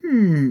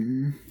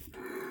Oh,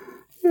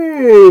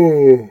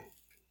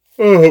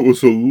 that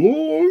was a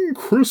long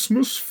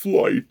Christmas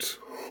flight.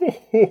 Ho,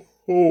 ho,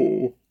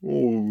 ho.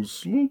 Oh, it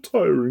was a little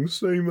tiring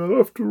saying that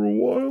after a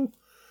while.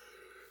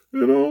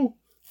 You know,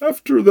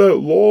 after that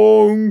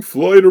long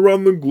flight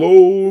around the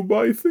globe,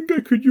 I think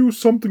I could use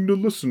something to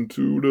listen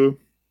to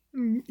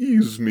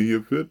ease me a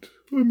bit.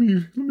 Let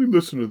me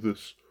listen to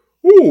this.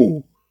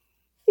 Oh,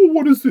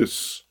 what is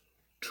this?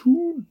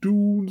 2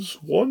 dudes,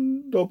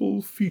 1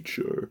 double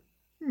feature.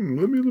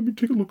 Let me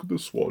take a look at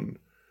this one.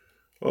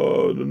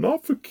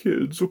 Not for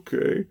kids,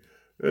 okay.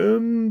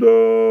 And,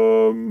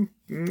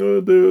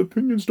 their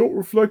opinions don't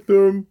reflect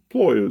their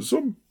employers.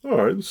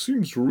 Alright, this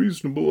seems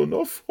reasonable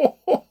enough.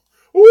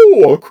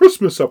 Oh, a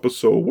Christmas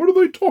episode. What do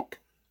they talk?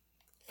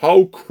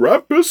 How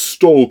Krampus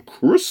stole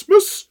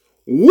Christmas?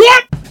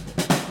 What?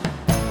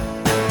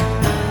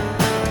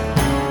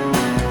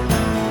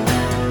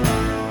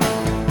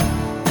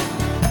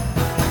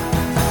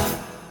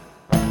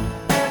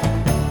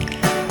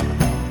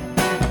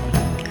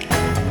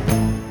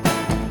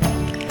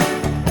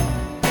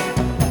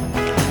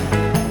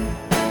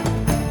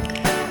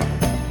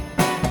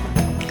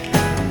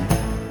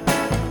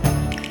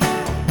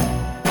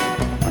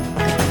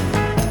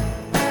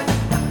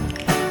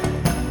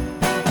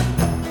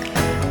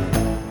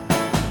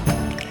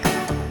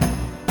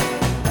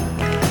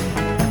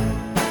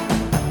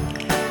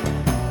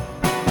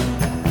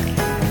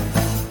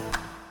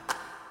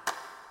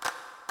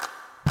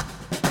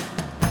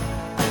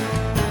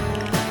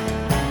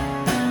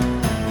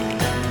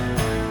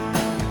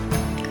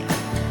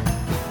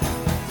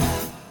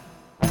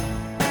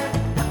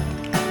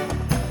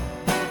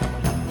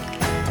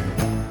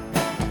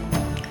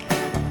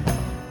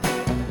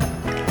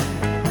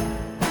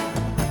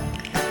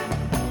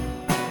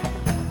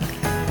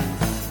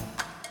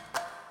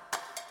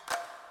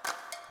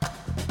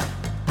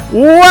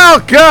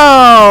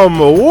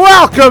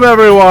 Welcome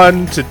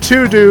everyone to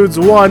 2 Dudes,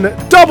 1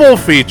 Double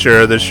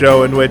Feature, the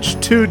show in which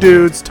 2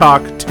 dudes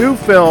talk 2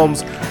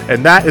 films,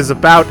 and that is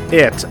about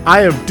it.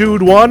 I am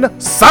Dude 1,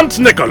 Sant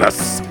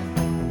Nicholas.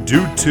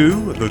 Dude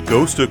 2, The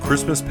Ghost of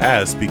Christmas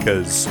Past,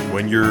 because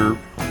when you're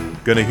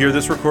gonna hear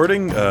this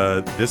recording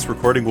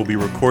will be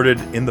recorded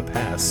in the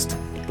past,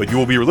 but you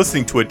will be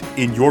listening to it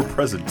in your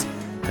present,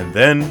 and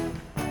then,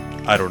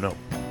 I don't know.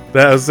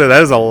 That is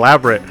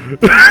elaborate.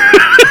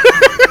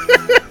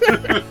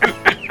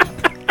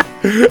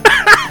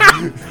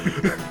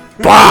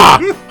 Bah!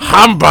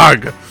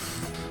 Humbug!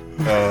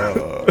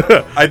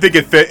 I think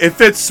it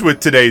fits with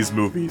today's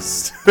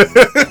movies.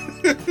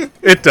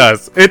 It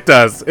does.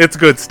 It's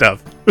good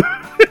stuff.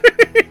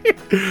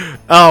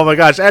 Oh my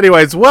gosh.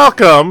 Anyways,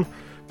 welcome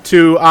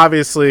to,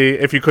 obviously,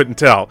 if you couldn't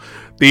tell,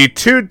 the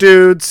 2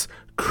 Dudes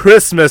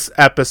Christmas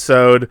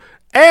episode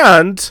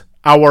and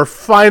our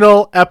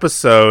final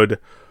episode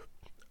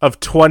of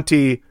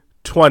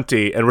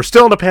 2020. And we're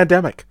still in a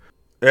pandemic.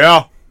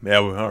 Yeah, we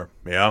are.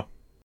 Yeah.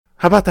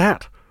 How about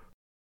that?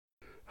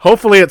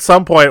 Hopefully at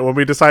some point when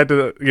we decide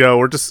to,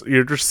 you're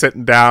just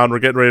sitting down, we're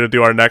getting ready to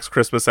do our next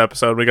Christmas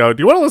episode, we go,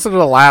 do you want to listen to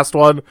the last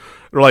one? And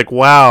we're like,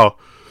 wow,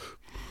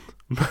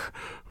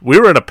 we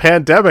were in a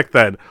pandemic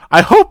then.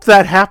 I hope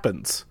that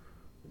happens.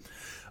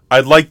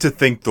 I'd like to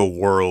think the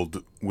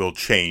world will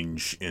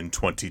change in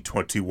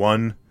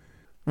 2021.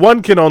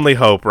 One can only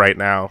hope right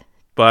now,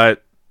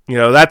 but,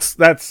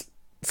 that's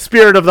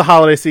spirit of the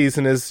holiday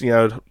season is,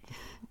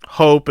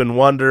 hope and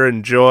wonder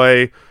and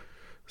joy.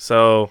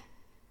 So,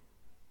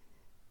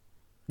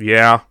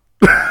 yeah.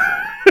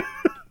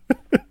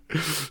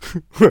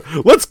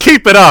 Let's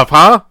keep it up,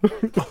 huh?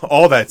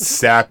 All that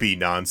sappy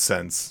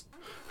nonsense.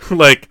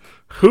 Like,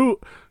 who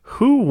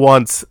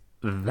wants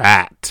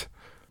that?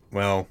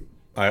 Well,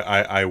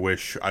 I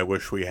wish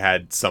we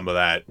had some of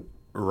that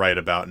right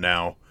about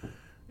now.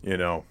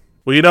 Well,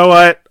 you know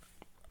what?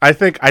 I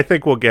think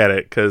we'll get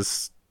it,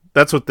 because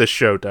that's what this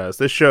show does.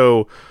 This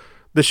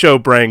show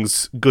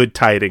brings good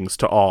tidings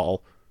to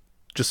all.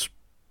 Just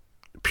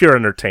pure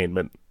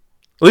entertainment.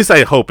 At least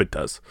I hope it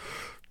does.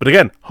 But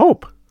again,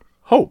 hope.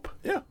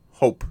 Yeah,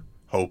 hope.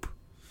 Hope.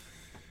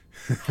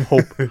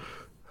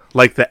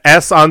 Like the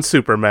S on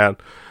Superman.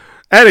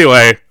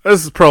 Anyway,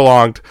 this is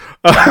prolonged.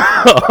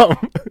 How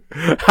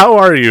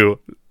are you?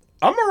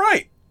 I'm all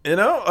right.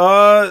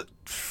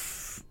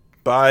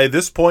 By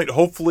this point,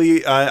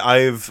 hopefully,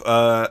 I've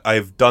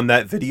done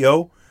that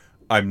video.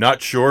 I'm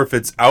not sure if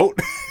it's out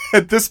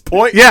at this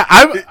point. Yeah,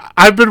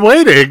 I've been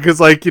waiting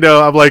because,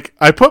 I'm like,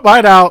 I put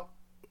mine out.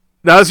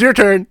 Now it's your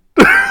turn.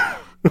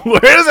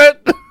 Where is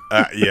it?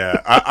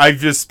 Yeah, I've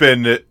just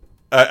been.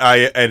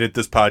 I edit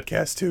this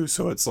podcast too,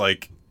 so it's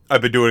like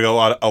I've been doing a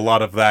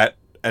lot of that,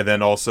 and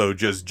then also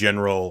just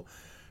general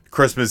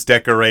Christmas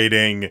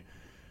decorating, a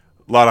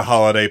lot of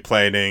holiday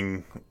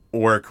planning,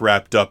 work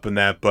wrapped up in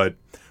that. But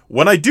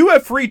when I do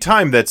have free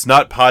time that's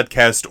not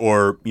podcast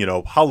or,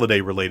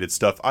 holiday related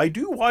stuff, I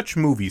do watch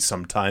movies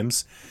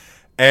sometimes.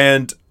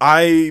 And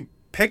I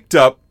picked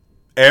up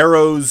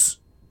Arrow's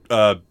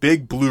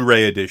big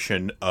Blu-ray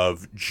edition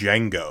of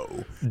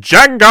Django.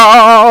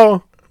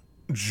 Django!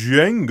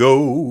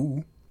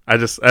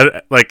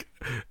 like,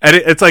 and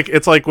it's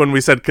like when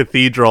we said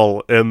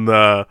cathedral in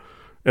the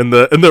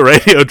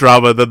radio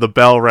drama, then the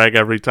bell rang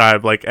every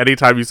time. Like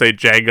anytime you say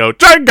Django,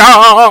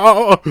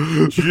 Django.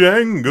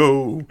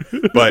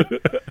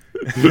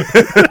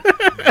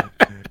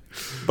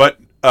 But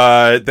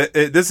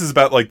this is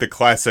about like the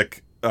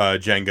classic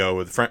Django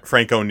with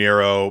Franco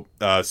Nero,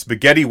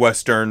 spaghetti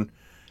western,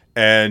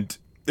 and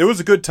it was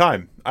a good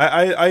time.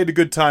 I had a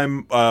good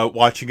time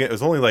watching it. It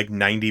was only like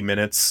 90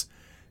 minutes.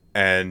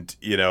 And,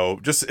 you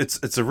know, just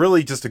it's a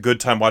really just a good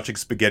time watching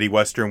spaghetti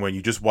western when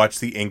you just watch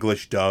the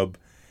English dub,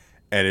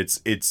 and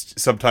it's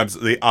sometimes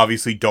they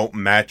obviously don't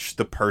match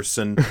the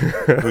person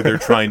who they're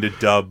trying to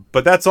dub,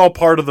 but that's all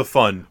part of the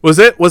fun. Was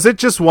it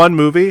just one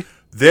movie?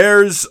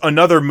 There's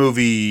another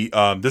movie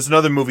in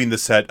the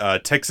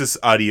set, Texas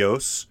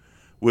Adios,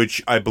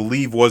 which I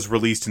believe was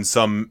released in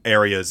some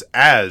areas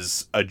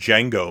as a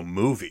Django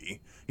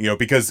movie, you know,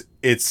 because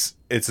it's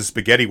a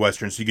spaghetti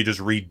western, so you could just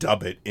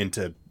redub it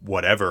into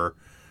whatever.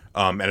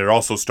 And it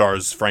also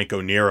stars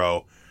Franco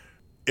Nero.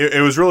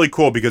 It was really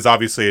cool because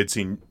obviously I'd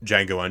seen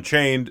Django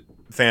Unchained,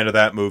 fan of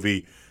that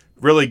movie.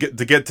 Really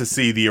get to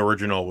see the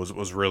original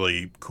was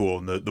really cool.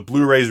 And the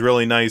Blu-ray is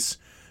really nice.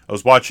 I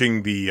was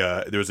watching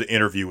there was an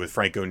interview with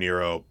Franco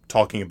Nero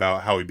talking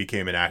about how he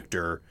became an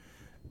actor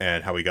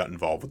and how he got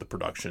involved with the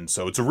production.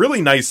 So it's a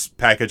really nice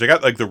package. I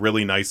got like the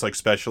really nice like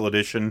special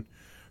edition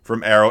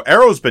from Arrow.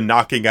 Arrow's been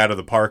knocking out of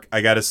the park,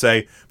 I gotta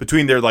say,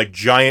 between their like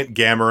giant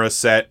Gamera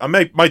set. I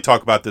might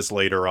talk about this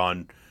later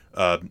on.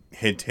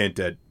 Hint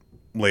at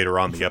later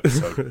on the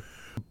episode.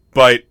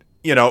 But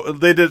you know,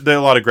 they did a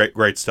lot of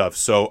great stuff.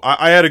 So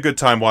I had a good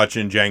time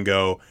watching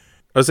Django.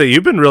 I was say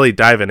you've been really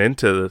diving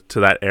into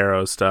that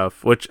Arrow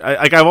stuff, which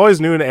I've always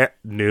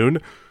known.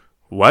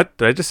 What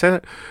did I just say?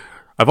 That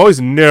I've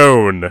always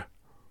known.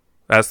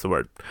 That's the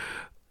word.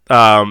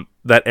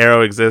 That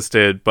Arrow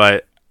existed,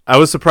 but I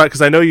was surprised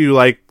because I know you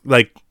like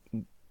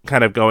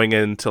kind of going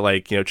into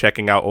like, you know,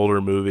 checking out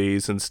older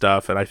movies and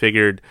stuff, and I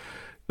figured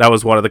that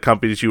was one of the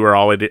companies you were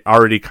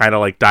already kind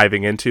of like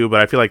diving into, but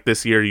I feel like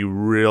this year you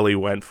really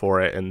went for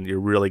it and you're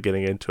really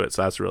getting into it,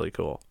 so that's really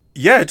cool.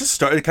 Yeah,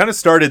 it kind of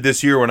started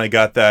this year when I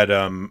got that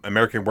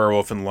American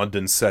Werewolf in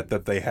London set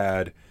that they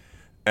had,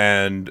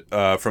 and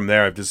from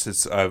there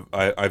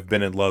I've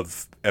been in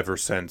love ever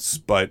since.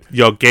 But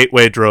yo,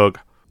 gateway drug.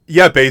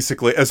 Yeah,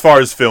 basically, as far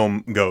as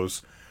film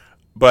goes.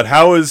 But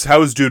how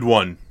is Dude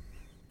 1?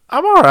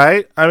 I'm all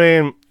right. I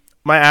mean,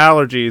 my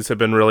allergies have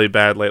been really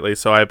bad lately,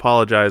 so I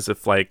apologize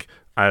if like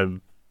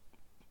I'm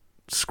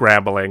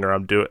scrambling or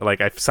I'm doing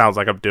like it sounds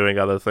like I'm doing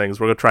other things.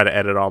 We're gonna try to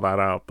edit all that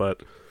out,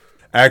 but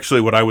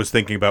actually, what I was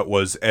thinking about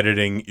was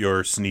editing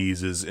your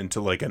sneezes into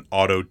like an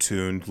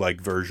auto-tuned like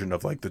version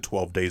of like the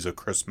 12 Days of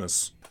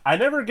Christmas. I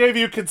never gave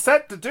you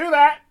consent to do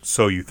that.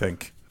 So you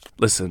think?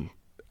 Listen,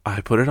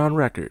 I put it on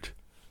record.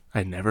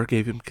 I never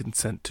gave him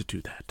consent to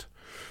do that.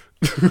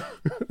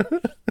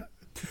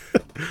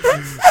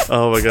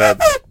 Oh my god.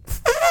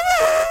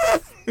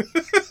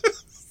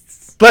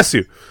 Bless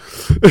you.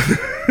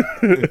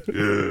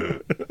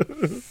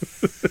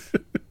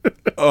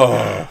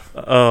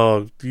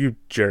 Oh, you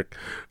jerk.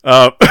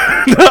 I'm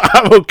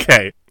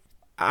okay.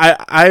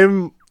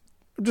 I'm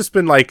just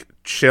been like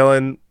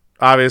chilling.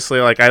 Obviously,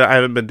 like I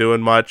haven't been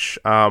doing much.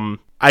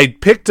 I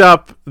picked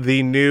up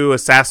the new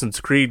Assassin's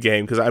Creed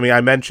game because I mean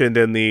I mentioned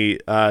in the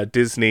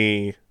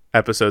Disney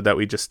episode that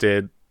we just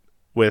did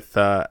with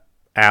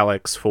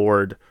Alex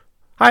Ford.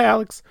 Hi,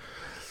 Alex.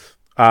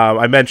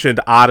 I mentioned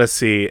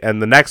Odyssey,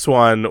 and the next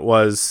one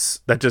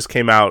that just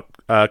came out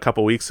a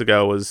couple weeks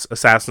ago was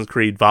Assassin's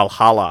Creed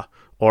Valhalla,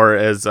 or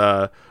as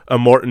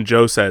Morton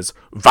Joe says,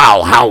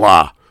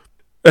 Valhalla.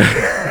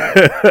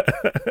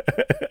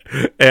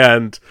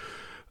 And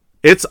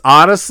it's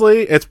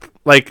honestly, it's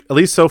like, at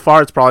least so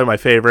far, it's probably my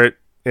favorite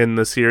in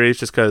the series,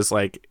 just because,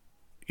 like,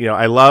 you know,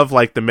 I love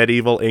like the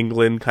medieval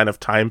England kind of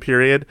time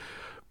period.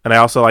 And I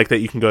also like that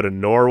you can go to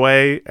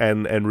Norway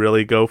and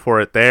really go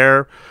for it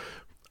there.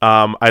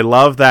 I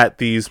love that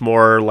these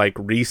more like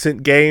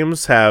recent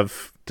games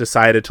have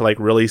decided to like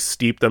really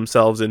steep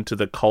themselves into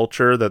the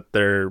culture that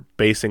they're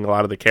basing a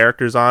lot of the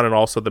characters on, and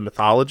also the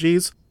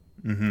mythologies.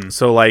 Mm-hmm.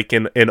 So like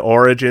in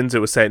Origins, it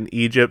was set in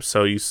Egypt,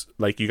 so you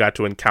got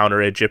to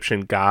encounter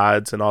Egyptian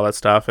gods and all that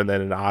stuff. And then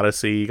in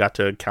Odyssey, you got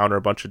to encounter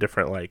a bunch of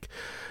different like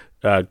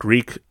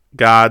Greek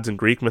gods and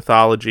Greek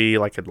mythology,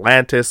 like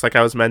Atlantis, like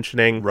I was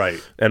mentioning.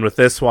 Right. And with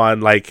this one,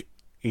 like,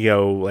 you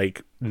know,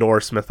 like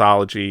Norse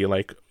mythology,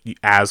 like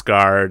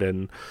Asgard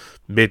and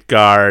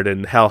Midgard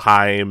and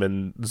Helheim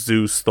and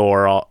Zeus,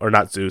 Thor, or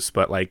not Zeus,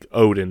 but like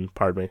Odin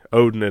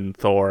and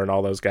Thor and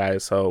all those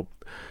guys. So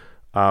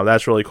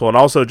that's really cool. And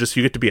also just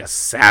you get to be a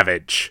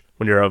savage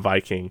when you're a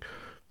Viking.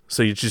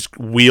 So you just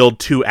wield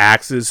 2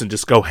 axes and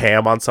just go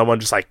ham on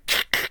someone, just like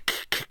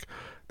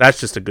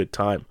that's just a good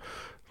time.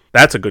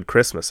 That's a good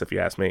Christmas, if you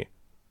ask me.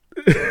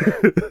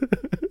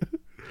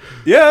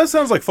 Yeah, that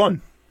sounds like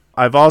fun.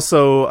 I've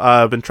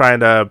also been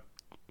trying to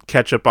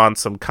catch up on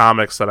some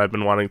comics that I've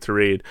been wanting to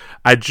read.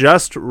 I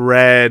just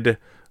read,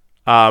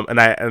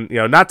 and you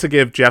know, not to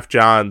give Jeff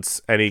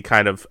Johns any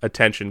kind of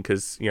attention,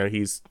 because you know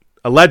he's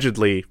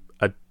allegedly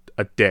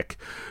a dick.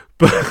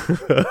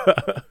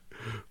 But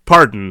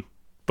pardon,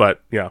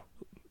 but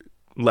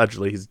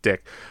allegedly he's a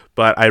dick.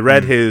 But I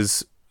read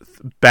his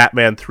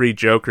Batman 3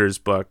 Jokers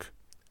book,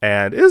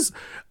 and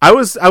I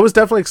was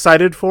definitely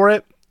excited for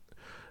it.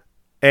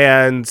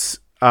 And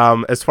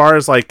as far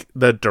as like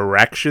the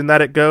direction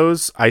that it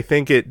goes, I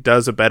think it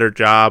does a better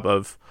job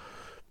of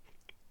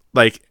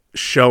like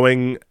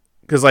showing,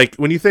 because like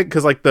when you think,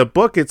 because like the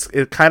book,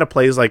 it kind of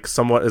plays like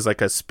somewhat as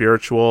like a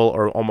spiritual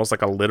or almost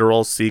like a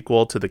literal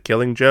sequel to The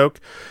Killing Joke.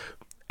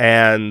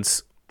 And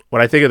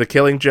when I think of The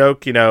Killing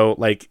Joke,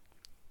 like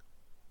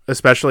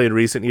especially in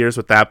recent years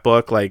with that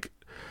book, like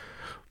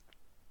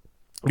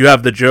you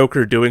have the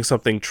Joker doing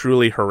something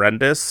truly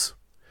horrendous,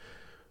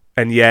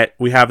 and yet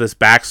we have this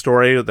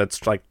backstory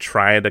that's like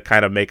trying to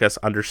kind of make us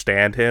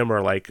understand him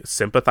or like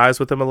sympathize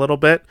with him a little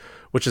bit,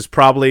 which is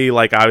probably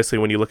like, obviously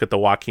when you look at the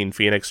Joaquin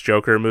Phoenix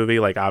Joker movie,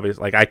 like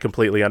obviously, like I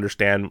completely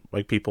understand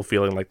like people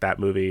feeling like that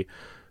movie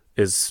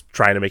is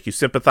trying to make you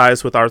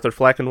sympathize with Arthur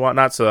Fleck and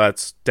whatnot. So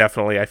that's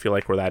definitely, I feel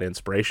like, where that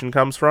inspiration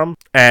comes from.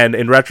 And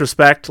in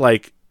retrospect,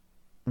 like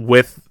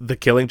with The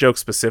Killing Joke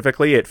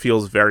specifically, it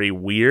feels very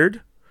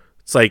weird.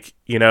 It's like,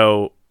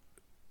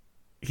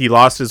 he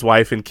lost his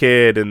wife and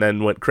kid and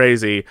then went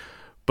crazy.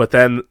 But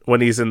then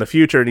when he's in the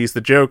future and he's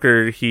the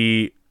Joker,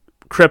 he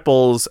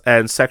cripples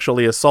and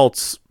sexually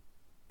assaults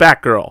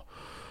Batgirl.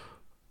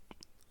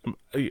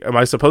 Am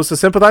I supposed to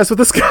sympathize with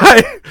this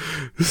guy?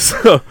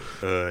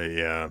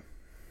 Yeah.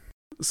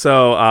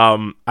 So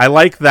I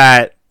like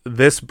that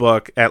this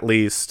book, at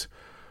least,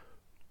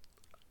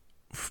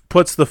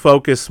 puts the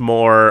focus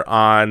more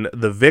on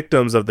the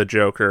victims of the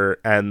Joker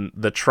and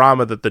the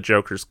trauma that the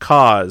Joker's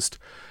caused,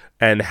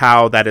 and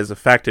how that has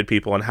affected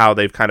people and how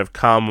they've kind of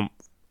come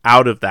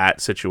out of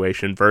that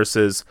situation,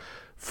 versus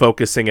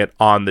focusing it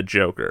on the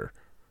Joker.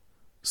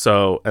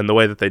 So, and the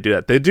way that they do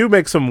that, they do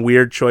make some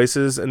weird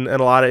choices in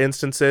a lot of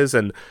instances,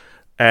 and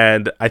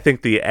I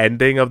think the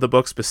ending of the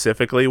book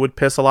specifically would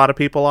piss a lot of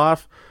people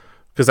off,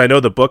 because I know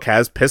the book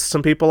has pissed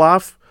some people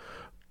off,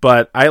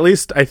 but I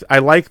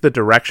like the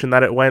direction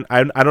that it went.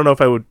 I don't know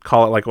if I would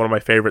call it like one of my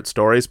favorite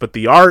stories, but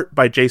the art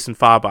by Jason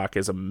Fabok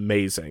is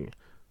amazing.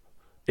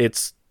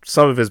 It's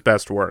some of his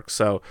best work,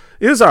 so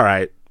it was all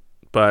right.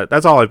 But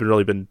that's all I've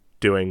really been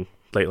doing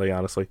lately,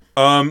 honestly.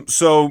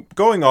 So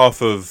going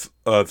off of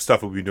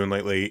stuff we've been doing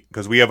lately,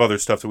 because we have other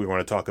stuff that we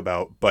want to talk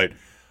about, but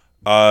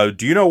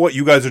do you know what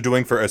you guys are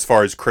doing for as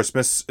far as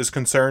Christmas is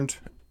concerned?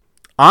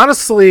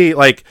 Honestly,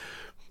 like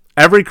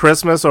every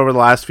Christmas over the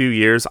last few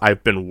years,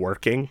 I've been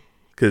working,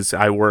 because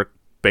I work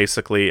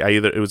basically,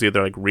 it was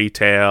either like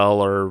retail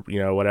or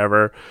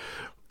whatever.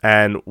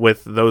 And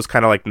with those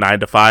kind of like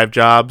 9-to-5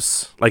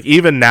 jobs, like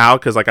even now,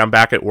 because like I'm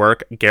back at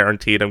work,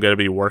 guaranteed I'm going to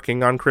be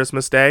working on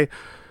Christmas Day.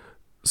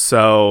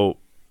 So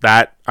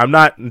that I'm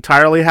not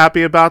entirely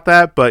happy about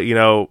that, but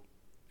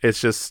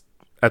it's just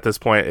at this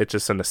point, it's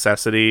just a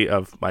necessity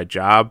of my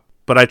job.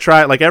 But I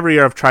try, like every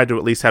year I've tried to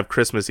at least have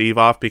Christmas Eve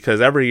off,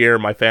 because every year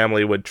my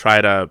family would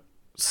try to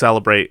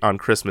celebrate on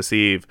Christmas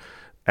Eve.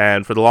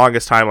 And for the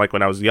longest time, like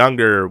when I was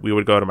younger, we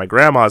would go to my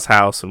grandma's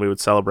house and we would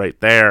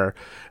celebrate there.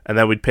 And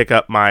then we'd pick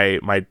up my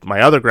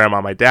other grandma,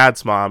 my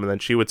dad's mom, and then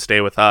she would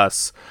stay with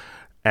us.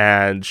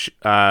 And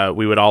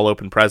we would all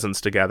open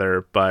presents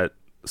together. But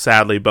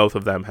sadly, both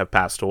of them have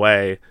passed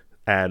away.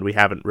 And we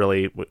haven't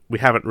really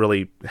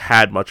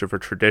had much of a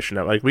tradition.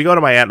 Like we go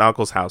to my aunt and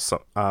uncle's house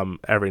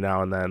every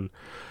now and then.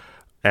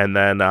 And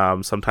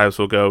then sometimes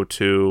we'll go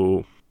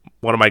to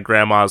one of my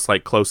grandma's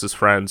like closest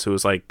friends, who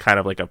was like kind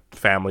of like a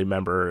family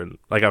member and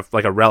like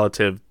a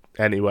relative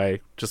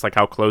anyway, just like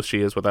how close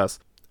she is with us.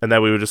 And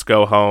then we would just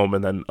go home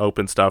and then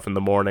open stuff in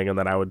the morning, and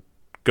then I would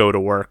go to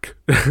work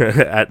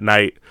at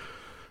night.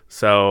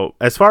 So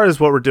as far as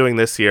what we're doing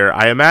this year,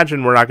 I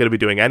imagine we're not going to be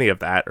doing any of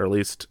that, or at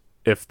least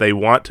if they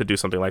want to do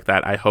something like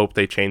that, I hope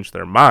they change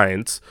their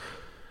minds.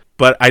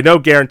 But I know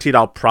guaranteed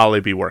I'll probably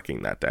be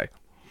working that day.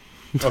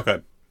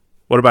 Okay.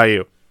 What about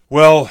you?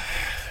 Well,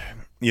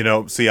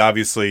 see,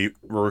 obviously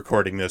we're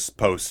recording this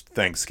post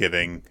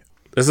Thanksgiving.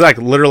 This is like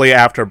literally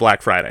after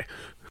Black Friday.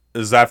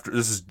 This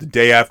is the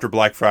day after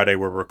Black Friday.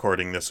 We're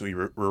recording this. We've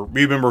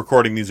been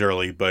recording these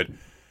early, but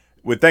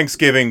with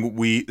Thanksgiving,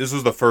 this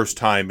was the first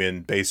time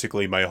in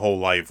basically my whole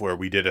life where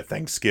we did a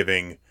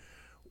Thanksgiving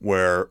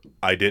where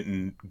I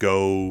didn't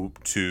go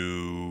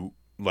to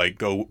like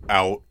go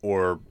out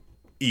or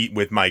eat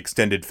with my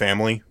extended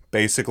family,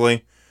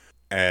 basically.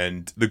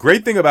 And the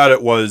great thing about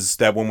it was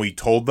that when we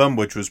told them,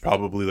 which was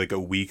probably like a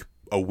week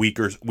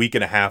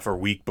and a half or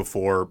week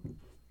before,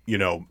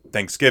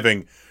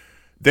 Thanksgiving,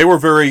 they were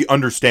very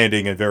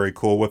understanding and very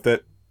cool with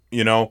it,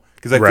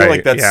 because I feel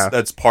like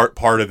that's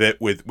part of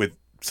it with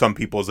some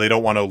people, is they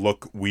don't want to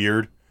look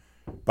weird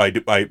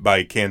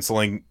by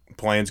canceling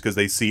plans, because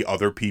they see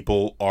other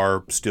people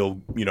are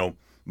still,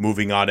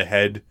 moving on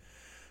ahead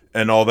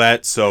and all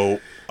that.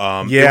 So it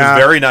was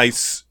very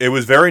nice. It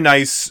was very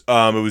nice.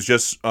 It was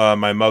just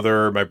my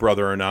mother, my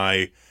brother, and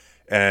I,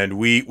 and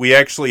we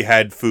actually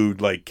had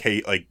food, like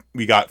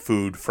we got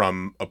food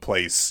from a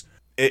place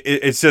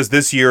it's just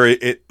this year,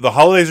 the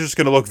holidays are just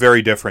going to look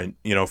very different,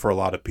 for a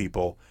lot of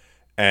people.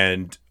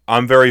 And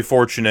I'm very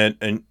fortunate,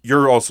 and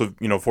you're also,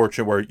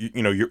 fortunate where,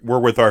 we're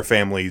with our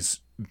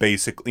families,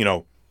 basically,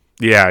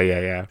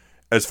 Yeah.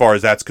 as far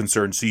as that's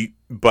concerned.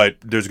 But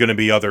there's going to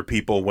be other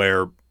people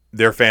where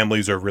their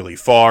families are really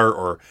far,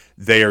 or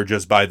they are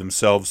just by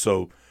themselves.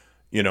 So,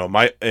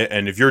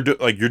 and if you're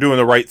you're doing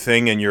the right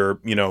thing and you're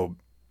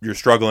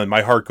struggling,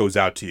 my heart goes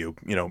out to you.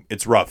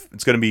 It's rough.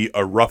 It's going to be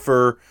a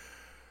rougher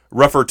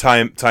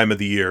time of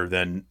the year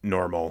than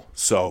normal.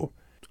 So,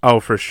 oh,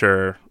 for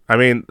sure. I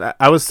mean,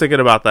 I was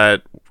thinking about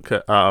that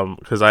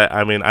because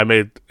I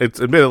made it's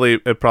admittedly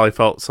it probably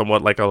felt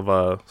somewhat of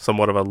a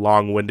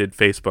long-winded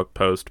Facebook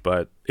post,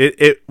 but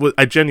it was,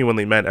 I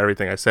genuinely meant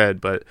everything I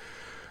said. But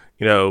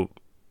in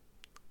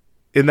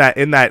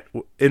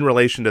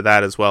relation to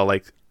that as well,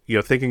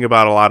 thinking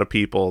about a lot of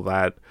people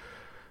that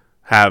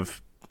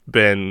have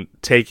been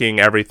taking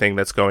everything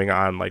that's going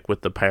on,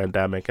 with the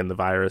pandemic and the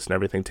virus and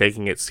everything,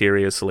 taking it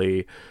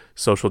seriously,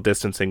 social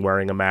distancing,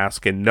 wearing a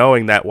mask, and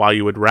knowing that while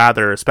you would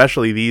rather,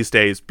 especially these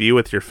days, be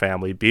with your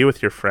family, be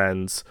with your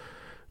friends,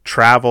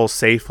 travel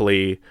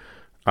safely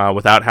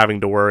without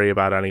having to worry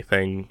about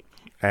anything,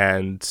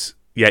 and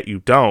yet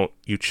you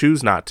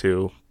choose not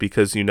to,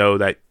 because you know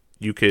that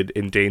you could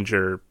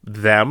endanger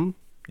them,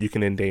 you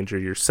can endanger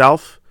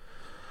yourself.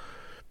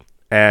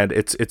 And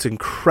it's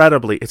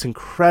incredibly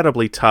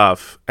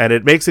tough, and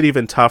it makes it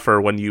even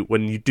tougher when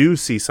you do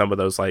see some of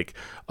those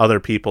other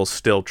people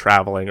still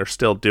traveling or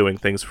still doing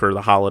things for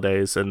the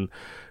holidays, and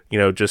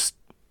just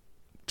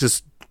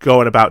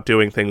going about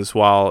doing things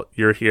while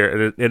you're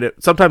here, and it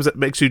sometimes it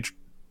makes you,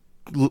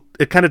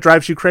 it kind of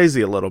drives you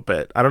crazy a little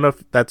bit. I don't know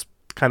if that's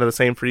kind of the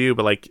same for you,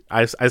 but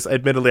I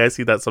admittedly I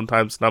see that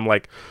sometimes, and I'm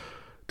like,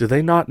 do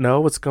they not know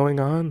what's going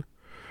on?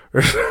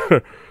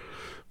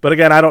 But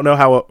again, I don't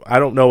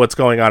know what's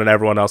going on in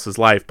everyone else's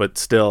life, but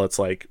still, it's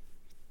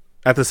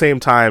at the same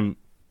time,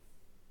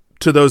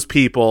 to those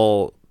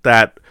people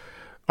that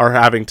are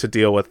having to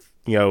deal with,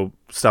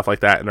 stuff like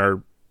that and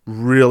are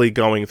really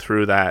going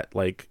through that,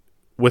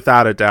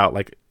 without a doubt,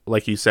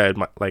 like you said,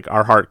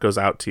 our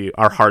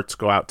hearts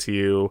go out to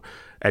you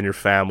and your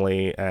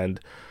family.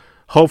 And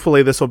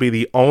hopefully this will be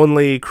the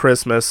only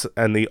Christmas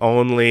and the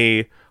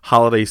only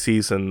holiday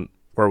season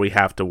where we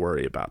have to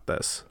worry about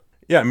this.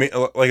 Yeah, I mean,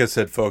 like I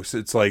said, folks,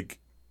 it's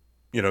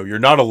you're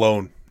not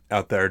alone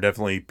out there.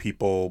 Definitely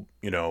people,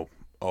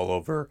 all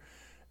over.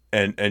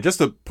 And just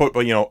to put,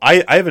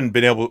 I haven't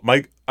been able,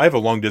 I have a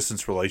long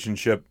distance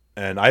relationship,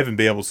 and I haven't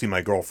been able to see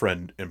my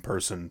girlfriend in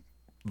person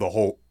the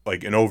whole,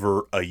 in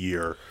over a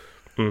year.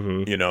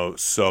 Mm-hmm.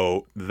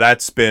 So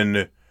that's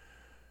been,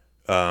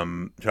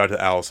 shout out to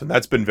Allison,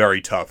 that's been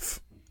very tough.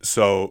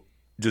 So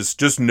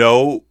just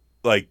know,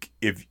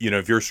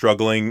 if you're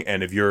struggling,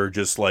 and if you're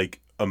just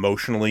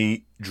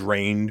emotionally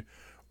drained,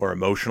 or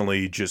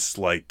emotionally just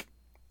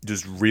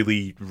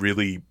really,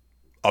 really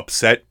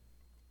upset,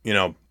 we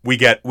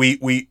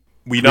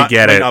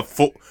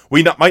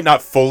might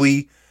not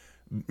fully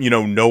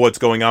know what's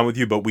going on with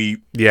you, but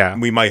we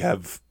might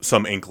have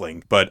some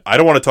inkling. But I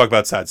don't want to talk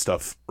about sad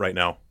stuff right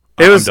now.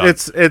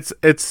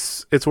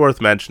 It's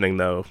worth mentioning,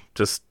 though,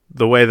 just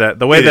the way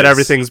that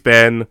everything's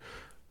been.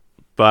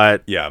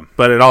 But yeah,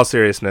 but in all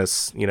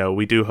seriousness,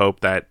 we do hope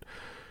that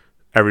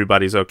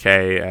everybody's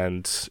okay,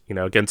 and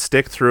again,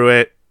 stick through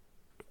it.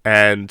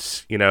 And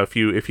if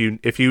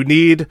you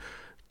need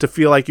to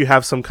feel like you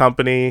have some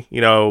company,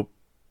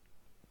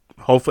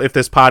 hopefully if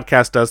this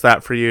podcast does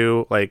that for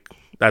you,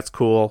 that's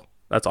cool,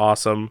 that's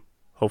awesome.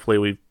 Hopefully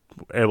we're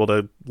able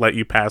to let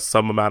you pass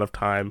some amount of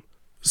time.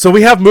 So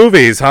we have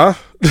movies, huh?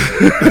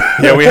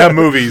 Yeah, we have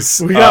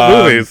movies. We got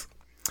movies.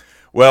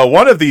 Well,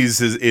 one of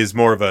these is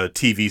more of a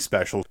TV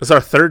special. It's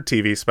our third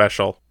TV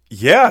special.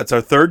 Yeah, it's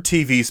our third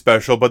TV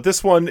special, but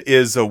this one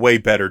is a way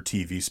better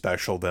TV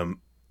special than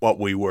what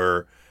we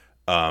were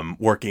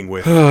working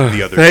with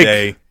the other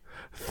day.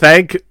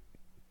 Thank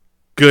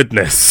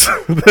goodness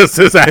this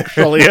is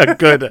actually a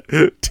good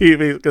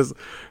TV, because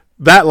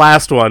that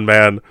last one,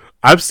 man,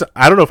 I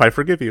don't know if I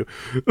forgive you.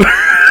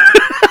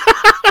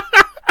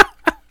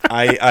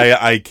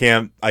 I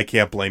can't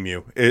blame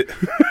you.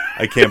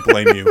 I can't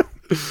blame you.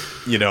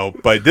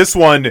 But this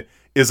one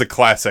is a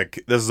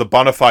classic. This is a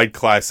bona fide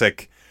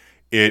classic.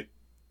 It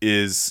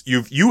is,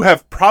 you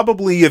have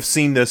probably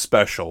seen this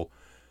special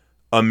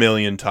a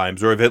million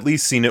times, or have at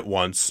least seen it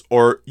once,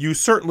 or you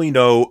certainly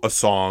know a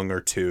song or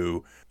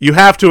two. You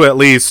have to at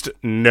least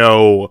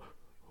know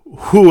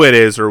who it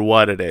is or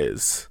what it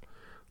is.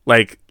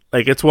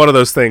 It's one of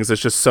those things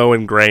that's just so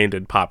ingrained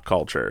in pop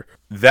culture.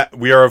 That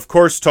we are, of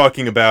course,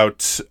 talking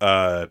about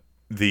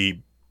the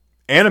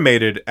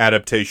animated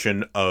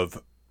adaptation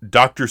of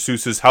Dr.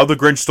 Seuss's How the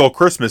Grinch Stole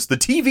Christmas, the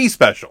TV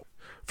special.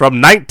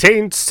 From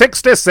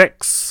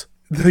 1966.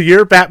 The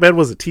year Batman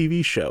was a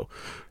TV show.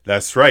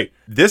 That's right.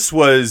 This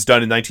was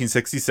done in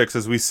 1966,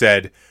 as we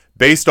said,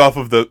 based off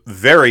of the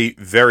very,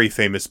 very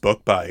famous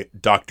book by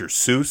Dr.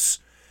 Seuss.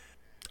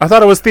 I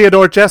thought it was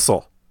Theodore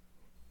Jessel.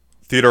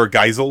 Theodore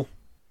Geisel.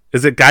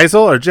 Is it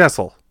Geisel or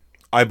Jessel?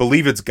 I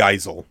believe it's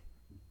Geisel.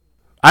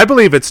 I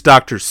believe it's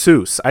Dr.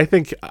 Seuss.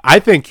 I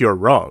think you're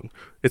wrong.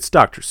 It's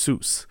Dr.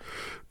 Seuss.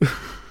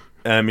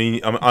 I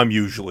mean, I'm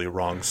usually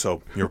wrong,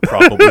 so you're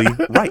probably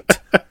right.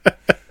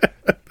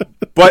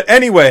 But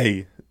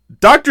anyway,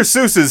 Dr.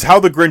 Seuss's How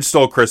the Grinch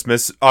Stole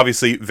Christmas,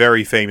 obviously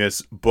very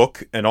famous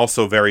book and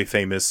also very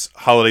famous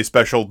holiday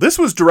special. This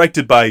was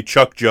directed by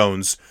Chuck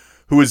Jones,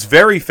 who is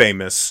very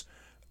famous,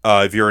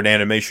 if you're an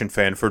animation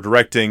fan, for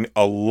directing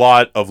a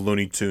lot of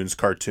Looney Tunes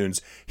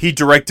cartoons. He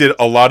directed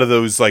a lot of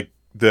those, like,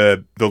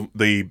 the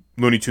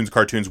Looney Tunes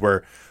cartoons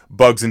where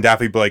Bugs and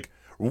Daffy be like,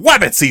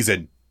 Wabbit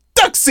season!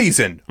 Duck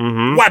season!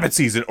 Wabbit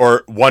season!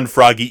 Or One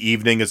Froggy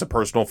Evening is a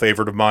personal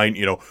favorite of mine.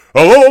 You know,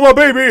 hello my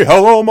baby,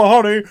 hello my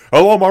honey,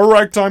 hello my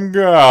ragtime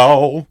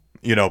gal.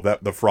 You know,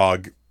 the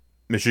frog,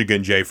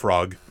 Michigan J.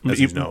 Frog, as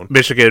he's known.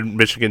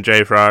 Michigan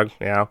J. Frog,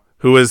 yeah.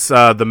 Who was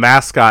the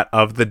mascot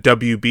of the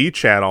WB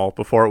channel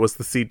before it was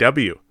the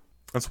CW.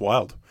 That's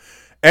wild.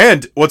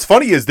 And what's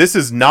funny is this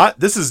is not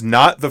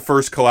the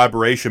first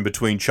collaboration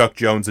between Chuck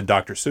Jones and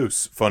Dr.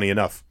 Seuss, funny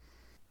enough.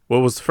 What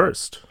was the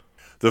first?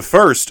 The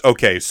first,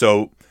 okay,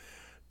 so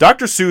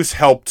Dr. Seuss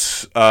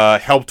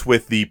helped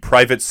with the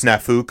Private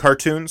Snafu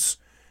cartoons.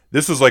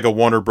 This was like a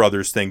Warner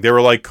Brothers thing. They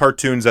were like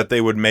cartoons that they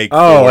would make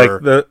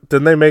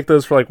didn't they make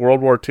those for like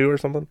World War II or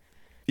something?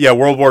 Yeah,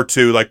 World War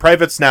II, like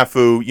Private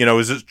Snafu, you know,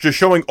 is just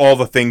showing all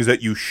the things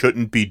that you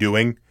shouldn't be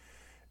doing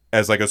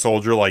as like a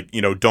soldier, like,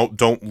 you know,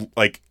 don't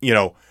like, you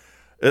know,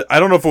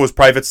 I don't know if it was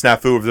Private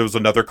Snafu or if there was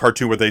another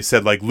cartoon where they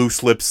said like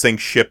loose lips sink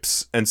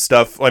ships and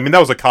stuff. I mean, that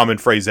was a common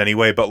phrase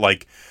anyway, but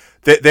like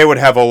they would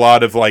have a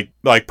lot of like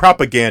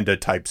propaganda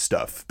type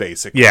stuff,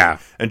 basically. Yeah.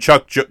 And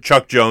Chuck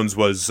Jones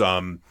was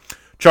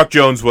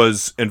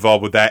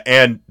involved with that,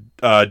 and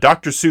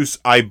Dr. Seuss,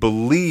 I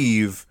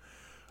believe,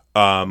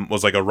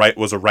 was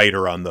a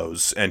writer on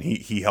those, and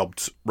he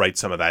helped write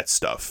some of that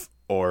stuff,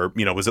 or,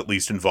 you know, was at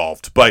least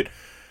involved. But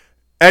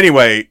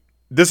anyway,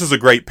 this is a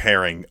great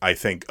pairing, I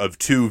think, of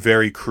two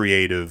very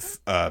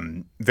creative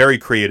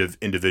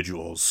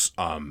individuals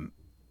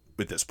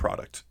with this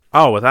product.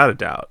 Oh, without a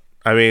doubt.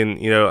 I mean,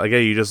 you know,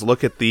 again, you just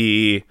look at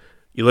the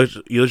you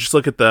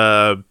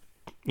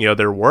know,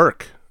 their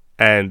work,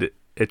 and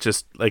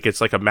it's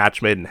like a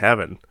match made in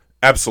heaven.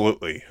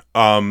 Absolutely.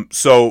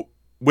 So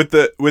with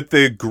the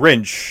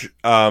Grinch,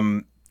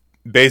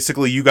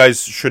 basically, you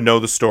guys should know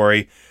the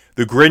story.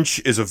 The Grinch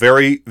is a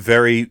very,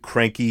 very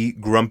cranky,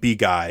 grumpy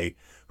guy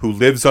who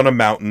lives on a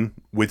mountain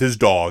with his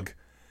dog,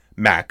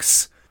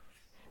 Max.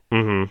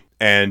 Mm-hmm.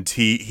 And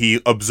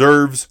he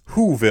observes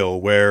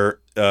Whoville, where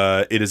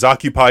it is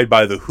occupied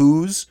by the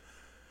Whos,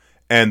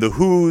 and the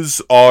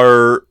Whos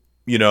are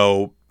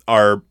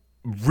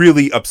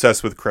really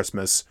obsessed with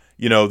Christmas.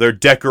 You know, they're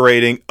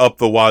decorating up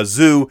the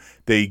wazoo.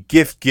 They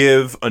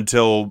give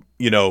until,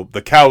 you know,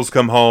 the cows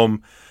come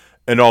home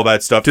and all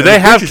that stuff. Do they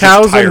have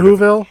cows in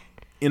Whoville?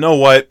 You know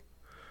what?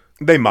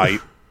 They might.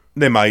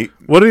 They might.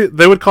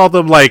 They would call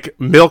them like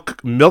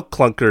milk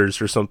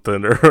clunkers or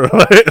something, or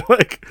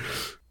like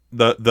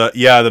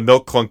the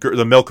milk clunker,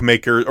 the milk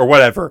maker, or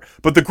whatever.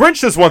 But the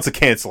Grinch just wants to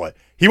cancel it.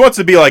 He wants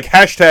to be like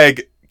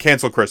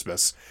 #cancel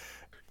Christmas.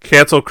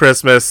 Cancel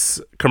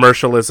Christmas.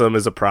 Commercialism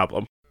is a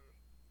problem.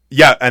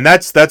 Yeah, and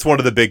that's one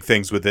of the big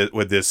things with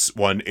this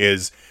one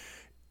is,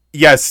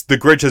 yes, the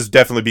Grinch has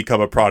definitely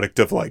become a product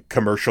of like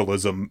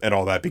commercialism and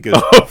all that,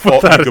 because you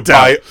could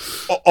buy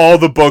all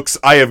the books.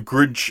 I have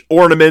Grinch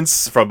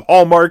ornaments from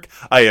Hallmark.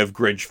 I have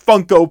Grinch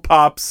Funko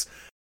Pops.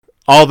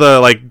 All the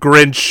like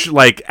Grinch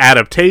like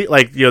adaptate,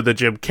 like, you know, the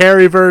Jim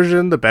Carrey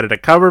version, the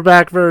Benedict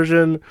Cumberbatch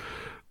version.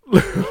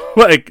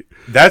 Like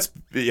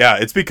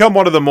it's become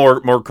one of the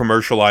more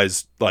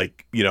commercialized,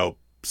 like, you know,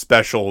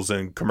 specials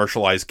and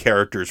commercialized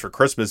characters for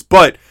Christmas.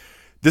 But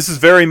this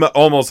is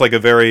almost like a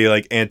very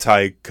like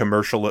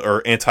anti-commercial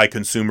or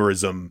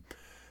anti-consumerism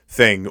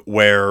thing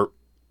where,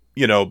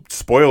 you know,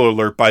 spoiler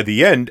alert, by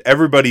the end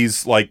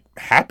everybody's like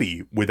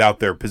happy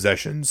without their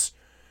possessions.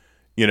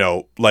 You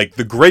know, like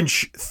the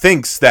Grinch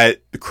thinks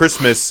that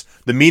Christmas,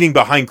 the meaning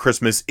behind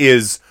Christmas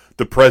is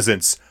the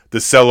presents,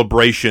 the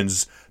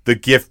celebrations, the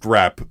gift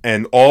wrap,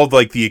 and all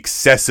like the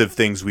excessive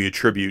things we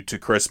attribute to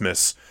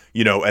Christmas,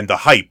 you know, and the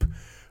hype.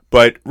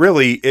 But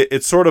really,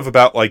 it's sort of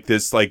about like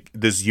this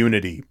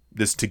unity,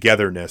 this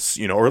togetherness,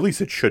 you know, or at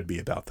least it should be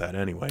about that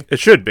anyway. It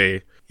should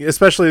be.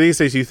 Especially these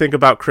days, you think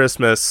about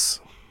Christmas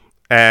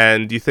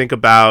and you think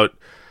about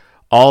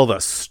all the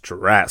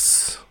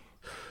stress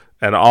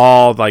and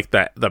all like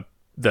the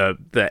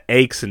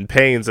aches and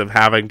pains of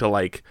having to,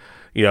 like,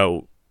 you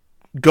know,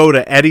 go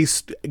to any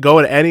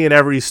and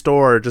every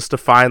store just to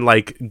find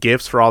like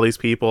gifts for all these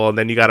people, and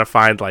then you got to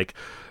find like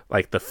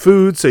the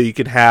food so you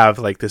can have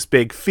like this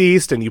big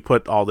feast, and you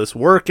put all this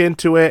work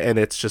into it, and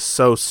it's just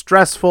so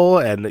stressful,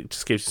 and it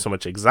just gives you so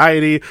much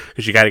anxiety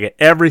because you got to get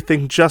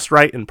everything just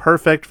right and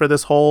perfect for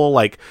this whole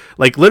like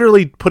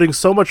literally putting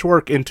so much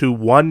work into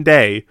one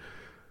day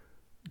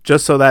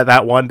just so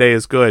that one day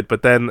is good.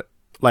 But then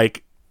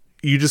like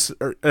you just,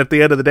 at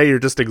the end of the day, you're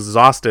just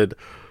exhausted.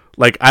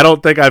 Like, I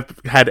don't think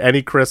I've had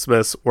any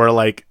Christmas where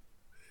like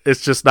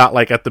it's just not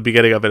like at the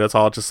beginning of it, it's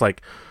all just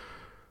like,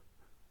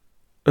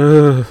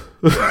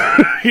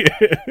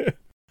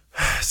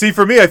 See,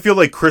 for me, I feel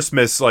like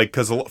Christmas, like,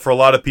 because for a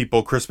lot of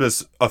people,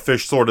 Christmas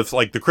sort of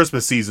like the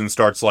Christmas season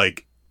starts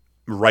like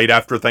right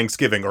after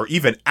Thanksgiving, or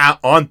even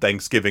on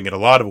Thanksgiving in a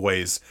lot of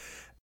ways.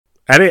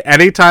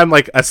 Anytime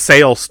like a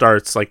sale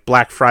starts, like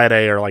Black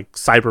Friday or like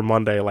Cyber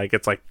Monday, like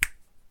it's like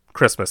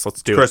Christmas.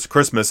 Let's do it.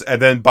 Christmas,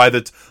 and then by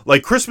the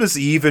like Christmas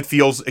Eve,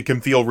 it can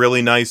feel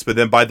really nice, but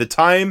then by the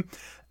time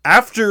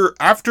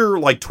after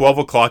like 12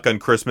 o'clock on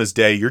Christmas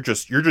Day, you're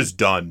just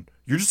done.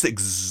 You're just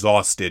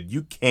exhausted.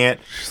 You can't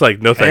Just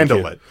like no thank handle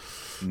you. it.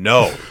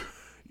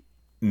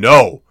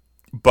 No.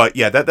 But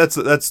yeah,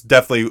 that's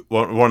definitely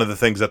one of the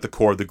things at the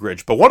core of the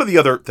Grinch. But one of the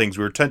other things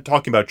we were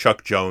talking about,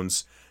 Chuck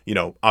Jones,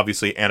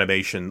 obviously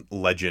animation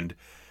legend,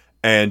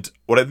 and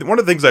one of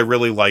the things I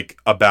really like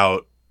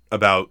about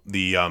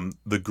the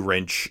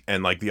Grinch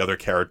and like the other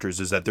characters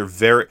is that they're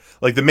very,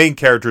 like, the main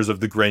characters of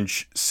the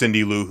Grinch,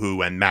 Cindy Lou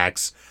Who and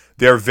Max,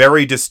 they're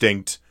very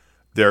distinct.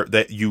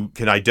 That you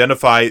can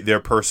identify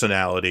their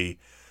personality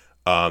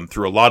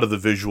through a lot of the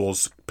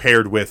visuals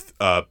paired with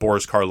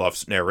Boris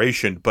Karloff's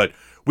narration. But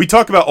we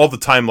talk about all the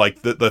time,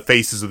 like, the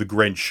faces of the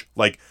Grinch,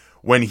 like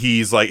when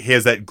he's like, he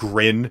has that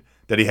grin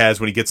that he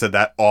has when he gets at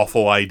that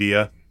awful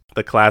idea.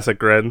 The classic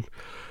grin.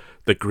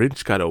 The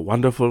Grinch got a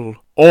wonderful,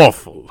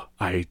 awful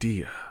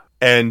idea.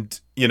 And,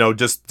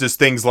 just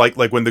things like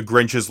when the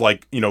Grinch is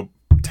like,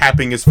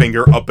 tapping his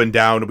finger up and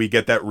down, and we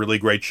get that really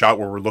great shot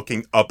where we're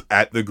looking up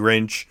at the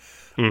Grinch.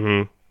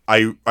 Mm-hmm.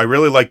 I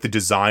really like the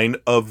design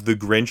of the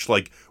Grinch.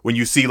 Like, when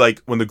you see,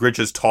 like, when the Grinch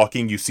is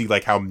talking, you see,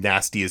 like, how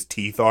nasty his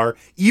teeth are.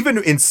 Even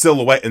in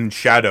silhouette and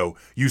shadow,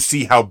 you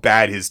see how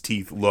bad his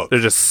teeth look. They're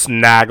just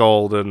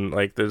snaggled, and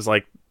like there's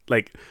like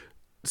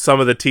some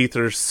of the teeth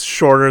are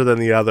shorter than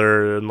the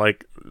other, and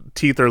like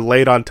teeth are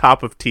laid on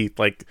top of teeth.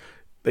 Like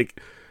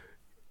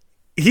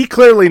he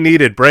clearly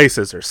needed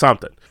braces or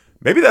something.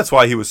 Maybe that's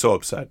why he was so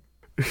upset.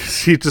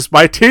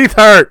 My teeth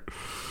hurt.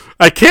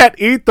 I can't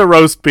eat the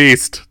roast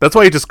beast. That's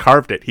why he just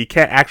carved it. He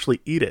can't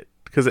actually eat it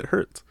because it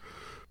hurts.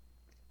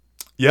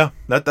 Yeah,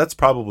 that's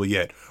probably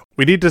it.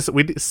 We need to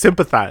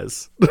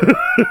sympathize.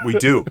 We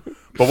do.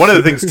 But one of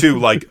the things too,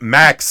 like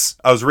Max,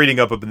 I was reading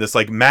up in this,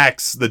 like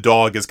Max the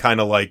dog is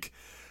kind of like,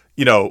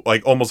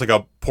 like almost like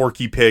a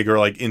Porky Pig, or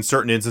like in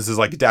certain instances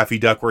like Daffy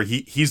Duck, where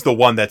he's the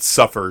one that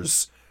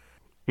suffers.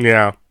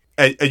 Yeah.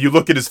 And you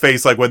look at his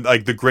face, like when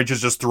like the Grinch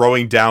is just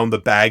throwing down the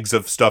bags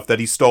of stuff that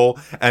he stole,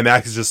 and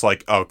Max is just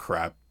like, oh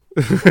crap.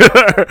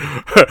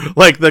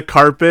 Like the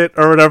carpet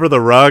or whatever,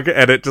 the rug,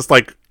 and it just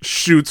like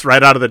shoots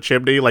right out of the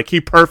chimney. Like he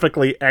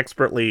perfectly,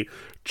 expertly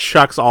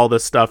chucks all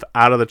this stuff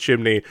out of the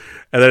chimney,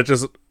 and then it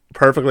just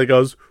perfectly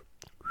goes.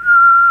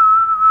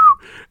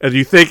 And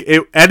you think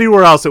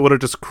anywhere else it would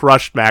have just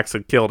crushed Max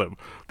and killed him,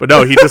 but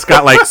no, he just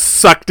got like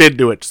sucked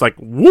into it, just like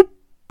whoop,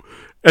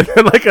 and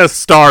then like a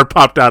star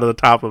popped out of the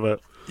top of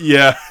it.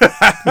 Yeah.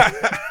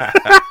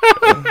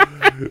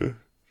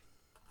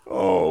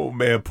 Oh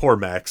man, poor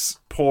Max.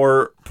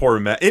 Poor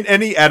Max. In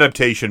any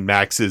adaptation,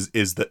 Max is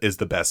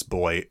the best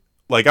boy.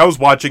 Like, I was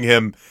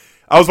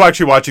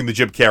actually watching the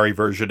Jim Carrey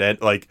version,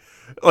 and like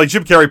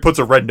Jim Carrey puts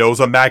a red nose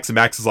on Max, and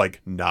Max is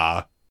like,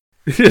 nah.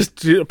 He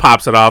just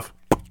pops it off.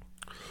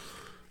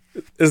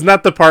 Isn't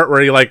that the part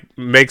where he like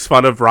makes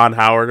fun of Ron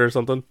Howard or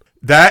something?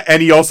 That,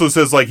 and he also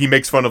says, like, he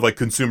makes fun of, like,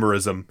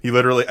 consumerism. He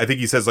literally, I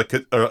think he says, like,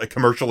 a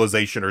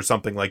commercialization or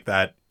something like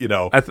that,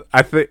 I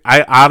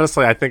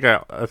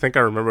think I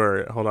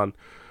remember. Hold on.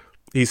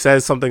 He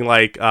says something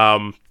like,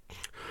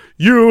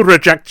 you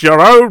reject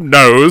your own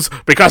nose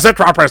because it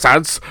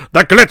represents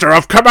the glitter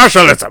of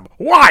commercialism.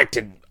 Why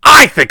didn't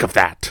I think of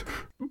that?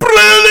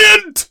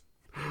 Brilliant!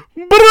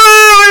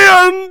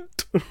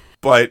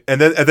 But, and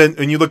then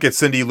when you look at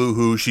Cindy Lou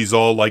Who, she's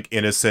all, like,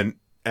 innocent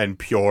and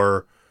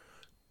pure,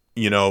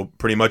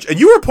 pretty much. And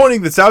you were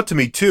pointing this out to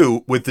me,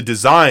 too, with the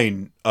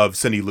design of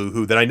Cindy Lou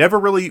Who that I never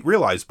really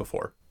realized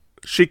before.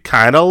 She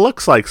kind of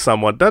looks like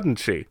someone, doesn't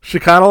she? She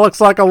kind of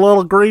looks like a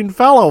little green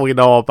fellow we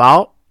know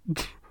about.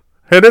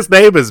 And his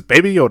name is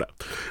Baby Yoda.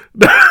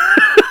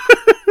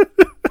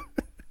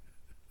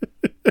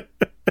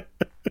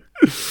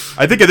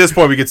 I think at this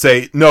point we could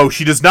say, no,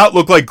 she does not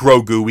look like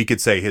Grogu. We could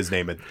say his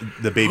name,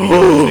 the Baby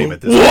Yoda's name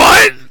at this point.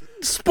 What?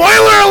 Spoiler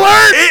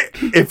alert!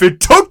 If it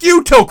took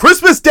you till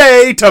Christmas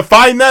Day to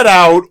find that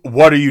out,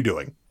 what are you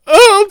doing?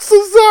 Oh, I'm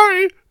so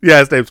sorry. Yeah,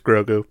 his name's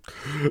Grogu.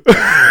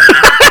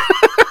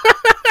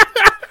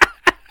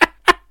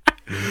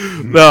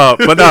 No.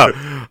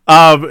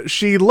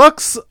 She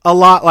looks a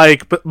lot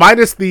like, but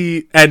minus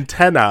the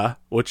antenna,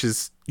 which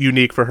is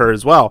unique for her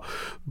as well.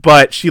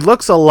 But she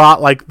looks a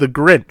lot like the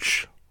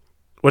Grinch,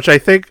 which I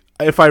think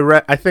I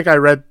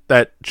read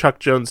that Chuck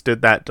Jones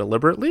did that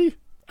deliberately.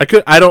 I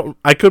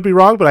could be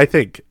wrong, but I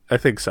think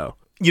so.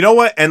 You know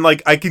what? And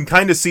like, I can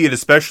kind of see it,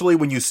 especially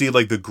when you see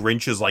like the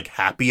Grinch is like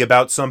happy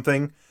about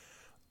something.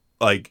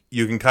 Like,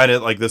 you can kind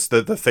of like this,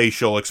 the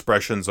facial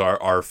expressions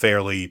are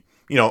fairly,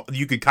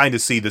 you could kind of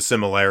see the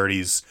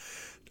similarities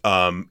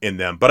in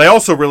them. But I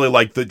also really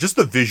like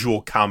the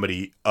visual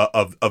comedy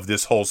of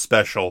this whole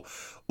special.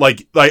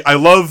 Like I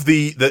love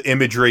the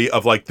imagery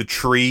of like the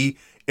tree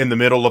in the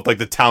middle of like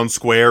the town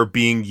square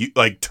being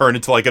like turned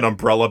into like an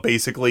umbrella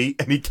basically,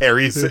 and he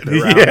carries it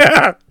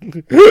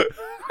around.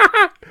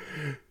 Yeah.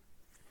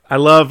 I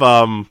love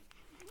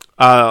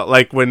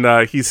like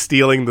when he's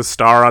stealing the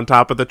star on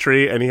top of the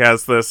tree, and he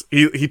has this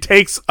he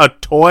takes a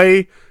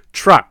toy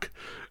truck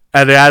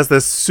and it has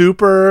this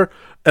super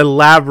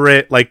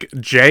elaborate like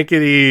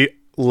jankety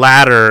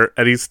ladder,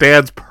 and he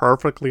stands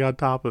perfectly on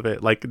top of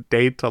it, like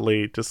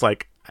daintily, just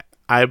like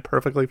I'm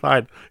perfectly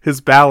fine.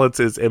 His balance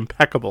is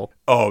impeccable.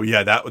 Oh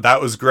yeah,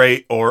 that was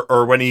great.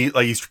 Or when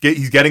he's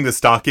getting the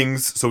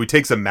stockings, so he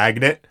takes a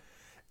magnet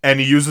and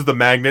he uses the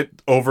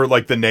magnet over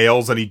like the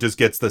nails, and he just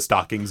gets the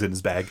stockings in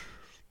his bag.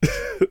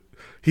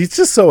 He's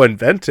just so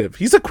inventive.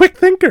 He's a quick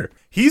thinker.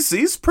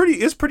 He's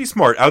pretty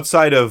smart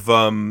outside of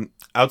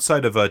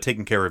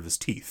taking care of his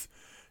teeth,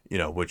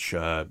 which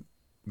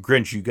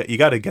Grinch, you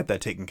got to get that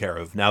taken care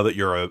of now that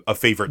you're a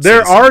favorite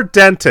There citizen. are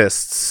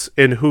dentists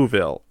in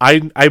Whoville.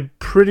 I'm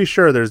pretty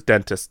sure there's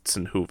dentists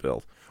in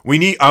Whoville.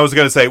 I was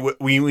gonna say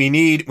we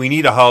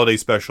need a holiday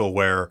special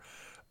where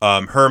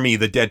Hermie,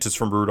 the dentist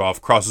from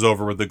Rudolph, crosses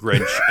over with the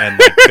Grinch and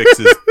like,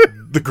 fixes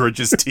the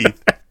Grinch's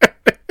teeth.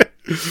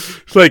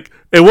 Like,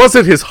 it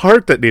wasn't his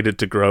heart that needed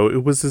to grow;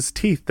 it was his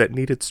teeth that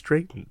needed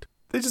straightened.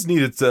 They just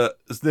need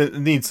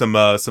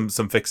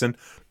some fixing.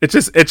 It's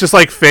just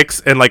like Fix,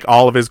 and like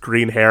all of his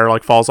green hair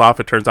like falls off.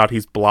 It turns out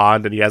he's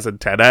blonde and he has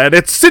antenna, and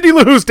it's Cindy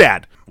Lou Who's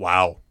dad.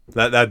 Wow,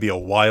 that'd be a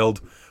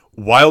wild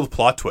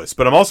plot twist.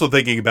 But I'm also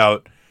thinking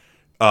about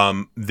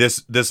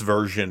this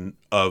version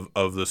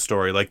of the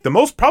story. Like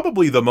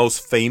probably the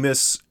most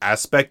famous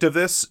aspect of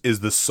this is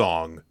the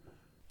song.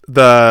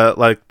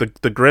 The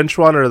Grinch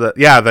one, or the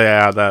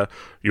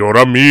you're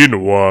a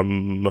mean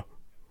one,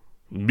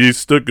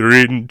 Mr.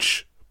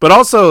 Grinch. But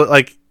also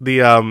like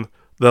the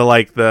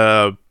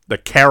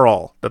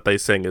carol that they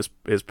sing is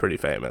pretty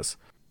famous.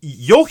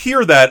 You'll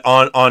hear that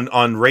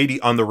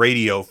on the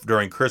radio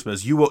during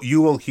Christmas. You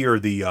will hear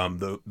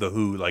the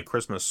Who like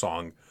Christmas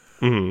song.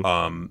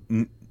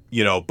 Mm-hmm.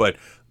 But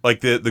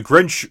like the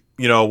Grinch,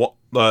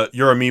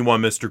 You're a Mean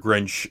One, Mr.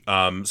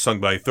 Grinch,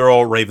 sung by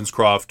Thurl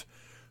Ravenscroft,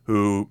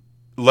 who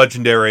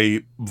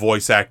legendary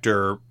voice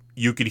actor.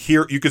 You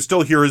could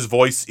still hear his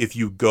voice if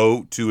you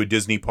go to a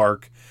Disney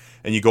park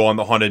and you go on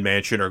the Haunted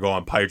Mansion or go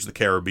on Pirates of the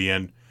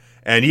Caribbean.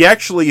 And he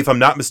actually, if I'm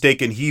not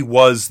mistaken, he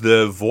was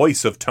the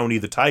voice of Tony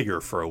the Tiger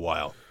for a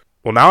while.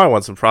 Well, now I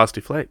want some Frosty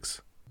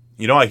Flakes.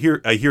 I hear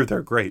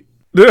they're great.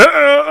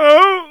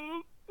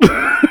 I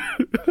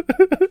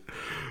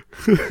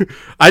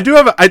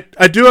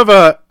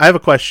have a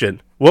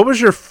question. What was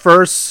your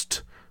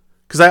first?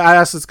 Because I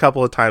asked this a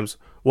couple of times.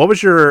 What was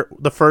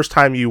the first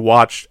time you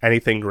watched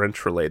anything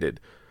Grinch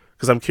related?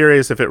 Because I'm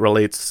curious if it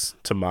relates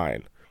to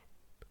mine.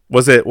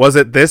 Was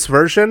it this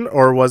version,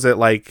 or was it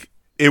like?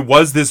 It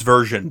was this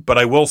version, but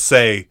I will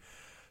say,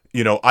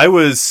 I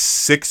was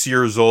 6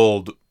 years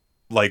old,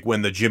 like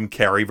when the Jim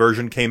Carrey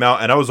version came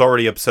out, and I was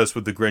already obsessed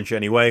with the Grinch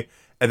anyway.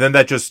 And then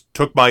that just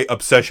took my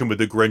obsession with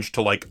the Grinch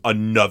to like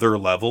another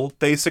level,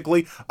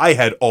 basically. I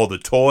had all the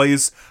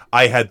toys.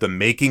 I had the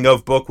making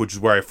of book, which is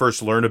where I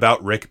first learned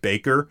about Rick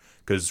Baker,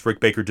 because Rick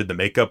Baker did the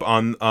makeup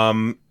on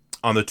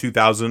the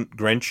 2000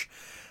 Grinch.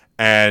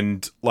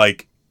 And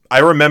like, I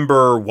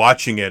remember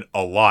watching it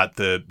a lot,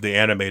 the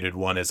animated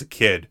one, as a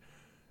kid.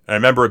 And I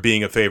remember it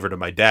being a favorite of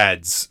my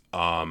dad's.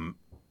 I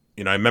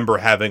remember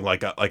having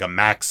like a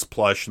Max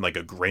plush and like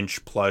a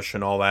Grinch plush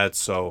and all that.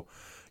 So,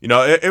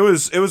 it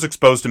was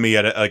exposed to me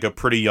at like a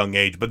pretty young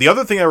age. But the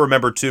other thing I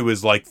remember too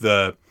is like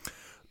the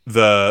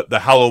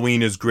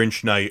Halloween is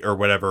Grinch Night or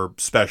whatever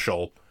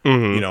special.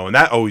 Mm-hmm. And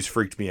that always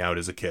freaked me out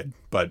as a kid.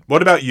 But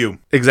what about you?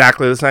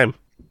 Exactly the same.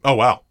 Oh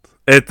wow.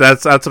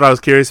 That's what I was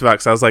curious about,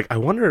 because I was like, I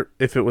wonder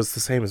if it was the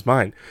same as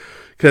mine,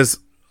 because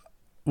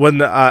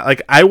when I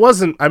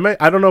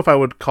don't know if I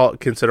would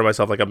consider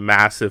myself like a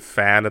massive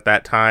fan at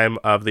that time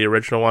of the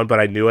original one, but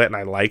I knew it and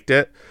I liked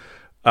it.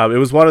 It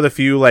was one of the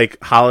few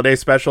like holiday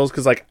specials,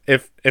 because like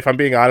if I'm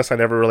being honest, I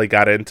never really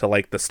got into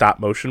like the stop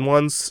motion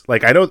ones.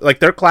 Like I know like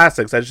they're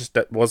classics, I just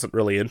wasn't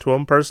really into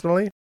them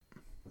personally.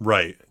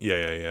 Right.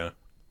 Yeah.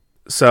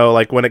 So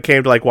like when it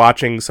came to like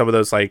watching some of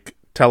those like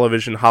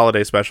television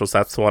holiday specials,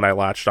 that's the one I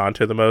latched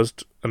onto the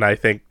most. And I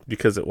think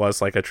because it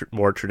was like a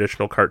more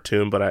traditional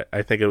cartoon, but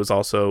I think it was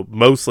also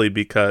mostly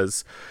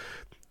because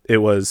it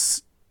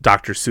was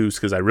Dr. Seuss,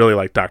 because I really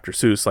like Dr.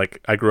 Seuss.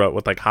 Like I grew up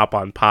with like Hop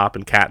on Pop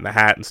and Cat in the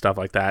Hat and stuff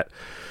like that.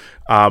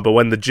 But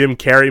when the Jim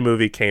Carrey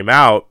movie came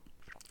out,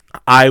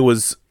 I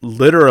was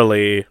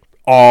literally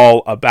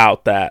all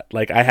about that.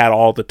 Like I had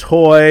all the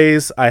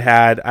toys. I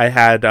had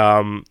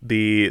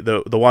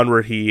the one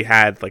where he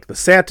had like the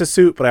Santa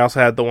suit, but I also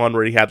had the one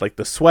where he had like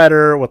the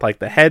sweater with like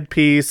the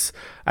headpiece.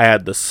 I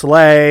had the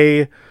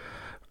sleigh.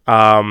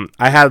 I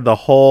had the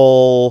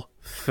whole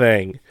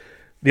thing.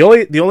 The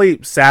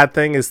only sad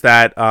thing is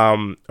that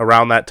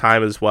around that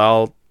time as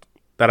well,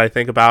 that I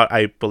think about,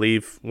 I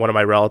believe one of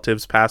my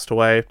relatives passed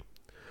away,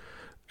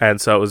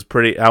 and so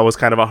that was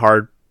kind of a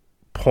hard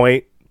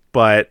point.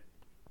 But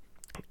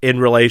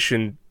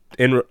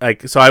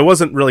so I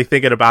wasn't really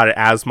thinking about it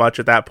as much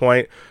at that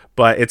point.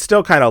 but it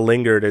still kind of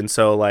lingered. And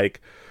so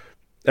like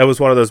it was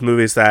one of those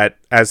movies that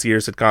as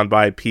years had gone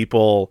by,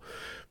 people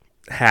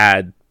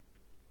had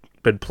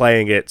been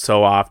playing it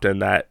so often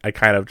that I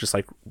kind of just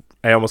like,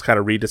 I almost kind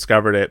of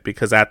rediscovered it,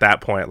 because at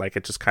that point, like,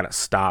 it just kind of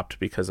stopped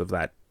because of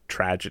that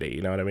tragedy.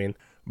 You know what I mean?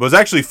 But it's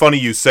actually funny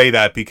you say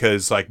that,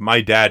 because like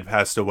my dad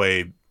passed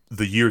away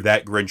the year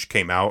that Grinch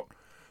came out.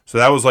 So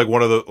that was like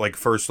one of the like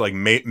first like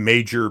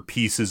major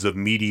pieces of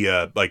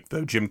media, like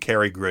the Jim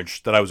Carrey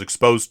Grinch, that I was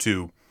exposed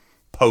to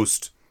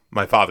post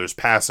my father's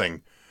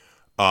passing.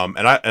 And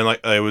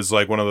it was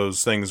like one of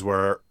those things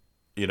where,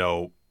 you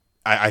know,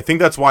 I think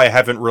that's why I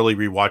haven't really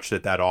rewatched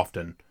it that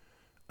often.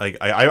 Like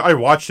I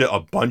watched it a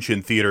bunch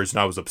in theaters, and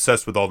I was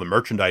obsessed with all the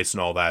merchandise and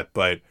all that.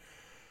 But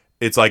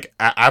it's like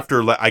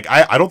after, like,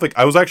 I don't think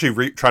I was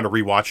actually trying to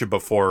rewatch it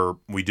before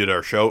we did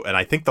our show, and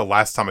I think the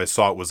last time I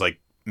saw it was like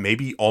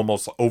maybe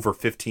almost over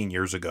 15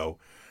 years ago,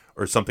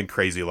 or something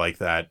crazy like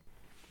that.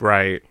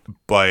 Right.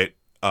 But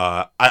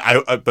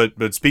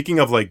but speaking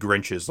of like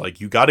Grinches,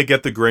 like, you got to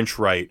get the Grinch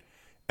right,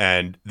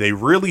 and they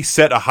really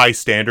set a high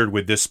standard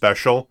with this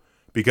special,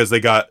 because they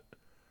got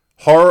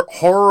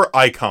horror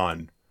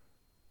icon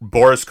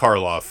Boris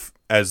Karloff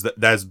as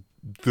the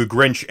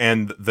Grinch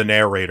and the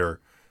narrator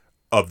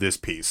of this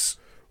piece,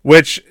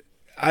 which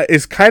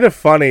is kind of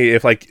funny.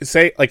 If like,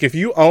 say, like, if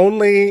you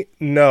only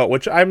know,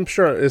 which I'm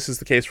sure this is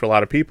the case for a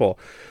lot of people,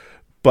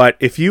 but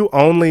if you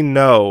only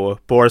know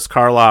Boris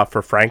Karloff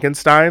for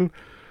Frankenstein,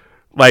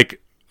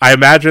 like, I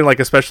imagine,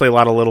 like, especially a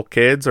lot of little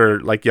kids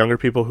or like younger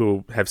people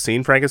who have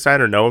seen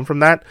Frankenstein or know him from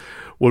that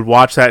would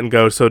watch that and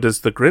go, so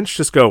does the Grinch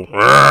just go,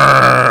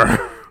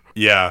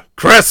 yeah,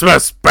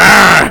 Christmas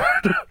bad,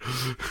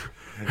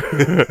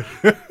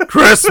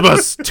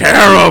 Christmas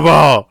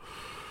terrible.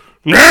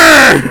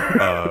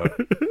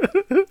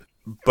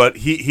 But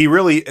he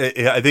really,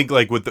 I think,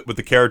 like with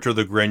the character of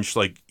the Grinch,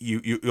 like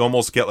you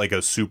almost get like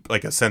a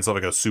sense of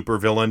like a super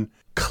villain,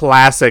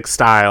 classic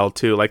style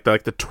too, like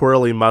the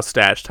twirly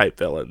mustache type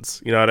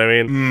villains. You know what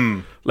I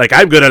mean? Like,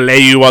 I'm gonna lay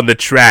you on the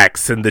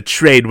tracks, and the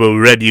train will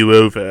run you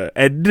over,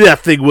 and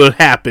nothing will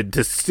happen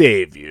to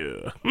save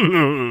you.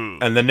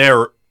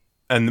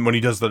 And when he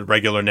does the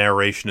regular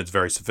narration, it's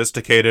very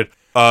sophisticated.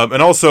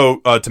 And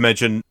also to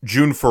mention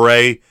June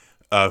Foray,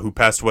 who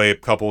passed away a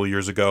couple of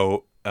years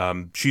ago.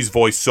 She's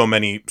voiced so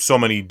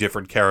many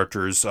different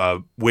characters.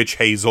 Witch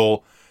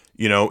Hazel,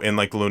 you know, in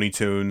like Looney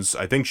Tunes.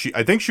 I think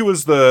she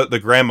was the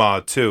grandma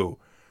too,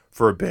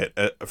 for a bit,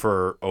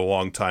 for a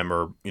long time,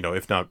 or, you know,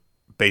 if not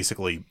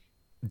basically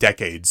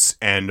decades.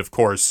 And of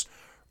course,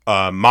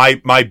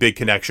 my big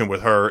connection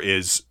with her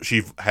is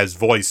she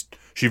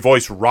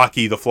voiced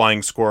Rocky the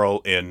Flying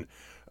Squirrel in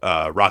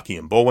Rocky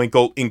and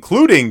Bullwinkle,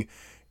 including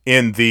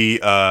in the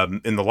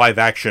live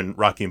action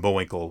Rocky and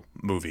Bullwinkle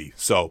movie.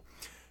 So,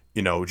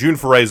 you know, June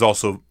Foray is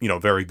also, you know,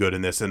 very good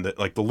in this, and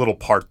the little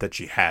part that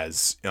she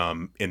has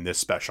in this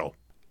special.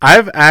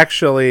 I've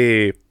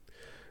actually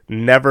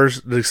never,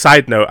 the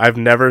side note, I've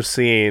never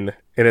seen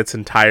in its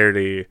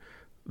entirety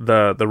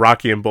the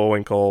Rocky and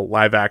Bullwinkle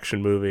live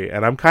action movie,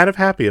 and I'm kind of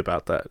happy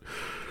about that.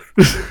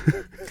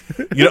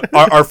 You know,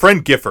 our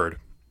friend Gifford,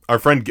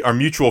 our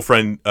mutual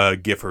friend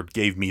Gifford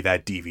gave me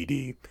that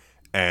DVD,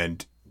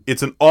 and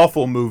it's an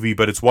awful movie,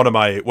 but it's one of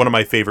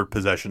my favorite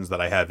possessions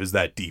that I have is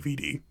that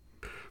DVD.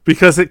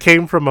 Because it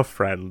came from a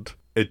friend.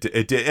 It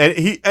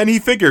did, and he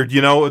figured,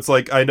 you know, it's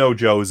like, I know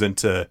Joe's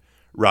into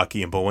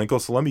Rocky and Bullwinkle,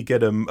 so let me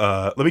get him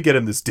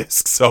this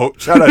disc. So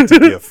shout out to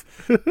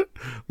Giff.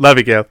 Love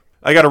you, Giff.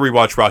 I got to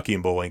rewatch Rocky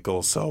and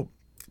Bullwinkle, so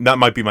that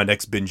might be my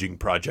next binging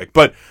project.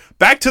 But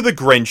back to the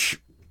Grinch.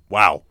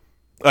 Wow.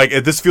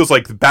 Like, this feels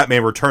like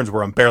Batman Returns,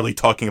 where I'm barely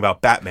talking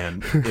about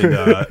Batman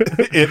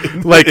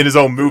in his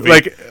own movie.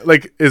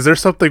 Like, is there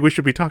something we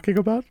should be talking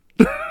about?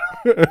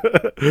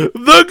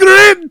 The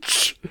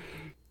Grinch.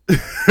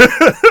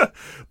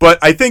 But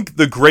I think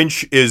the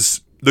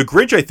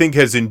Grinch I think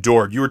has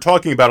endured. You were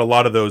talking about a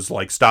lot of those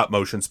like stop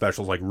motion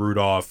specials, like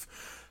Rudolph,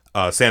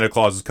 Santa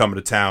Claus is Coming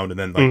to Town, and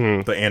then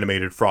like the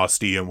animated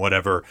Frosty and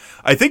whatever.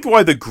 I think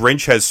why the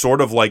Grinch has sort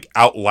of like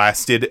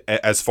outlasted,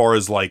 as far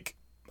as like,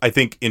 I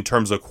think in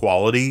terms of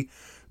quality,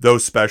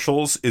 those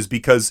specials, is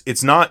because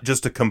it's not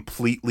just a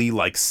completely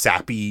like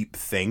sappy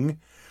thing.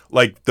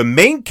 Like, the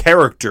main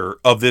character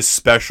of this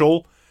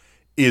special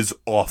is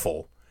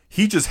awful.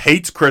 He just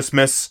hates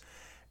Christmas,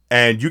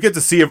 and you get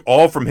to see it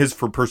all from his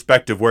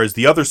perspective, whereas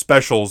the other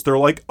specials, they're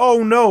like,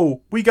 oh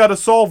no, we gotta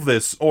solve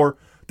this, or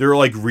they're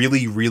like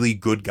really, really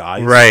good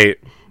guys. Right.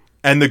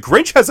 And the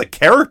Grinch has a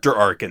character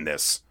arc in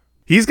this.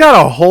 He's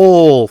got a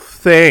whole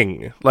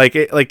thing.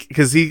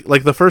 Because he,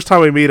 like, the first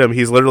time we meet him,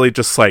 he's literally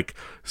just like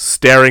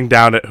staring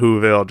down at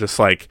Whoville, just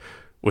like,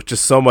 with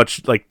just so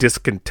much like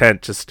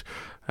discontent, just,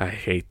 I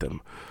hate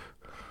them.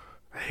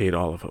 I hate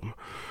all of them.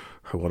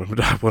 I want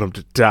them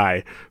to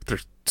die. Their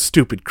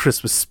stupid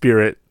Christmas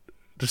spirit.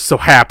 They're so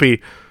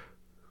happy.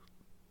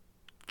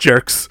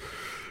 Jerks.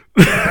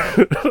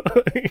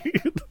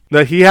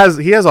 No, he has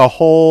a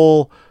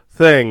whole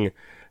thing.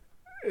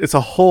 It's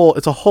a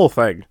whole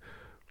thing.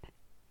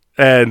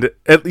 And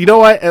you know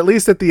what? At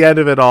least at the end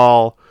of it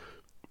all,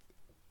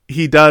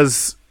 he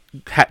does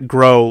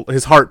grow.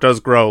 His heart does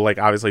grow, like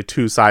obviously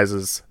 2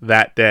 sizes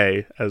that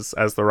day, as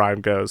the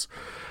rhyme goes.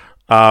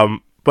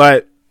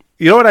 But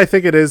you know what I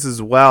think it is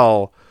as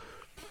well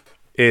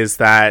is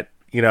that,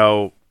 you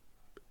know,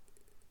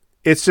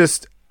 it's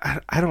just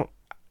I don't.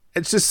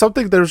 It's just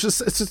something.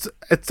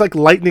 It's like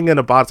lightning in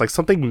a bottle. It's like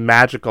something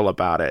magical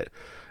about it.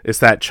 Is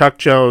that Chuck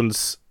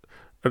Jones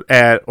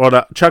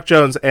Chuck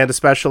Jones and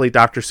especially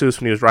Dr. Seuss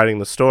when he was writing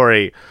the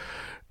story,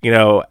 you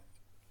know,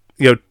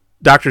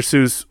 Dr.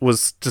 Seuss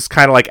was just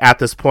kind of like at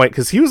this point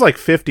because he was like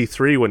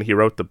 53 when he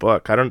wrote the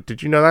book.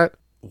 Did you know that?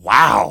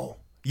 Wow.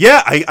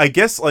 Yeah, I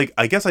guess I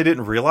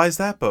didn't realize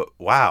that, but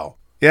wow.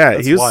 Yeah,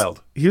 that's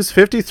wild. He was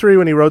 53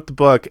 when he wrote the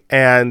book,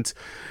 and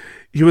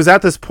he was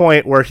at this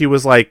point where he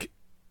was like,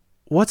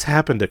 what's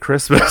happened to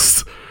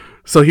Christmas?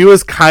 So he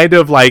was kind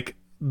of like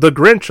the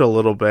Grinch a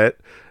little bit.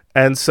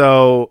 And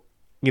so,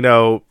 you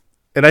know,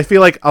 and I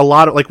feel like a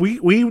lot of like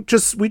we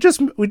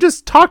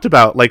just talked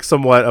about like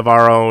somewhat of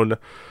our own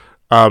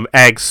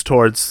eggs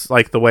towards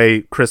like the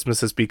way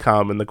Christmas has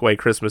become and the way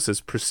Christmas is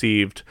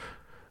perceived,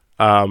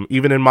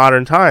 even in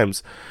modern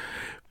times,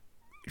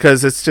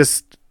 because it's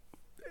just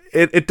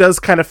it does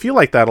kind of feel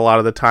like that a lot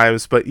of the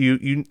times. But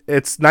you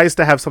it's nice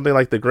to have something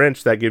like the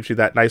Grinch that gives you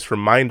that nice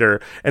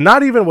reminder, and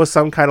not even with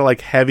some kind of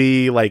like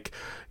heavy, like,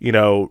 you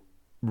know,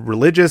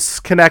 religious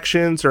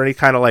connections or any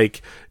kind of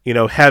like, you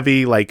know,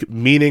 heavy, like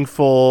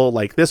meaningful,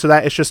 like this or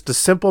that. It's just a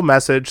simple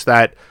message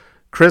that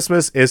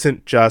Christmas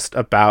isn't just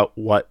about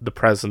what the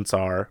presents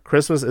are.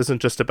 Christmas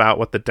isn't just about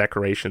what the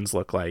decorations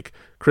look like.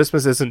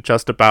 Christmas isn't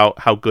just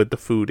about how good the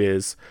food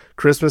is.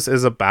 Christmas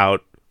is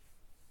about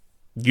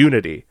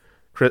unity.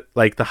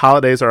 Like the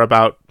holidays are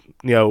about,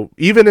 you know,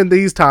 even in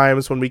these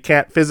times when we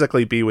can't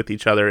physically be with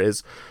each other,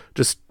 is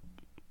just,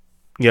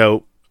 you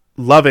know,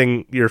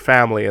 loving your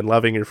family and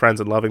loving your friends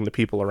and loving the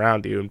people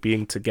around you and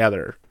being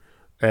together.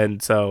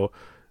 And so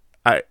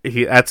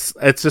it's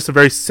just a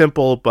very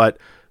simple but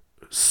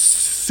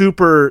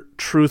super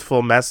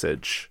truthful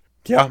message.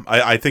 Yeah,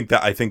 I think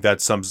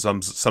that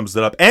sums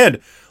it up. And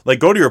like,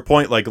 go to your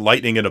point, like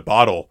lightning in a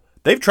bottle.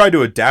 They've tried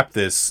to adapt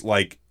this.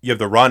 Like, you have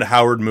the Ron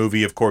Howard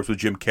movie, of course, with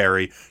Jim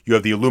Carrey. You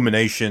have the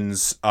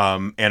Illuminations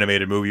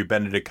animated movie with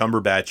Benedict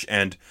Cumberbatch,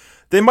 and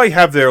they might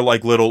have their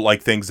like little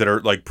like things that are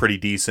like pretty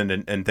decent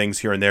and things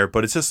here and there.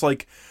 But it's just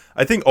like,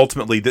 I think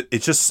ultimately that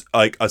it's just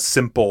like a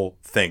simple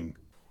thing.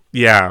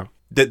 Yeah.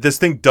 That this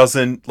thing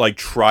doesn't like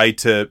try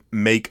to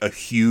make a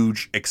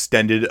huge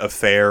extended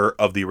affair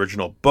of the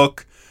original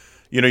book.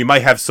 You know, you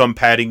might have some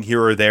padding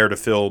here or there to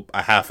fill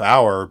a half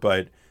hour,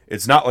 but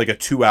it's not like a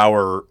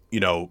 2-hour, you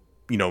know,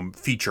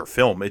 feature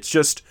film. It's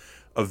just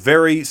a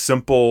very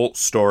simple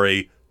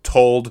story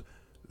told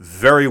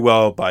very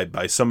well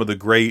by some of the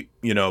great,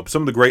 you know,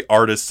 some of the great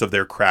artists of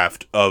their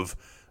craft of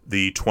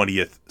the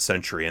 20th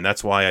century. And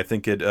that's why I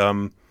think it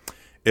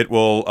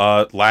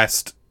will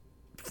last,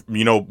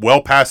 you know,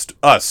 well past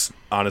us,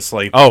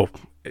 honestly. Oh,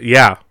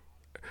 yeah.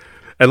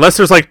 Unless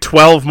there's like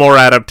 12 more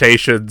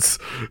adaptations.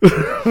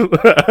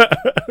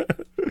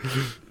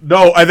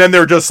 No, and then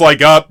they're just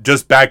like,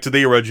 just back to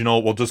the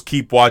original. We'll just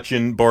keep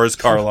watching Boris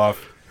Karloff.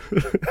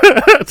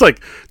 It's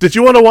like, did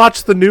you want to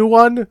watch the new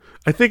one?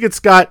 I think it's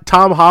got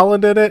Tom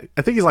Holland in it.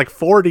 I think he's like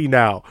 40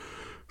 now.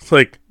 It's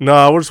like,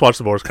 no, we'll just watch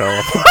the Boris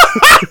Karloff.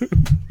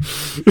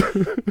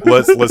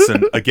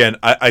 Listen, again,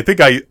 I think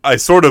I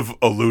sort of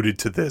alluded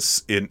to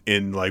this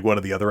in like one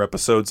of the other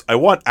episodes. I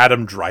want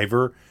Adam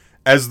Driver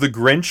as the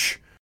Grinch.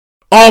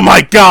 Oh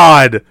my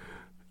God!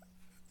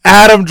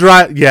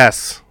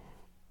 Yes.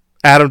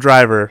 Adam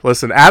Driver.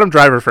 Listen, Adam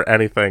Driver for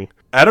anything.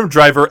 Adam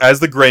Driver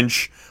as the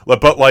Grinch,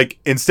 but like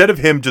instead of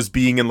him just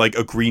being in like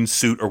a green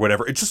suit or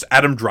whatever, it's just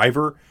Adam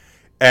Driver,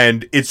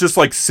 and it's just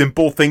like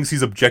simple things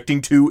he's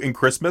objecting to in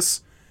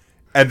Christmas,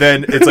 and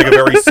then it's like a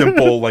very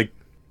simple like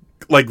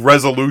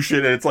resolution,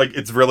 and it's like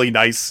it's really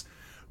nice.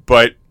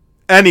 But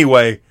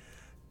anyway,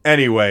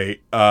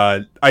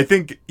 I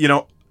think, you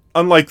know,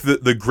 unlike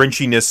the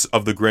grinchiness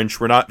of the Grinch,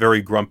 we're not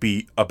very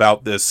grumpy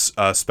about this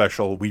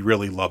special. We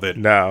really love it.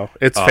 No,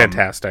 it's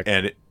fantastic.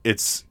 And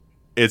it's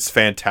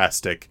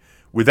fantastic.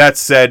 With that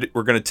said,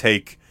 we're going to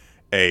take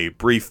a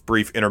brief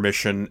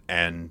intermission,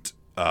 and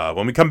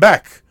when we come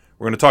back,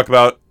 we're going to talk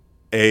about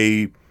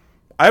I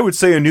would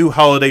say a new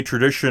holiday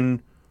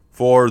tradition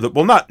for the,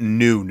 well, not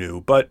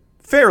new, but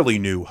fairly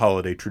new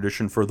holiday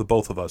tradition for the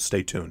both of us.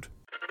 Stay tuned.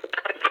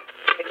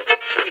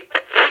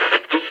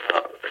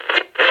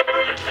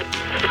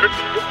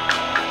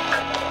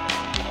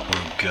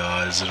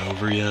 God, is it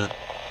over yet?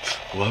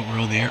 What, we're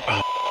on the air?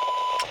 Oh.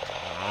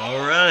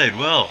 Alright,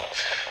 well,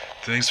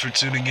 thanks for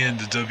tuning in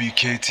to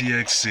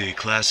WKTXC,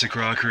 Classic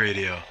Rock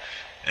Radio.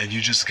 And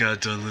you just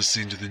got done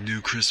listening to the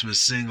new Christmas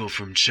single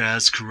from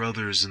Chaz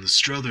Carruthers and the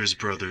Struthers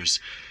Brothers,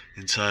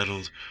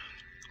 entitled,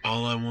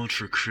 All I Want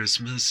for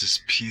Christmas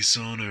is Peace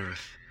on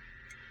Earth.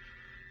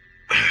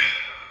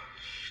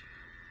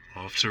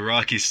 Off to a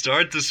rocky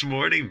start this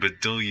morning, but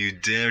don't you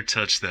dare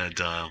touch that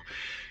dial.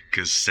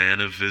 'Cause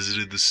Santa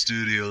visited the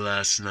studio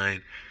last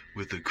night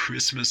with a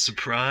Christmas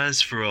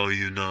surprise for all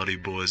you naughty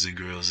boys and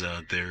girls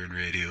out there in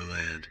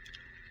Radioland.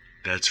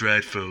 That's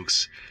right,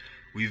 folks.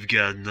 we've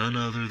got none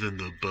other than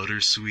the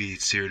Butter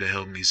Sweets here to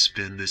help me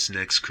spin this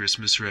next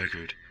Christmas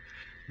record.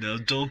 Now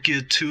don't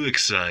get too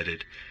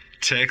excited.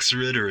 Tex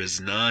Ritter is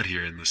not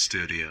here in the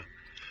studio.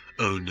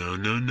 Oh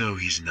no,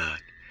 he's not.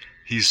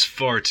 He's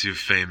far too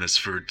famous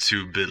for a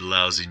 2-bit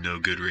lousy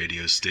no-good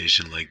radio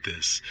station like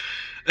this.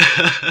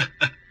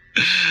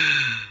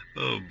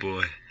 Oh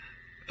boy.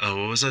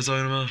 What was I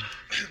talking about?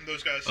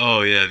 Those guys.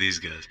 Oh yeah, these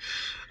guys.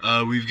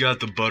 We've got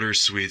the Butter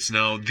Sweets.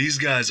 Now, these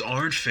guys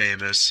aren't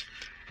famous,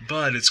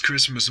 but it's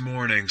Christmas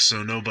morning,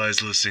 so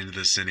nobody's listening to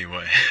this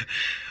anyway.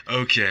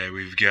 Okay,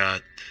 we've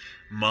got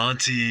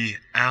Monty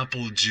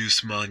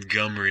Applejuice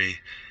Montgomery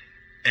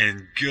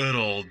and good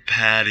old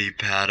Patty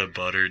Pata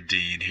Butter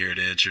Dean here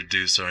to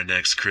introduce our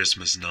next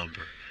Christmas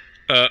number.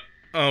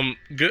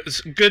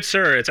 Good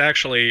sir, it's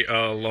actually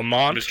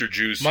Lamont Mr.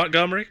 Juice.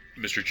 Montgomery.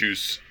 Mr.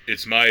 Juice,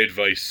 it's my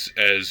advice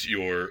as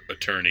your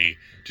attorney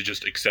to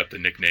just accept the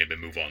nickname and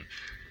move on.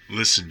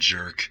 Listen,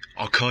 jerk,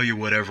 I'll call you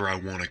whatever I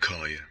want to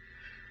call you.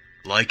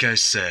 Like I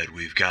said,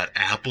 we've got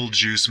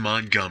Applejuice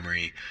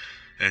Montgomery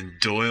and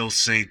Doyle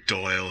St.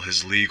 Doyle,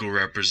 his legal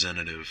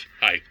representative.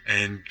 Hi.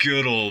 And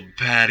good old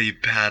Patty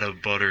Pata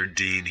Butter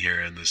Dean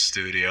here in the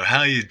studio.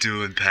 How you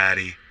doing,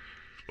 Patty?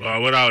 Well, I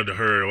went out in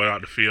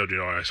the field,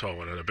 and I saw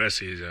one of the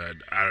Bessies,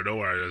 and out of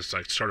nowhere, I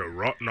just started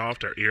rotting off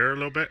their ear a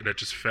little bit, and it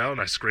just fell,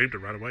 and I screamed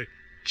and ran away.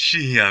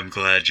 Gee, I'm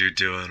glad you're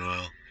doing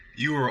well.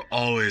 You were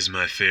always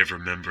my favorite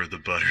member of the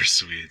Butter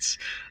Sweets.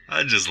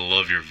 I just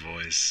love your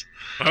voice.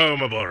 Oh,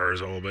 my butt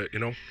hurts a little bit,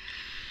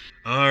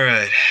 All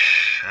right,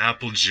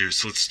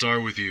 Applejuice, let's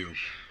start with you.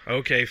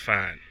 Okay,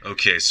 fine.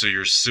 Okay, so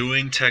you're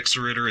suing Tex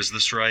Ritter, is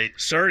this right?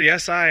 Sir,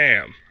 yes, I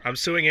am. I'm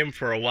suing him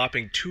for a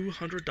whopping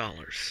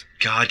 $200.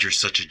 God, you're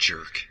such a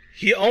jerk.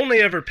 He only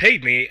ever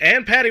paid me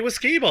and Patty with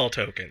skee-ball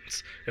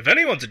tokens. If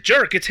anyone's a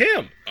jerk, it's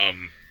him.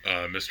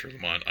 Mr.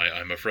 Lamont,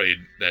 I'm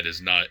afraid that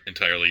is not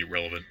entirely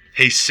relevant.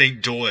 Hey,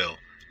 St. Doyle,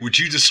 would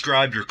you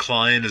describe your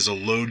client as a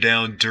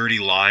low-down, dirty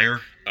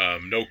liar?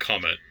 No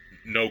comment.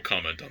 No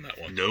comment on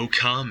that one. No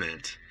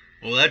comment.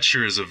 Well, that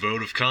sure is a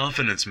vote of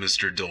confidence,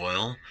 Mr.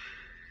 Doyle.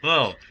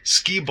 Well,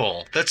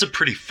 skee-ball, that's a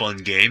pretty fun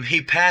game.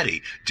 Hey,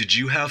 Patty, did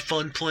you have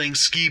fun playing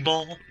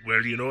skee-ball?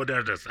 Well,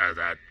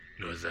 that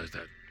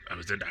I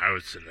was in the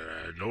house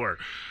and nowhere.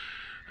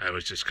 I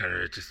was just kind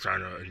of trying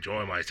to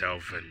enjoy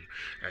myself and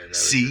I was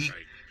See? just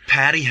like,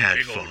 Patty had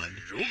big old fun.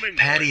 zooming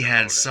Patty going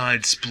had on.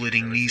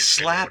 side-splitting, There was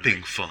knee-slapping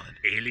like fun.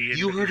 alien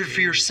You heard it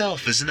for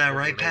yourself, isn't that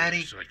right,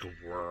 Patty?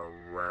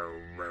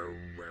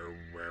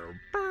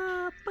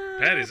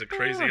 Patty's a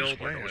crazy old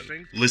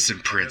man. Listen,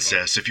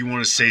 Princess, if you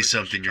want to say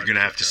something, you're going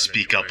to have to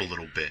speak up a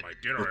little bit.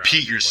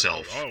 Repeat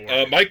yourself.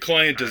 My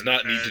client does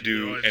not need to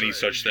do any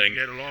such thing.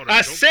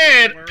 I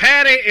said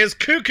Patty is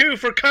cuckoo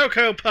for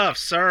Cocoa Puffs,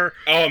 sir.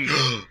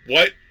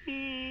 What?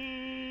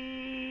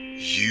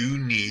 You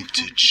need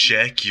to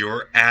check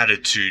your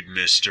attitude,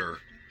 mister.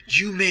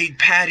 You made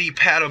Patty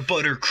Pata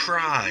Butter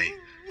cry.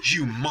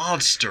 You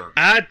monster.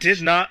 I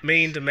did not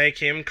mean to make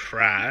him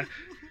cry.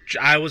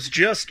 I was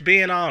just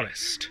being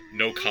honest.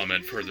 No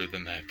comment further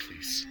than that,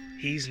 please.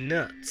 He's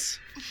nuts.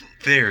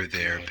 There,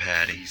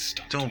 Patty. Please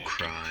stop Don't talking.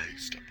 cry.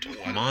 Please stop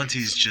talking.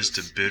 Monty's just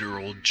a bitter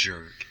old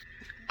jerk.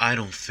 I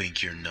don't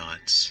think you're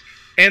nuts.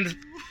 And the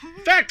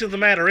fact of the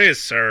matter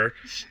is, sir,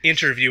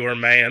 interviewer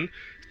man,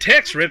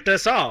 Tex ripped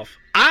us off.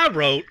 I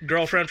wrote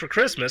Girlfriend for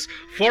Christmas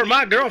for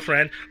my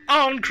girlfriend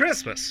on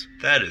Christmas.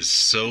 That is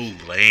so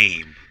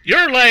lame.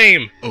 You're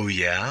lame. Oh,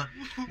 yeah?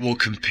 Well,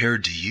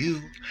 compared to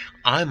you,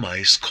 I'm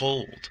ice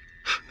cold.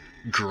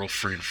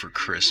 Girlfriend for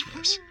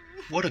Christmas.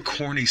 What a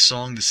corny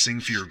song to sing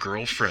for your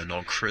girlfriend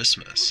on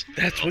Christmas.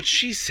 That's what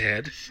she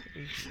said.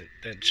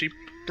 Then she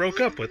broke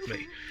up with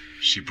me.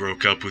 She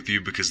broke up with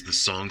you because the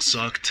song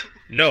sucked?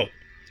 No,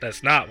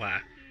 that's not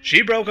why.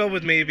 She broke up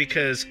with me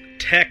because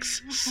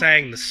Tex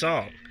sang the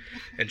song.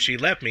 And she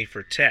left me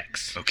for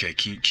Tex. Okay,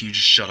 can you just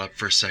shut up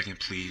for a second,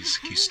 please?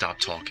 Can you stop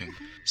talking?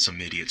 Some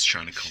idiot's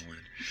trying to call in.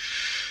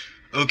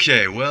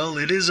 Okay, well,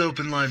 it is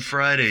Open Line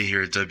Friday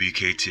here at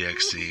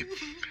WKTXC,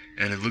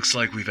 and it looks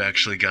like we've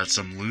actually got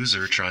some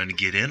loser trying to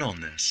get in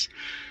on this.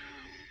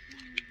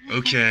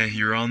 Okay,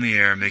 you're on the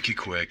air. Make it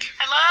quick.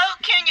 Hello?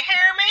 Can you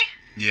hear me?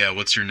 Yeah,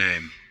 what's your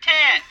name?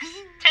 Tex.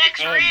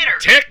 Tex Ritter.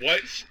 Tex!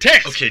 What?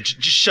 Tex! Okay,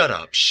 just shut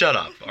up. Shut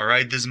up,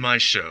 alright? This is my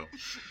show.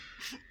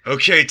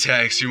 Okay,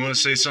 Tex, you want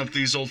to say something to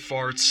these old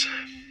farts?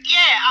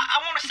 Yeah, I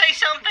want to say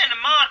something to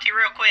Monty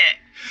real quick.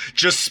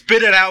 Just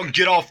spit it out and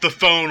get off the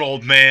phone,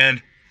 old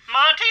man.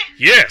 Monty,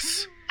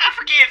 Yes! I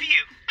forgive you,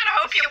 and I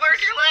hope you learned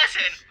your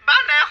lesson.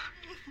 Bye now.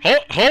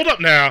 Hold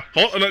up now.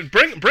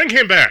 Bring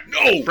him back.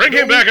 No! Bring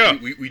him back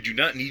up. We do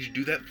not need to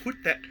do that.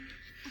 Put that...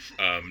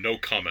 No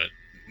comment.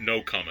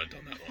 No comment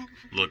on that one.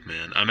 Look,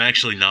 man, I'm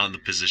actually not in the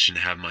position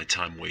to have my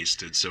time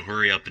wasted, so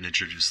hurry up and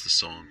introduce the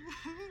song.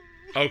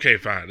 Okay,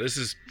 fine. This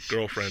is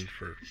Girlfriend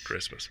for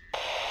Christmas.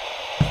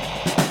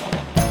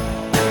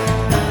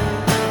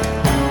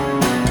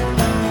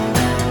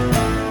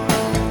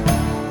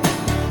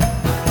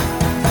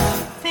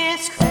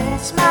 This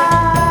Christmas,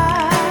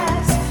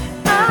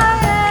 I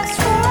asked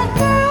for a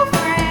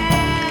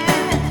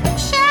girlfriend.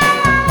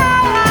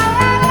 Sha-la-la-la-la.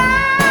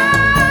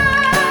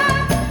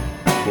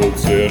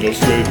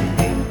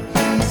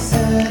 Santa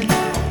said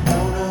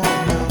no.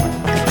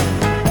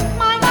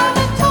 My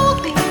mother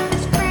told me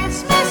this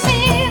Christmas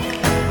Eve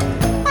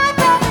my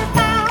brother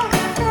found a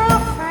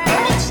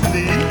girlfriend.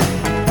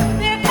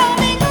 They're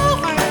coming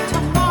over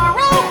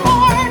tomorrow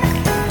morn.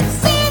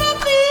 Santa,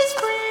 please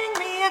bring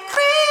me a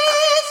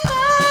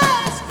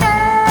Christmas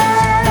card.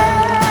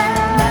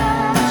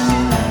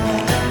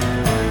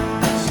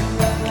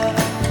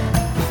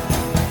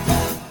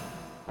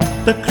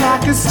 The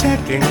clock is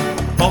ticking,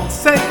 old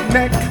Saint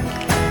Nick.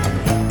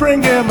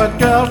 Bring him a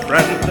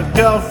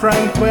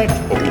girlfriend quick.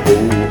 Ho, ho,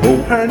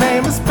 ho. Her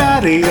name is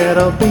Betty,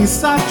 it'll be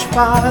such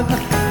fun.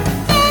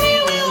 Daddy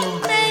will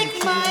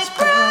make my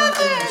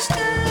brother's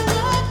girl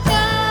look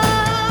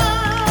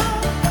down.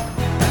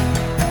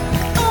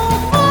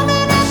 Oh,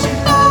 woman of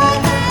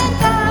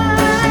Valentine,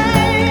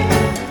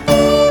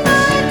 be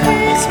my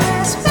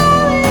Christmas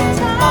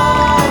Valentine.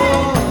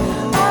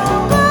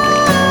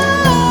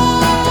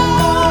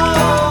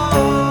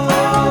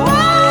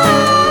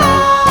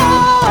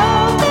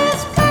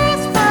 This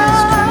Christmas,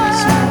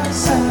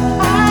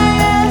 I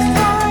asked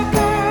for a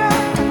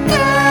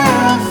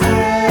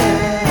girlfriend.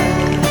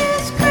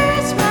 This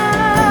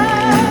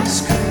Christmas,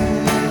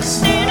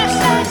 Santa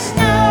said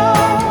snow.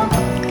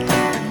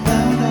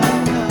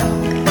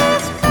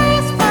 This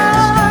Christmas,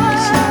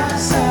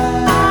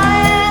 I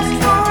asked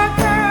for a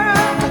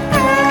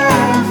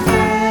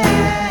girlfriend.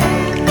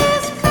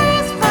 This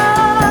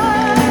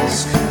Christmas,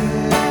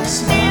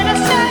 Santa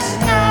said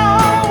snow.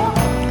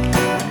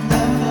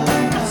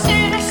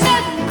 Santa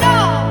said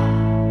no.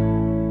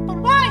 But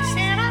why,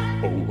 Santa?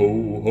 Ho, ho,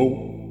 ho.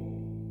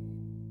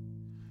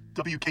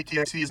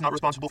 WKTXC is not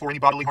responsible for any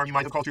bodily harm you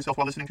might have caused yourself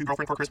while listening to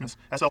Girlfriend for Christmas.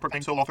 As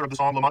self-proclaimed sole author of the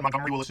song, Lamont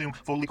Montgomery will assume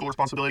full legal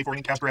responsibility for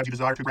any cash grabs you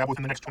desire to grab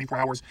within the next 24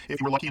 hours. If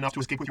you were lucky enough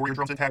to escape with your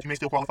eardrums intact, you may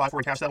still qualify for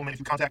a cash settlement.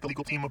 If you contact the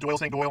legal team of Doyle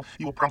St. Doyle,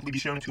 you will promptly be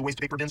shown into a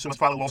waste paper bin, so must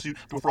file a lawsuit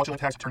through a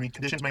fraudulent tax attorney.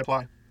 Conditions may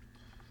apply.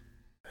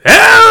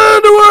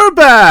 And we're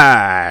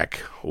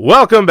back!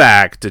 Welcome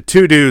back to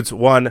Two Dudes,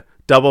 One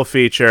Double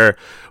Feature.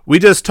 We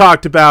just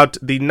talked about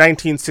the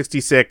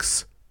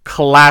 1966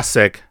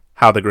 classic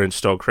How the Grinch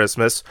Stole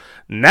Christmas.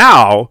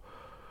 Now,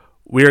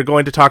 we are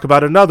going to talk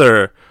about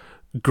another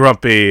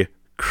grumpy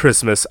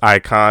Christmas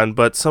icon,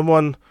 but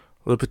someone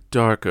a little bit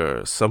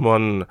darker,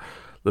 someone a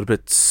little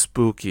bit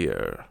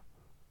spookier.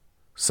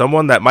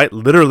 Someone that might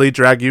literally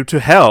drag you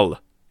to hell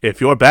if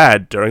you're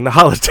bad during the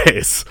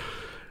holidays.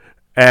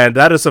 And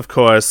that is, of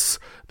course,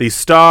 the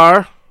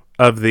star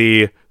of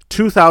the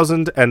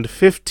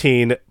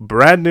 2015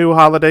 brand new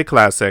holiday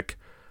classic,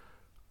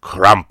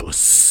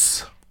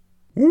 Krampus.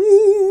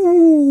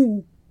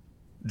 Ooh.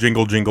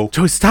 Jingle, jingle.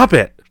 Joey, stop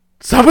it.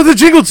 Stop with the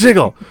jingle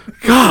jingle.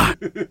 God.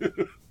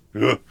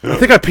 I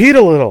think I peed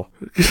a little.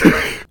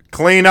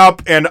 Clean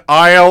up in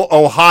Isle,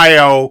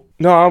 Ohio.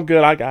 No, I'm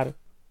good. I got it.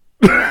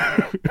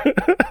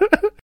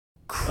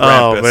 Krampus.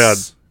 Oh, man.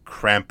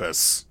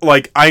 Krampus.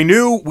 Like, I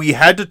knew we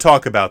had to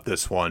talk about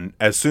this one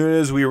as soon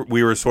as we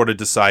were sort of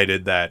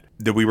decided that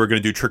we were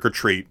going to do Trick or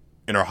Treat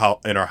in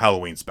our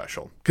Halloween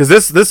special. Because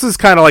this is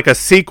kind of like a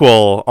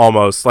sequel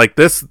almost. Like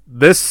this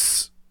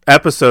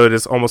episode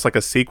is almost like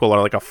a sequel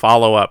or like a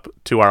follow-up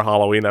to our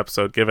Halloween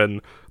episode, given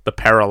the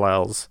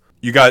parallels.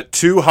 You got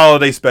two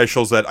holiday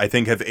specials that I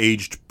think have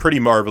aged pretty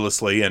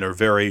marvelously and are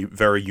very,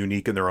 very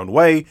unique in their own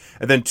way.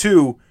 And then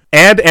two...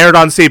 And aired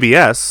on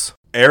CBS.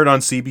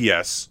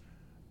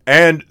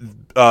 And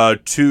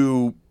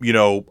two,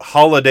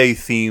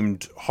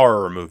 holiday-themed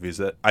horror movies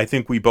that I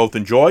think we both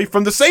enjoy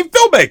from the same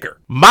filmmaker.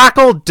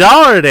 Michael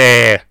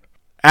Dougherty.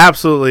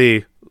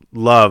 Absolutely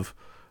love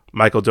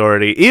Michael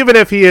Dougherty, even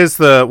if he is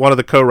one of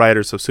the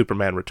co-writers of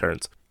Superman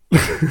Returns.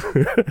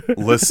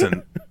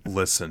 Listen.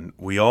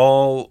 We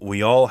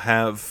all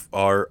have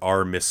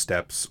our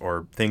missteps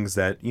or things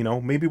that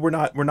maybe we're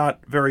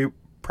not very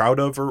proud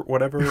of or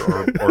whatever.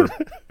 Or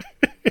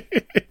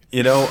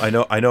I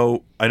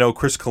know.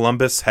 Chris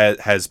Columbus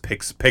has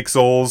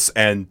Pixels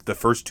and the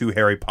first two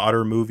Harry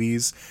Potter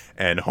movies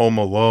and Home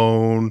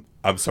Alone.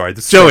 I'm sorry,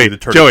 this is Joey.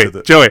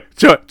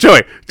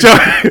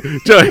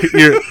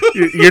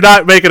 You're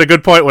not making a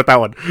good point with that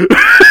one.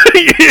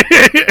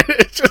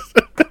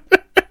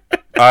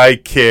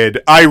 I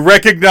kid. I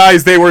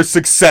recognize they were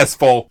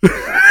successful.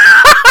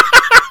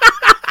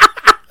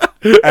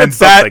 And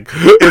that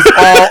is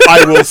all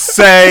I will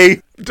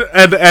say.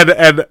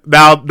 And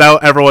now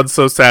everyone's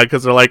so sad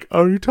because they're like,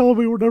 "Are you telling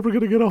me we're never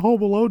gonna get a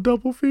Home Alone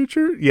double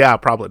feature?" Yeah,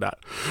 probably not.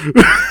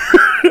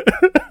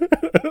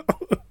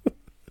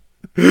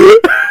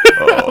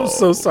 I'm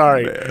so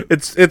sorry. Man.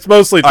 It's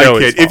mostly Joey's fault,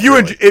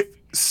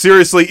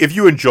 really. If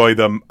you enjoy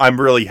them,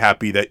 I'm really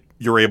happy that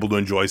you're able to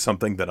enjoy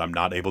something that I'm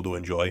not able to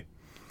enjoy.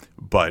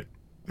 But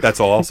that's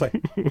all I'll say.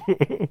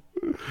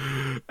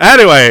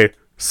 Anyway,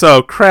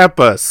 so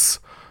Krampus,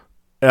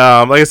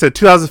 like I said,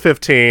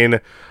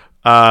 2015,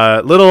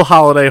 little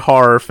holiday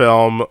horror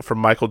film from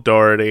Michael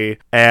Dougherty,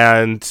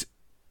 and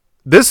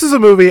this is a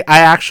movie I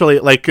actually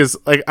like because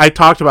I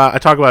talk about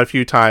it a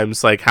few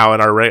times, like how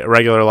in our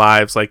regular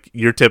lives, like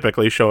you're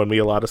typically showing me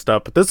a lot of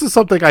stuff, but this is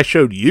something I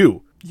showed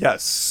you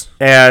Yes.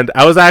 And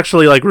I was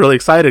actually like really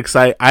excited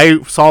because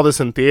I saw this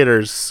in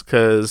theaters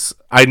because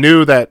I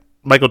knew that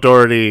Michael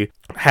Dougherty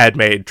had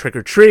made Trick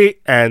or Treat,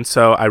 and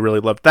so I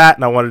really loved that,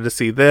 and I wanted to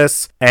see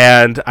this,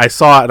 and I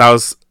saw it, and I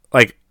was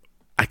like,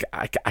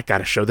 I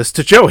gotta show this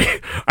to Joey.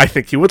 I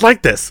think he would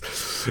like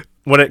this.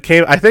 When it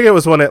came, I think it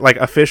was when it like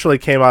officially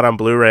came out on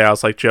Blu-ray, I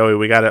was like, Joey,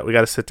 we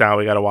gotta sit down,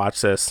 we gotta watch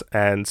this,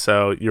 and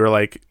so you were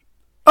like,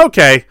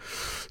 okay.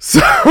 So,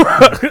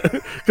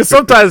 because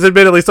sometimes it'd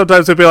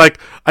be like,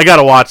 I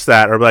gotta watch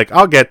that, or be like,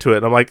 I'll get to it.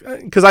 And I'm like,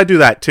 because I do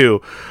that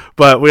too.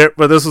 But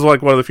this was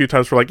like one of the few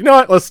times we're like, you know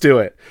what, let's do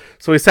it.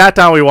 So we sat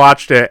down, we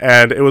watched it,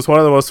 and it was one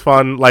of the most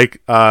fun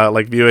like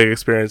viewing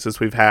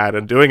experiences we've had.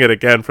 And doing it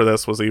again for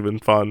this was even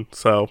fun.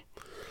 So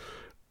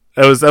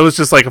that was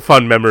just like a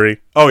fun memory.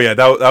 Oh yeah,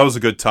 that was a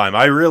good time.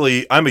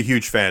 I'm a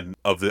huge fan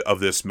of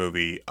this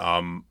movie.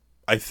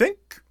 I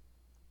think,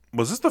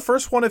 was this the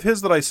first one of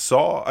his that I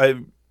saw?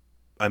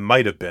 I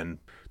might have been.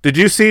 Did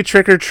you see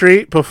Trick or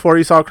Treat before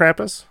you saw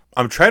Krampus?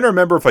 I'm trying to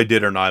remember if I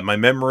did or not. My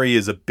memory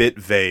is a bit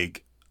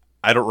vague.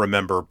 I don't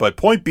remember. But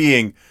point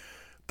being,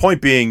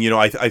 you know,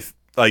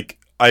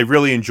 I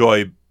really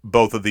enjoy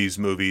both of these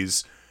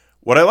movies.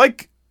 What I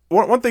like,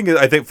 one thing that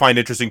I think find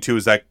interesting too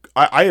is that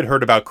I had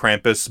heard about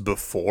Krampus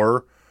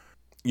before,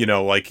 you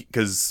know, like,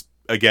 because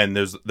again,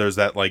 there's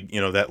that, like,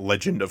 you know, that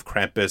legend of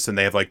Krampus, and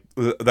they have like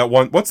that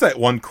one. What's that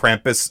one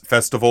Krampus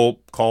festival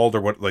called,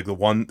 or what, like the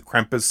one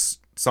Krampus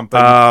something?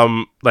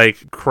 Like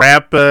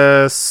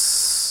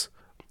Krampus.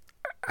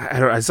 I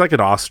don't know, it's like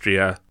in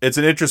Austria. It's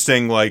an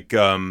interesting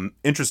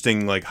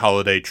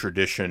holiday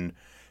tradition,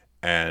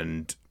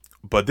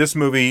 but this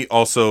movie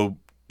also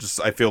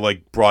just, I feel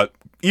like, brought,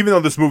 even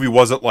though this movie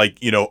wasn't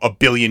like, you know, $1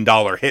 billion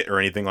hit or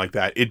anything like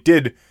that, it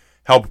did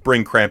help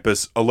bring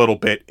Krampus a little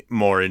bit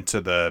more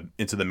into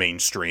the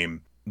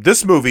mainstream.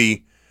 This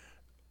movie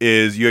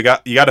is, you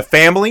got a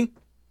family,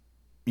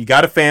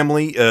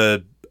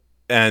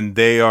 and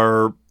they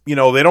are, you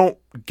know, they don't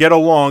get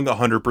along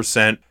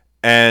 100%,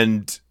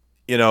 and,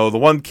 you know, the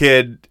one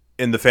kid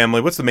in the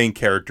family, what's the main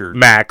character?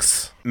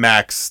 Max,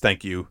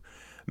 thank you.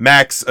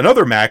 Max,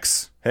 another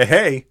Max.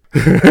 Hey.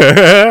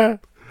 I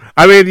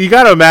mean, you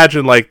gotta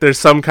imagine, like, there's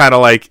some kind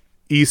of, like,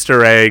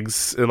 Easter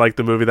eggs in, like,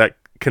 the movie that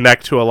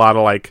connect to a lot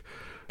of, like,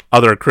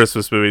 other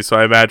Christmas movies, so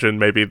I imagine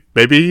maybe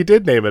he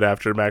did name it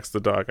after Max the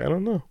dog. I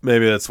don't know.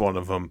 Maybe that's one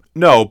of them.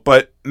 No,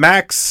 but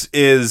Max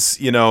is,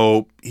 you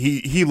know,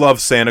 he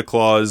loves Santa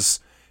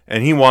Claus,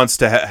 and he wants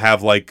to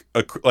have, like,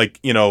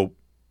 you know,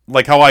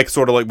 like how I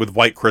sort of like with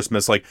White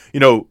Christmas, like, you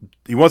know,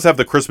 he wants to have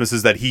the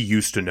Christmases that he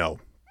used to know,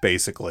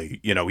 basically.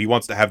 You know, he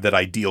wants to have that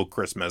ideal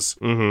Christmas.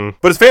 Mm-hmm.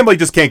 But his family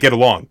just can't get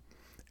along.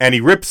 And he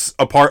rips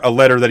apart a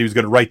letter that he was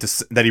going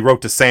to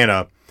wrote to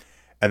Santa.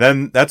 And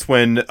then that's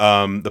when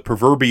the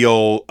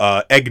proverbial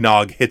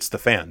eggnog hits the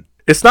fan.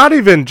 It's not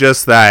even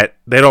just that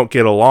they don't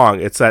get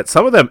along. It's that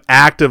some of them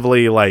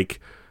actively, like,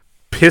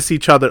 piss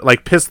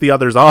the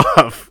others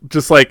off.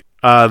 Just like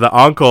the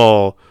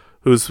uncle,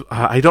 who's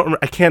I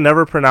can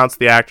never pronounce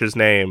the actor's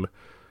name,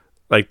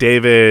 like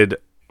David.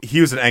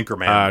 He was an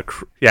Anchorman.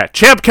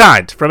 Champ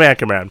Kind from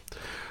Anchorman.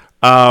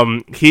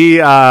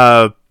 He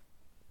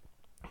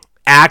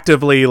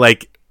actively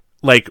like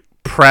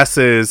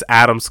presses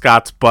Adam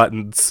Scott's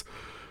buttons,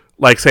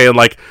 like saying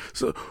like,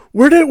 so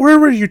where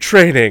were you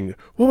training?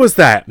 What was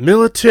that?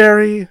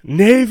 Military?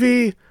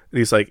 Navy? And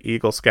he's like,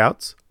 Eagle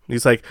Scouts. And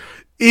he's like,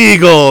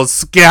 Eagle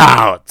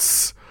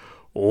Scouts.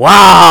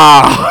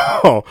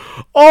 Wow.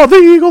 Oh, the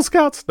Eagle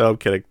Scouts. No, I'm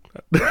kidding.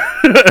 We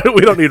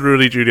don't need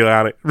Rudy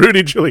Giuliani.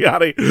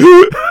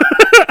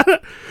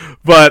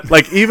 But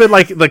like, even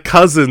like the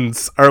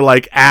cousins are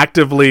like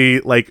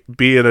actively like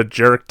being a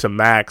jerk to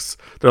Max.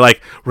 They're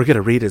like, we're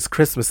gonna read his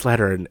Christmas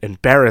letter and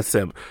embarrass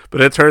him.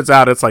 But it turns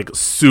out it's like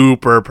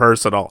super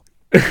personal.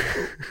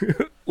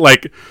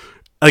 like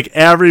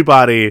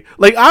everybody,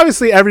 like,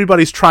 obviously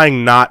everybody's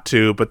trying not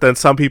to, but then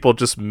some people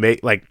just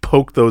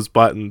poke those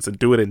buttons and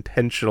do it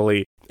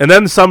intentionally, and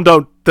then some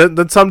don't.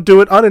 Then some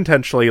do it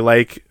unintentionally,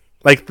 like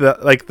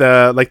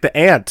the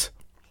aunt,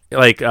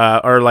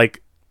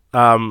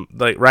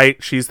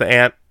 right? She's the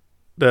aunt.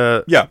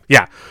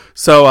 Yeah.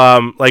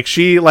 So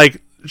she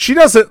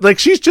doesn't, like,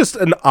 she's just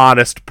an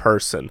honest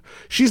person.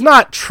 She's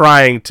not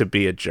trying to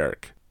be a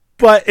jerk,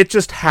 but it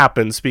just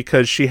happens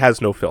because she has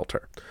no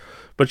filter.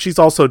 But she's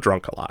also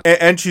drunk a lot,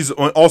 and she's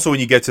also,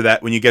 when you get to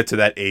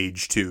that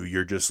age too,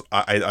 you're just,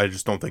 I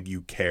just don't think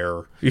you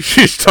care. You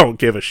just don't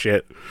give a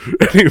shit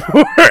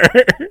anymore.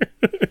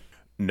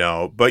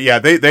 No, but yeah,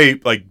 they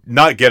like,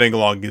 not getting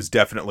along is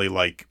definitely,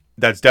 like,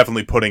 that's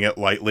definitely putting it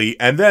lightly.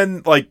 And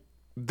then, like,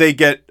 they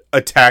get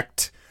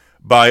attacked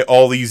by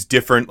all these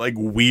different, like,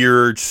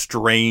 weird,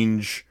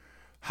 strange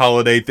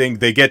holiday things.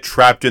 They get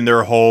trapped in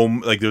their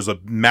home. Like, there's a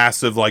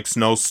massive, like,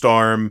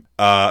 snowstorm,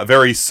 a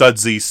very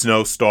sudsy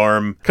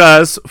snowstorm.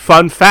 Because,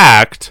 fun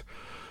fact,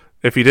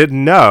 if you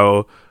didn't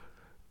know,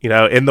 you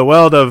know, in the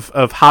world of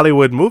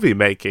Hollywood movie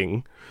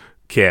making,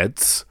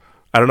 kids,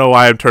 I don't know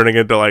why I'm turning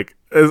into, like,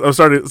 I'm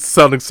starting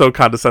sounding so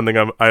condescending.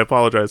 I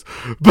apologize.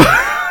 But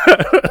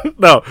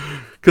no,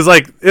 because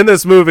like in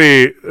this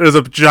movie, there's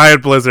a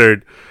giant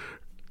blizzard.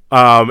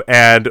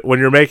 And when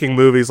you're making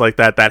movies like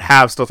that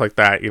have stuff like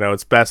that,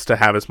 it's best to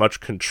have as much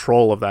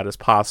control of that as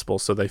possible.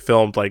 So they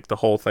filmed like the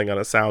whole thing on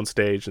a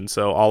soundstage, and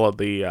so all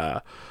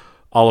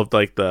of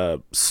like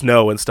the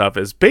snow and stuff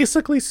is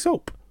basically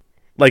soap,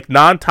 like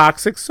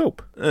non-toxic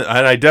soap.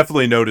 And I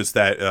definitely noticed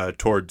that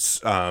towards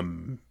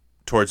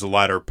the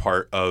latter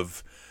part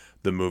of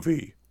the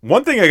movie.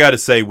 One thing I got to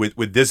say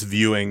with this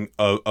viewing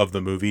of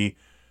the movie,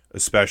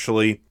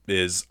 especially,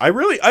 is I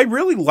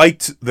really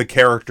liked the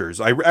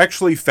characters. I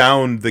actually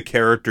found the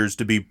characters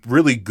to be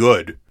really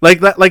good.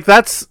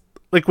 That's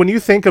when you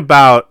think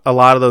about a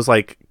lot of those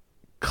like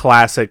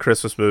classic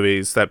Christmas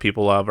movies that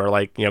people love, or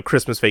like,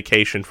 Christmas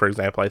Vacation, for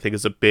example, I think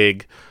is a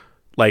big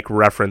like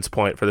reference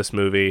point for this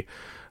movie.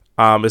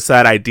 It's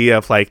that idea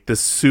of like this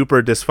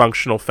super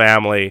dysfunctional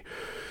family,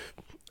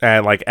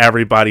 and like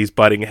everybody's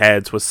butting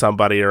heads with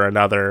somebody or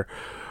another.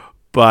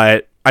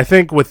 But I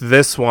think with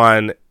this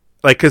one,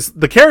 like, because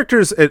the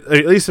characters, at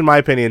least in my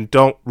opinion,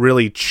 don't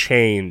really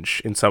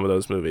change in some of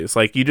those movies.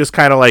 Like, you just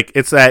kind of like,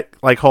 it's that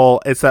whole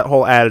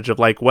adage of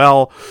like,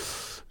 well,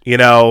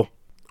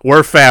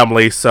 we're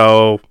family,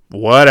 so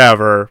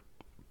whatever.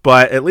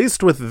 But at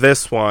least with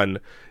this one,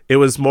 it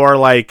was more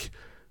like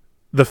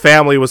the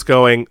family was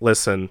going,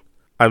 listen,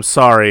 I'm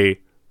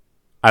sorry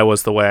I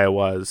was the way I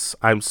was.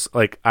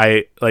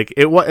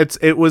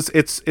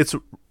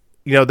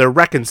 They're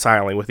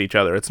reconciling with each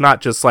other. It's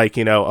not just like,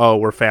 oh,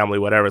 we're family,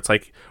 whatever. It's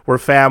like, we're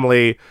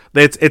family.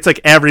 It's like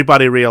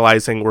everybody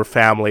realizing we're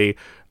family.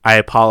 I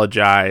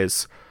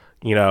apologize.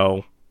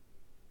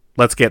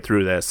 Let's get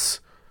through this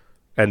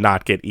and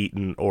not get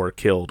eaten or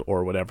killed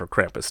or whatever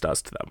Krampus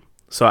does to them.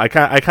 So I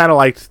kind of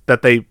liked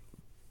that they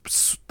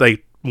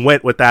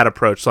went with that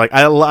approach. So like,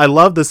 I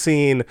love the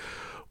scene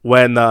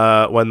when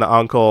the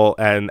uncle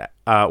and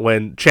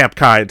when Champ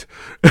Kind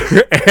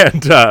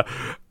and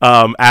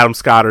Adam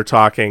Scott are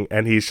talking,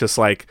 and he's just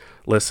like,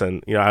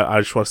 listen, I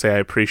just want to say I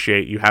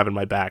appreciate you having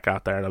my back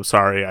out there, and I'm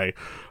sorry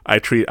I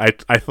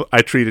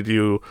treated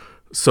you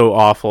so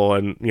awful,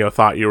 and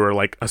thought you were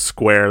like a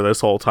square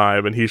this whole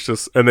time. And he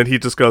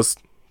just goes,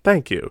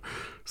 thank you.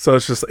 So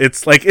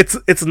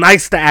it's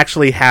nice to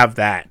actually have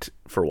that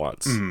for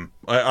once.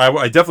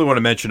 I definitely want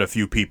to mention a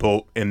few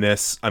people in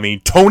this. I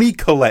mean, Toni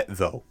Collette,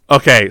 though.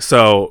 Okay,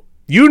 so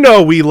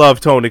we love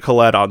Toni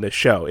Collette on this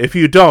show. If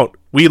you don't,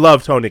 we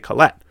love Toni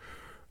Collette.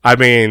 I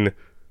mean,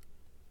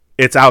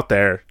 it's out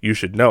there. You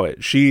should know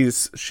it.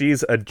 She's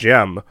a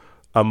gem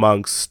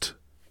amongst,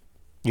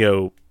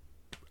 I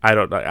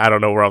don't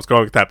know where I was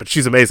going with that, but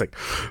she's amazing.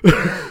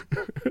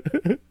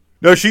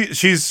 No,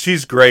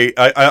 she's great.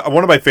 I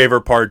one of my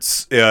favorite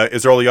parts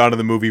is early on in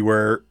the movie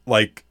where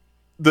like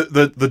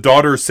the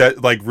daughter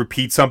said, like,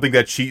 repeat something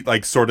that she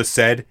like sort of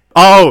said.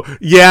 Oh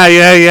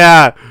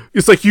yeah.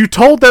 It's like, you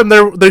told them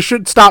they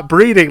should stop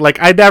breeding. Like,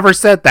 I never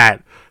said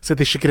that. So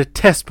they should get a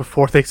test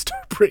before they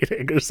start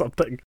breeding or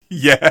something.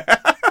 Yeah.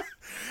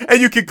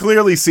 And you can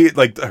clearly see it,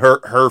 like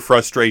her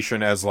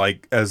frustration as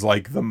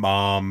the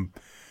mom,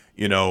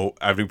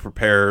 having to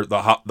prepare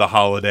the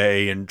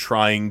holiday and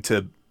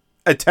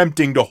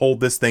attempting to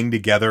hold this thing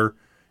together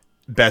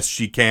best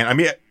she can. I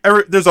mean,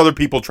 there's other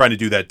people trying to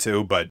do that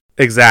too, but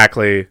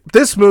exactly.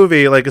 This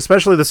movie, like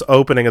especially this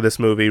opening of this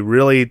movie,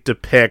 really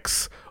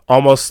depicts,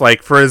 almost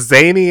like, for as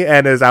zany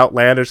and as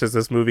outlandish as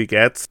this movie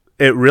gets,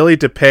 it really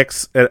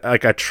depicts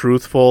like a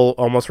truthful,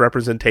 almost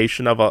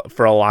representation of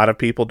for a lot of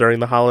people during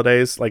the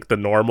holidays, like the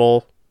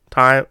normal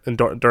time and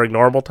during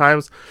normal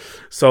times.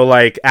 So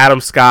like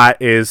Adam Scott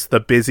is the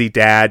busy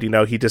dad.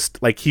 He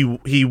just like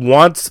he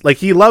wants, like,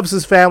 he loves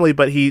his family,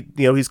 but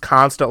he's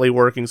constantly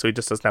working, so he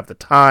just doesn't have the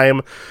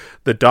time.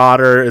 The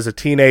daughter is a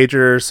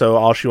teenager, so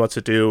all she wants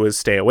to do is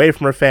stay away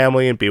from her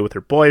family and be with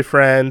her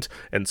boyfriend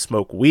and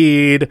smoke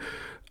weed.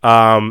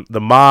 The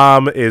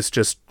mom is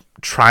just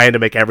trying to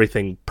make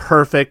everything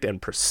perfect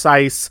and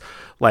precise.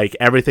 Like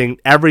everything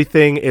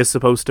is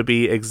supposed to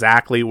be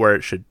exactly where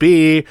it should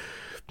be.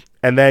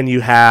 And then you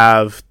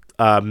have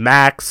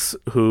Max,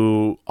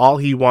 who all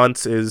he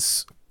wants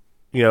is,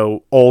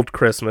 old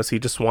Christmas. He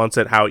just wants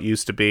it how it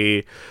used to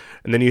be.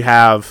 And then you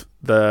have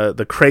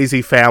the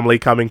crazy family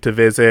coming to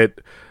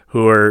visit,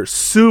 who are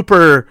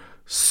super,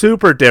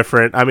 super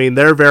different. I mean,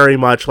 they're very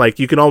much like,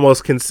 you can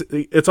almost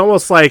it's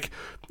almost like,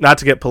 not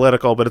to get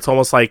political, but it's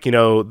almost like,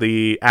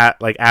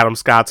 like Adam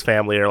Scott's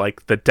family are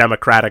like the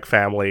Democratic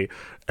family,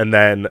 and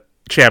then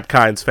Champ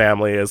Kind's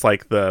family is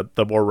like the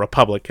more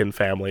Republican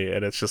family.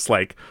 And it's just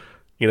like,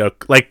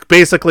 like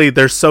basically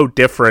they're so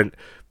different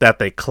that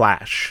they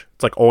clash.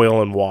 It's like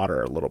oil and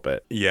water a little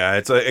bit.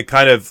 Yeah, it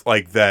kind of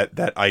like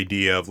that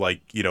idea of like,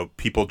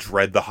 people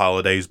dread the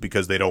holidays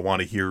because they don't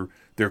want to hear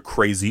their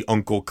crazy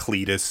Uncle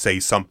Cletus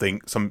say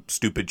some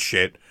stupid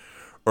shit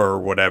or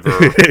whatever.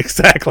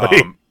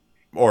 Exactly.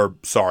 Or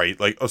sorry,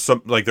 like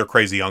some like their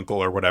crazy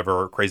uncle or whatever,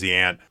 or crazy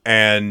aunt.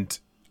 And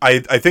I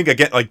think,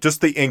 again, like,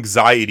 just the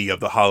anxiety of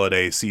the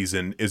holiday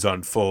season is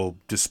on full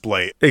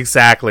display.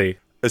 Exactly.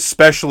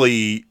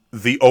 Especially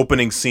the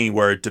opening scene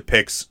where it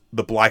depicts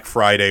the Black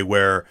Friday,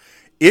 where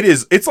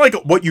it's like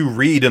what you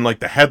read in like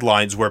the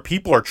headlines where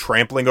people are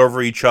trampling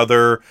over each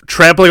other.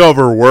 Trampling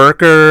over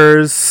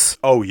workers.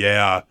 Oh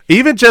yeah.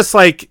 Even just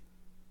like,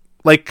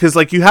 because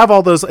like you have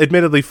all those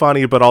admittedly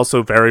funny but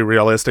also very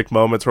realistic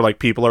moments where like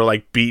people are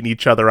like beating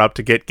each other up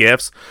to get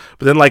gifts,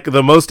 but then like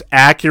the most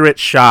accurate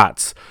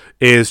shots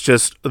is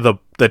just the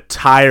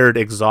tired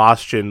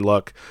exhaustion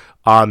look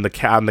on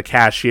the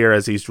cashier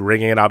as he's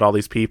ringing out all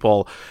these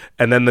people,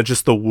 and then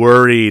the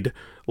worried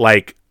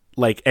like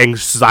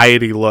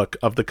anxiety look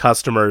of the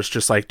customers,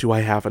 just like, do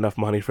I have enough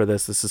money for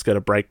this? This is gonna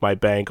break my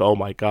bank. Oh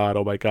my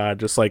god.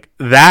 Just like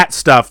that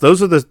stuff.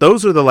 Those are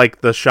the like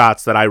the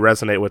shots that I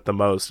resonate with the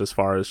most as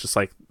far as just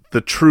like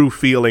the true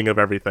feeling of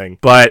everything.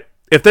 But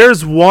if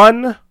there's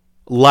one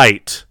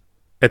light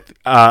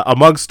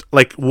amongst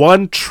like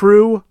one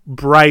true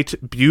bright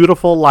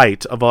beautiful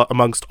light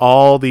amongst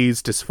all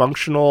these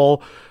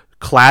dysfunctional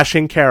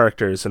clashing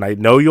characters, and I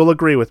know you'll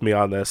agree with me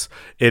on this,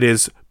 it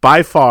is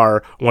by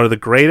far one of the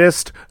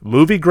greatest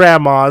movie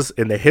grandmas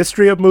in the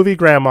history of movie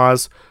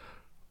grandmas,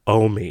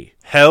 Omi.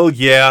 Hell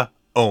yeah,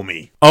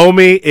 Omi.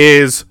 Omi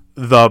is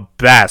the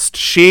best.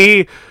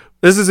 This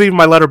is even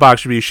my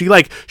Letterboxd review.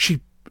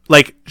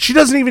 She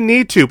doesn't even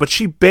need to, but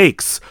she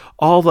bakes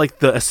all like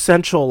the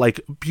essential,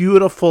 like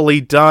beautifully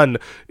done,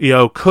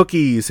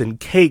 cookies and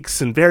cakes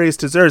and various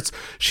desserts.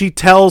 She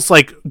tells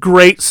like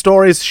great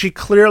stories. She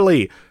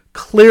clearly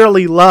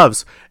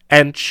loves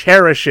and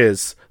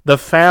cherishes the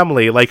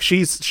family. Like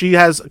she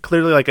has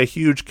clearly like a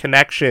huge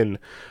connection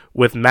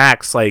with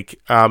Max. Like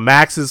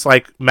Max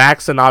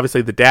and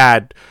obviously the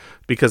dad,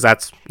 because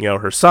that's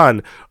her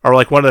son, are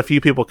like one of the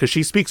few people, because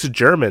she speaks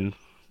German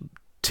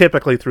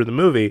typically through the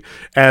movie,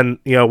 and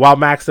while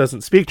Max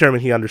doesn't speak German,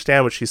 he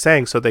understands what she's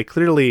saying, so they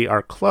clearly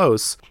are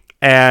close.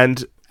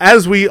 And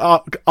as we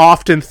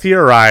often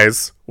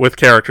theorize with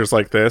characters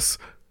like this,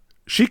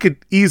 she could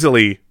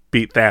easily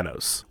beat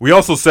Thanos. We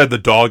also said the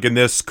dog in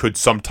this could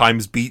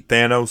sometimes beat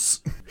Thanos.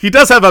 He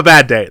does have a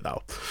bad day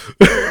though.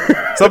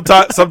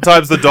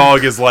 Sometimes the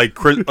dog is like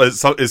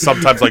is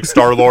sometimes like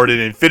Star-Lord in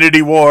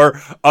Infinity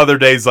War, other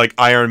days like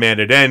Iron Man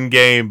at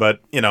Endgame, but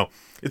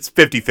it's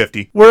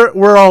 50-50.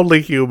 We're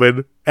only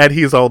human, and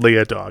he's only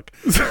a dog.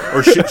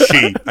 Or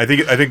she. I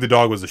think the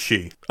dog was a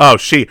she. Oh,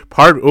 she.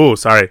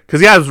 Sorry.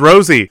 Because it was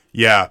Rosie.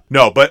 Yeah.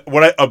 No, but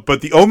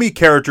but the Omi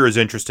character is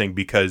interesting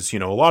because a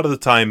lot of the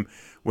time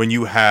when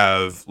you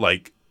have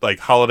like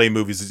holiday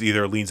movies, it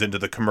either leans into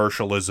the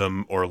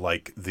commercialism or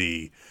like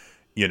the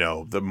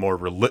the more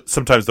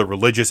sometimes the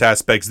religious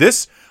aspects.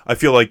 This, I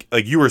feel like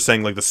you were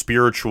saying, like the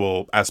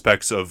spiritual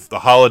aspects of the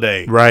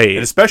holiday, right? And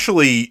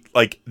especially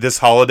like this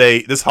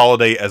holiday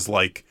as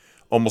like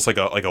almost like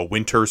a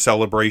winter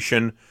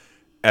celebration,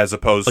 as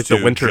opposed like to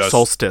the winter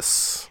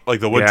solstice,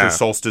 like the winter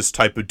solstice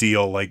type of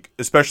deal. Like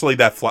especially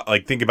that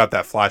think about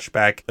that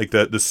flashback, like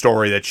the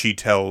story that she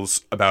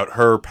tells about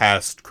her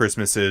past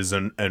Christmases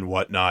and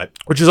whatnot,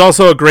 which is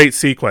also a great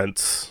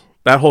sequence.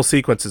 That whole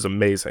sequence is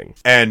amazing.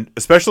 And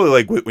especially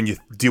like when you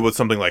deal with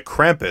something like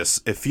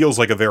Krampus, it feels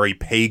like a very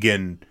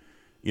pagan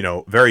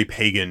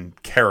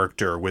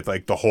character with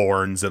like the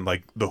horns and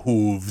like the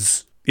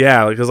hooves.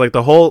 Yeah, because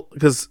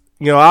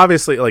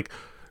obviously, like,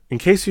 in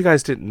case you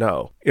guys didn't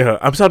know,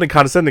 I'm sounding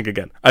condescending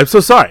again. I'm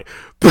so sorry.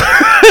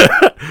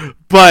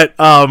 But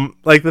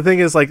like the thing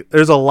is, like,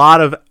 there's a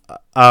lot of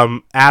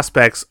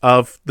aspects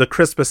of the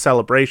Christmas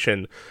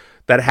celebration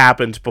that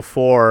happened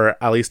before,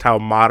 at least how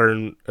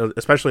modern,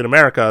 especially in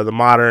America, the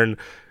modern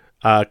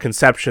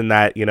conception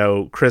that,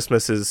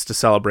 Christmas is to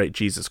celebrate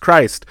Jesus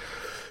Christ.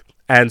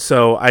 And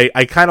so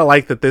I kind of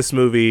like that this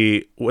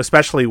movie,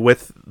 especially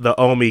with the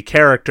Omi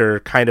character,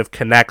 kind of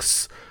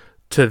connects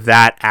to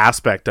that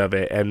aspect of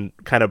it and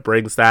kind of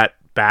brings that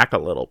back a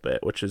little bit,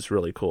 which is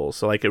really cool.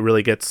 So like it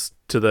really gets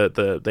to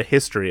the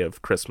history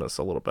of Christmas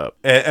a little bit.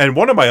 And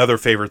one of my other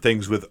favorite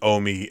things with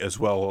Omi as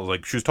well,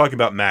 like she was talking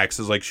about Max,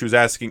 is like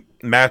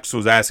Max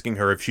was asking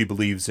her if she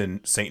believes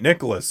in Saint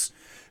Nicholas.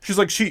 She's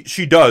like,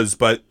 she does,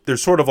 but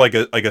there's sort of like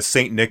a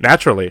Saint Nick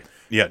naturally.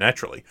 Yeah,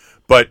 naturally.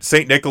 But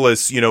Saint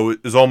Nicholas,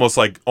 is almost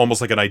like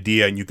an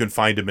idea, and you can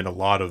find him in a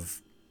lot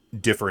of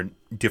different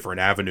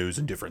avenues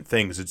and different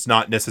things. It's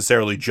not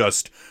necessarily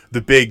just the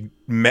big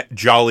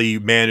jolly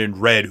man in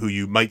red who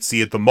you might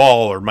see at the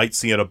mall or might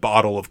see in a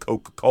bottle of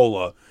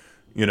Coca-Cola.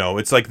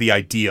 It's like the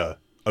idea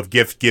of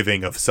gift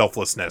giving, of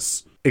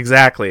selflessness.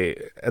 Exactly.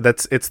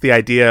 It's the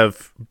idea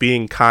of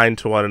being kind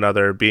to one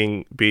another,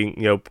 being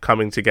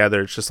coming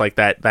together. It's just like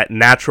that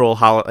natural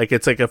like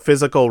it's like a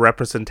physical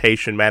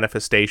representation,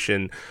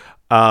 manifestation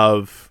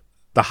of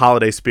the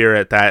holiday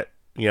spirit that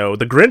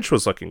the Grinch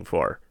was looking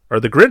for. Or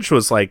the Grinch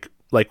was like,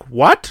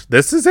 what?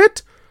 This is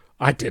it?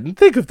 I didn't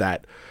think of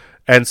that.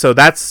 And so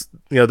that's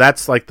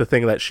like the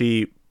thing that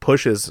she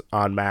pushes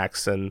on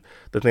Max, and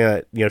the thing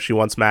that, she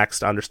wants Max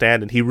to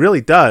understand. And he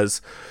really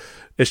does.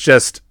 It's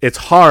just, it's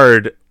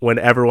hard when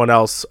everyone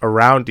else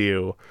around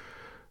you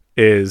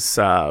is,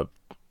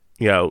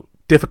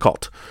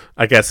 difficult,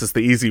 I guess is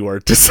the easy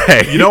word to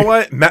say. You know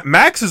what?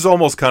 Max is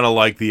almost kind of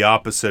like the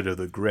opposite of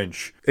the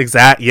Grinch.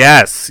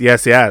 Yes.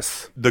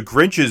 The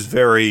Grinch is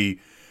very...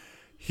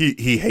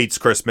 he hates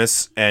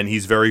Christmas, and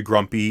he's very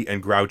grumpy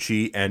and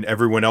grouchy, and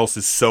everyone else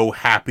is so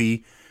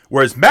happy.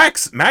 Whereas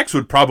Max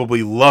would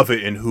probably love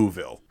it in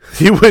Whoville.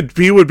 He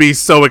would be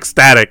so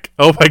ecstatic.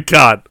 Oh my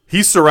god.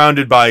 He's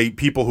surrounded by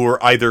people who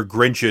are either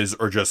Grinches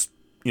or just,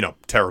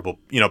 terrible.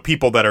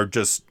 People that are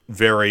just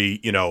very,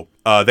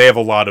 they have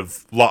a lot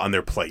on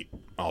their plate,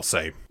 I'll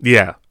say.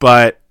 Yeah,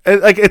 but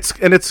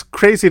it's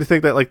crazy to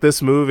think that like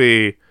this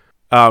movie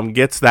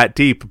gets that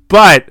deep.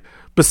 But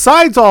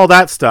besides all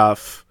that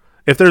stuff,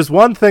 if there's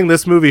one thing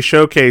this movie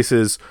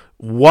showcases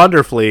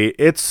wonderfully,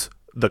 it's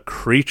the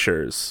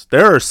creatures.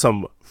 There are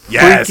some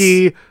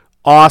freaky,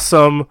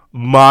 awesome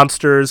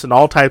monsters and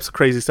all types of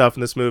crazy stuff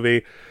in this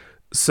movie.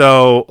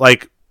 So,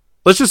 like,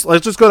 let's just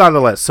go down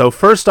the list. So,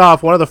 first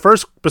off, one of the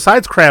first,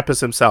 besides Krampus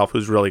himself,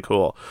 who's really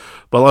cool,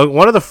 but like,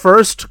 one of the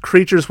first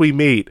creatures we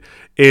meet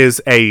is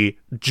a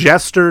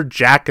jester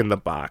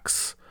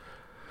Jack-in-the-Box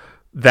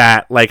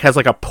that like has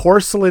like a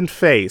porcelain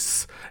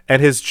face,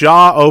 and his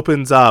jaw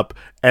opens up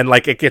and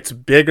like it gets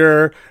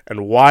bigger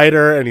and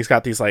wider, and he's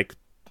got these like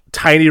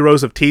tiny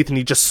rows of teeth, and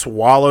he just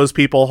swallows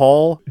people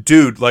whole.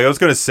 Dude, like I was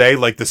gonna say,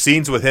 like the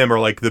scenes with him are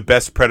like the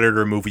best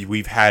Predator movie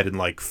we've had in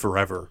like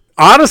forever.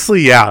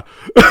 Honestly, yeah.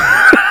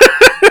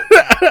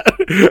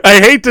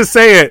 I hate to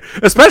say it,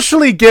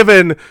 especially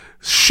given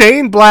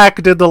Shane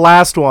Black did the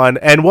last one,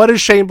 and what is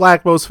Shane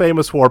Black most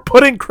famous for?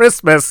 Putting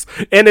Christmas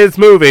in his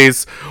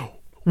movies.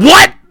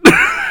 What?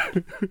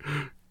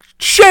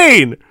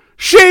 Shane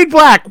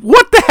Black,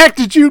 what the heck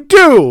did you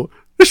do?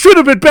 This should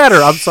have been better.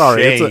 I'm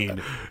sorry.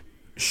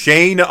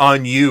 Shane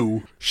on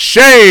you.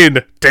 Shane!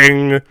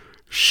 Ding!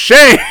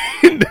 Shane!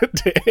 Ding!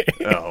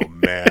 Oh,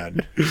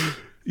 man.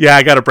 Yeah,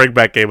 I gotta bring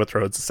back Game of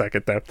Thrones a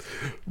second there.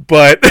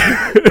 But...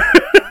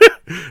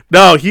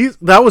 no,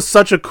 that was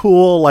such a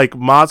cool, like,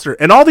 monster.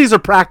 And all these are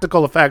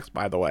practical effects,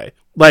 by the way.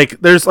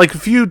 Like, there's, like, a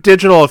few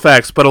digital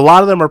effects, but a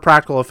lot of them are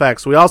practical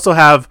effects. We also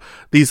have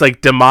these, like,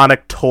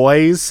 demonic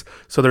toys.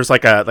 So there's,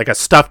 like a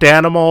stuffed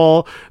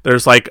animal.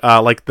 There's, like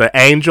the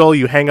angel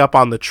you hang up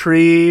on the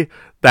tree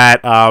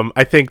that,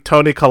 I think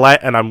Toni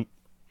Collette, and I'm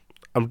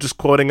just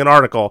quoting an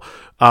article,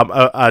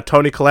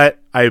 Toni Collette,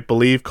 I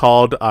believe,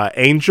 called,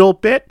 Angel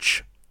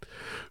Bitch.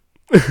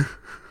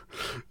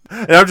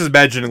 And I'm just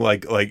imagining,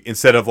 like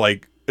instead of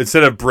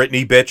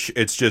Britney bitch,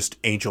 it's just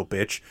Angel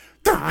bitch.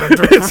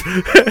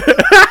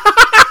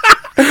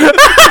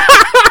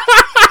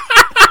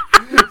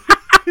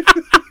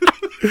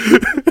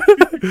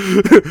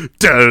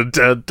 Dun,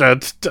 dun, dun,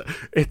 dun.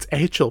 It's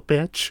Angel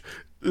bitch.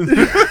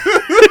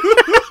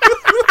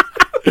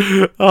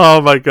 Oh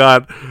my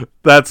god,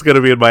 that's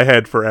gonna be in my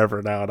head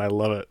forever now, and I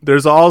love it.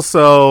 There's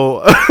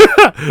also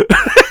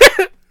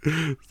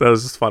that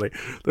was just funny.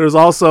 There's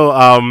also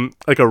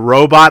like a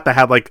robot that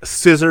had like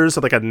scissors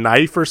and like a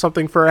knife or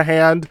something for a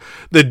hand.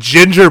 The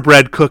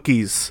gingerbread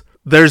cookies.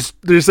 There's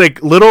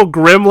like little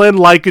gremlin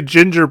like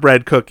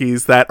gingerbread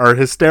cookies that are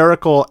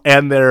hysterical,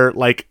 and they're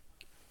like,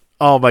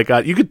 oh my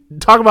god, you could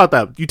talk about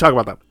them. You talk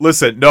about them.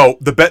 Listen, no,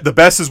 the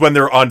best is when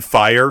they're on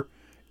fire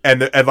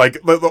and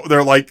like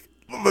they're like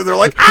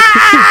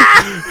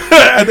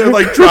ah! And they're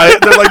like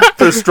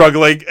they're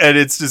struggling, and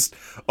it's just,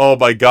 oh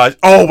my gosh.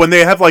 Oh, when they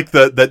have like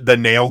the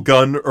nail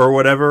gun or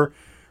whatever,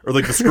 or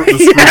like the screw.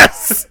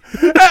 Yes!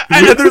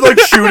 And then they're like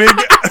shooting.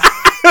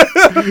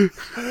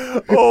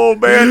 Oh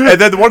man. And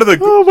then one of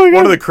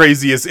the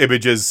craziest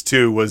images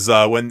too was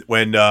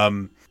when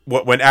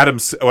Adam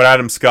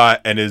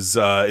Scott and his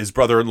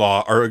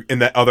brother-in-law are in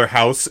that other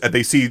house, and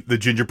they see the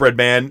gingerbread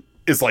man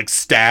is like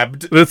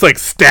stabbed. It's like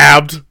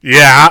stabbed.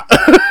 Yeah.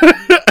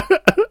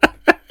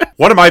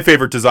 One of my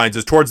favorite designs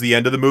is towards the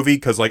end of the movie,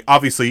 because like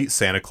obviously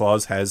Santa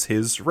Claus has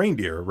his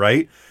reindeer,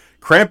 right?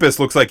 Krampus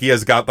looks like he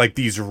has got like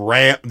these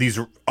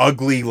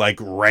ugly like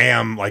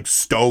ram like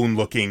stone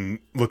looking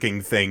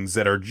things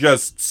that are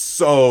just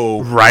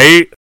so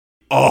right.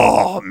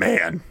 Oh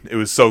man, it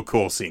was so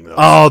cool seeing those.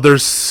 Oh, they're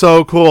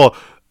so cool.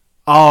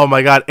 Oh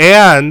my god.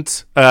 And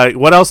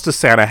what else does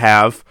Santa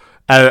have?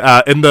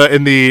 In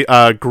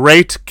the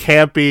great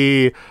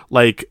campy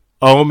like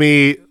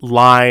Omi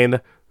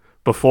line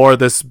before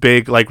this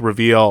big like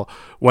reveal,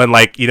 when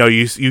like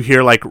you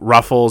hear like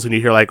ruffles, and you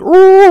hear like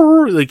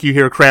you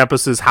hear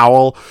Krampus's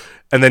howl,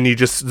 and then you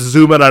just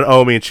zoom in on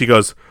Omi, and she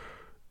goes,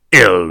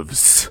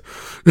 elves.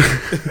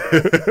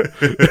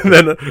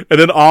 and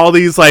then all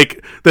these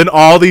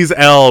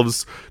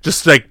elves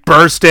just like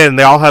burst in.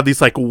 They all have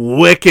these like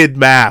wicked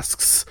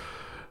masks,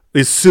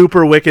 these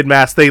super wicked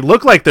masks. They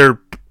look like they're,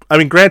 I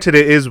mean, granted,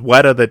 it is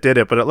Weta that did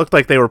it, but it looked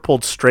like they were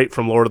pulled straight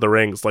from Lord of the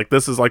Rings. Like,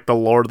 this is like the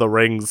Lord of the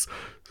Rings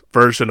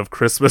version of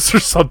Christmas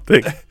or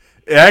something.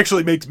 It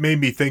actually made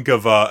me think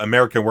of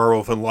American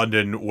Werewolf in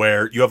London,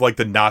 where you have like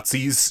the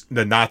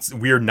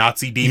weird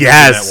Nazi demons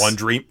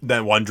in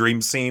that one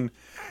dream scene,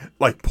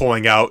 like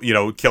pulling out,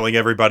 killing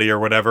everybody or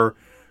whatever.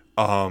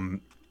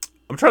 I'm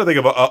trying to think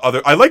of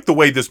other. I like the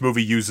way this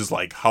movie uses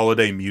like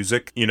holiday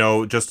music,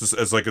 just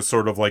as like a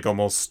sort of like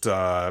almost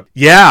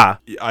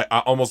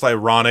almost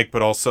ironic,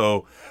 but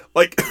also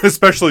like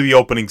especially the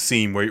opening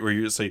scene where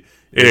you say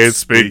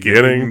it's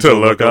beginning to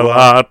look a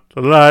lot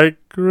like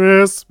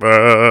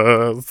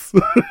Christmas.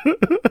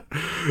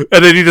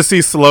 And then you just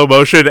see slow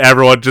motion,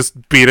 everyone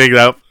just beating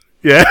up.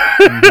 Yeah.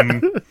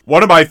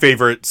 One of my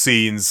favorite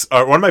scenes,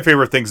 one of my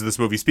favorite things in this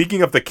movie,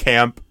 speaking of the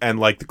camp and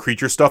like the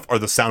creature stuff, are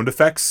the sound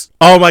effects.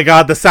 Oh my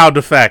god, the sound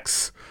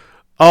effects.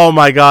 Oh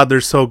my god, they're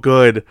so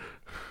good.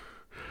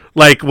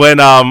 Like when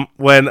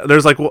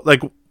there's like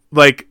one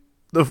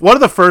of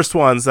the first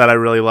ones that I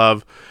really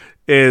love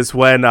is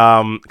when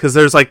because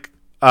there's like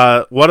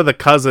one of the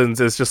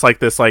cousins is just like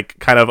this like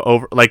kind of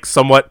over like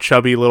somewhat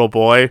chubby little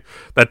boy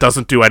that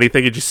doesn't do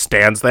anything. He just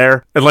stands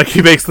there and like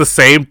he makes the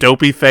same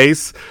dopey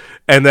face.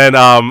 And then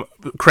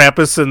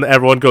Krampus and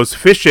everyone goes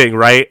fishing,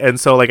 right? And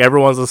so like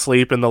everyone's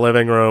asleep in the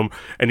living room,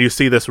 and you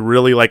see this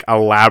really like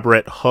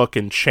elaborate hook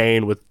and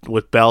chain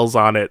with bells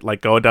on it,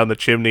 like going down the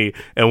chimney,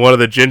 and one of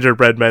the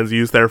gingerbread men's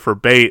used there for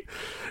bait.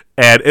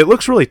 And it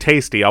looks really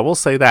tasty. I will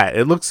say that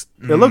it looks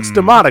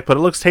demonic, but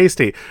it looks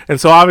tasty.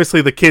 And so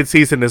obviously the kid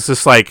sees it and is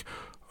just like,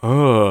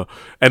 oh,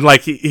 and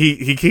like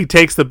he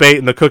takes the bait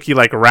and the cookie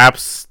like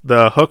wraps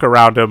the hook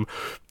around him,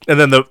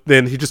 and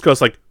then he just goes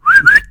like.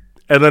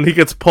 And then he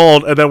gets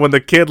pulled, and then when the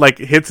kid like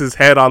hits his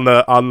head on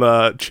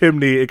the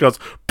chimney, it goes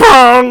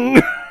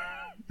bong.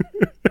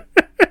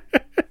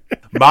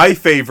 My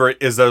favorite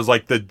is there's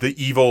like the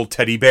evil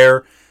teddy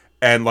bear,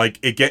 and like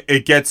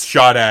it gets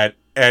shot at,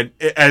 and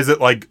as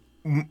it like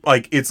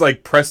it's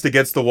like pressed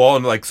against the wall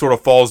and like sort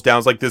of falls down.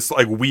 It's like this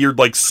like weird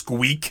like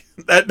squeak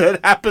that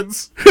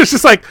happens. It's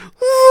just like.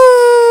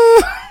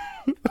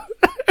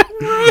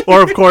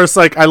 Or of course,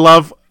 like I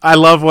love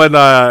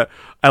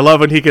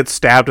when he gets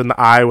stabbed in the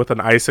eye with an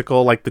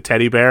icicle, like the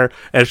teddy bear,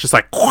 and it's just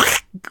like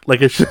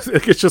it's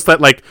just that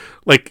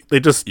like they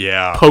just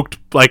poked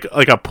like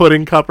a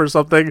pudding cup or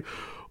something,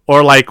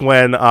 or like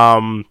when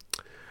the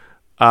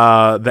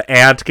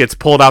ant gets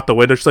pulled out the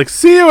window, she's like,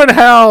 "See you in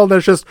hell," and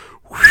it's just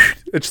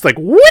like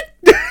what?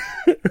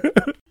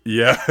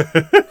 Yeah.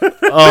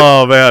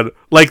 Oh man,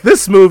 like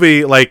this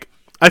movie, like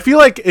I feel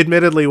like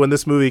admittedly when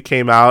this movie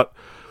came out,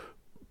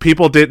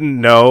 people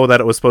didn't know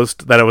that it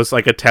was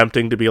like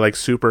attempting to be like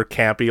super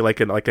campy, like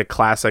in like a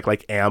classic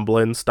like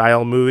Amblin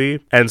style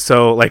movie. And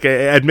so like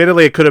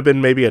admittedly it could have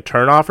been maybe a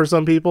turnoff for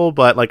some people,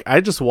 but like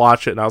I just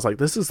watched it and I was like,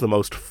 this is the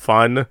most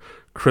fun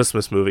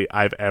Christmas movie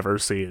I've ever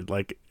seen.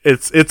 Like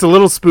it's a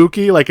little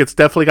spooky, like it's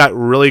definitely got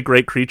really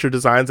great creature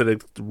designs and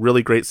it's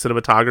really great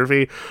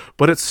cinematography,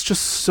 but it's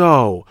just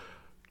so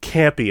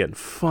campy and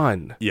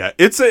fun. Yeah,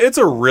 it's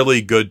a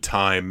really good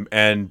time.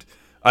 And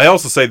I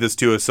also say this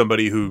too as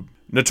somebody who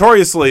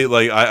notoriously,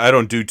 like, I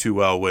don't do too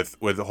well with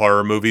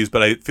horror movies,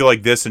 but I feel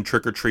like this and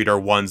Trick or Treat are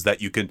ones that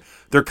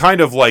they're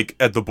kind of like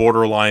at the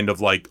borderline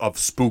of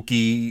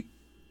spooky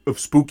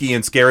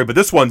and scary, but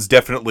this one's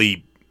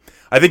definitely,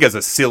 I think, has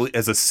a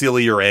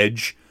sillier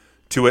edge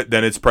to it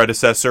than its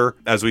predecessor,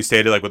 as we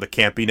stated, like with the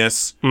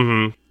campiness.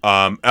 Mm-hmm.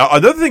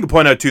 Another thing to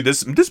point out too,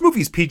 this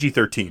movie's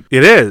PG-13.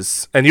 It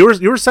is, and you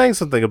were saying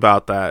something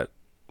about that.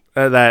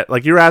 That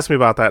like you were asking me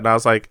about that, and I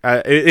was like,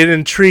 it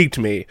intrigued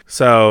me.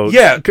 So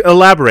yeah,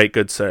 elaborate,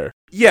 good sir.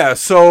 Yeah,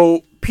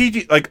 so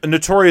PG, like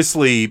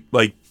notoriously,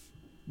 like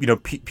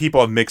people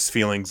have mixed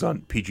feelings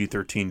on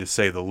PG-13 to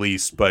say the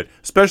least, but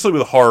especially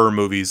with horror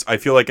movies, I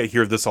feel like I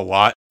hear this a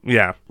lot.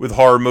 Yeah, with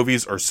horror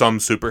movies or some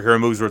superhero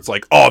movies where it's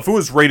like, oh, if it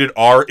was rated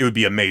R, it would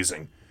be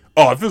amazing.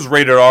 Oh, if it was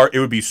rated R, it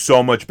would be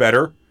so much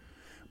better.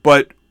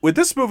 But with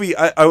this movie,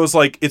 I was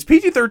like, it's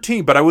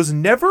PG-13, but I was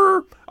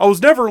never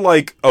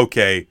like,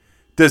 okay,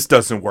 this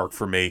doesn't work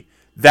for me.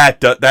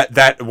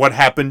 That what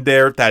happened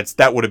there,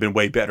 that would have been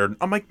way better.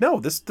 I'm like, no,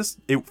 this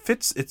it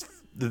fits. It's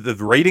the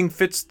rating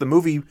fits the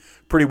movie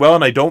pretty well,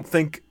 and I don't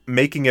think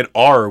making it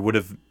R would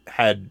have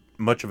had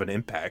much of an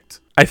impact.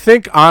 I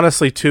think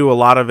honestly too, a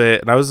lot of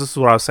it, and this is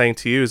what I was saying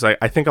to you, is I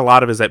think a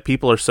lot of it is that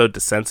people are so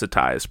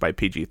desensitized by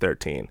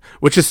PG-13,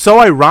 which is so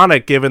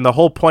ironic given the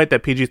whole point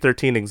that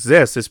PG-13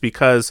 exists is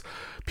because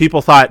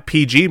people thought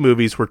PG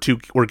movies were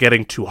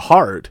getting too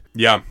hard.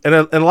 Yeah. And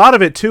a lot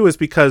of it too is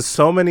because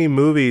so many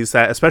movies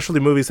that, especially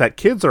movies that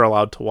kids are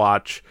allowed to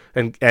watch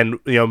and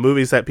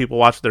movies that people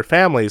watch with their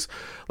families,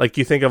 like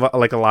you think of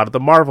like a lot of the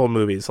Marvel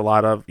movies, a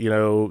lot of,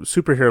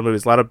 superhero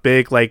movies, a lot of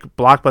big like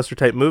blockbuster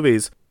type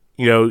movies,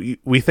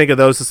 we think of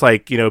those as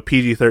like,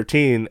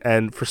 PG-13,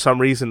 and for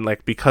some reason,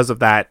 like because of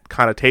that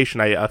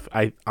connotation,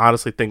 I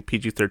honestly think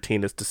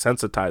PG-13 is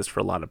desensitized for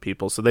a lot of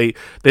people. So they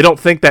don't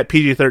think that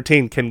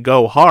PG-13 can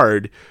go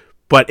hard,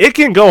 but it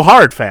can go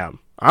hard, fam.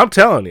 I'm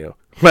telling you.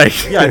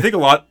 Like, yeah, I think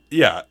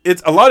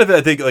it's a lot of it.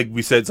 I think, like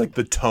we said, it's like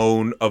the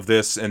tone of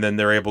this, and then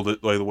they're able to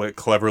like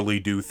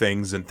cleverly do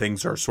things, and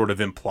things are sort of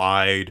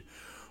implied,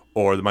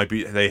 or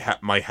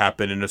might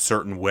happen in a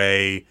certain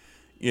way.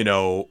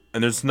 And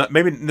there's not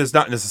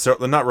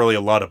really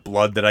a lot of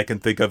blood that I can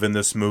think of in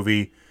this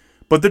movie,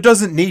 but there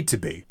doesn't need to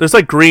be. There's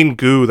like green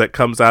goo that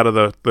comes out of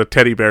the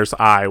teddy bear's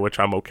eye, which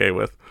I'm okay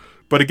with.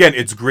 But again,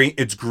 it's green.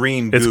 It's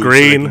green goo. It's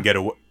green.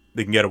 So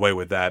they can get away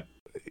with that.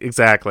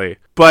 Exactly.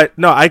 But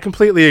no, I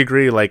completely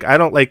agree. Like, I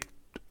don't like,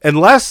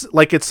 unless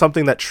like it's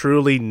something that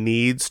truly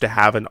needs to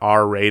have an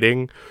R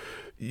rating,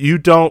 you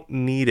don't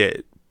need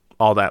it.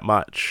 all that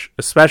much,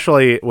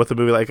 especially with a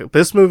movie like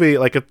this movie.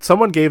 Like, if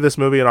someone gave this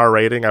movie an R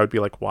rating, I would be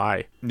like,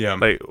 why? Yeah.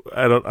 Like,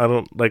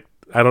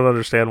 I don't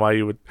understand why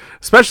you would,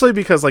 especially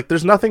because like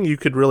there's nothing you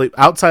could really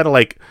outside of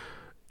like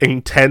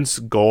intense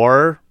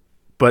gore,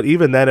 but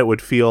even then it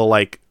would feel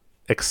like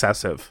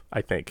excessive,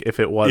 I think, if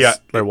it was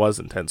there was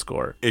intense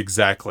gore.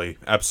 Exactly.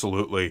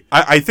 Absolutely.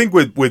 I think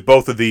with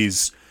both of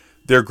these,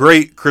 they're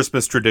great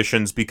Christmas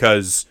traditions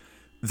because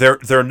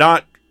they're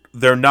not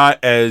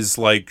as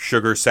like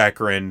sugar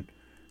saccharine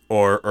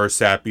or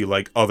sappy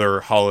like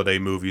other holiday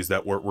movies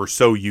that we're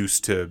so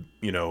used to,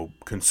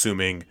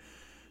 consuming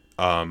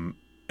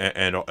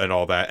and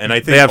all that. And I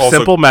think they have also,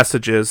 simple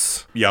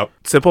messages. Yep.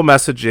 Simple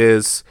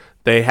messages.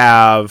 They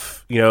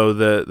have,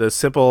 the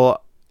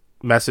simple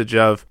message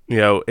of,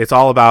 it's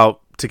all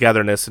about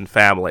togetherness and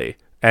family.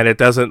 And it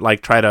doesn't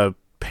like try to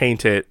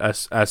paint it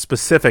a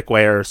specific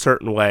way or a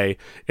certain way.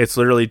 It's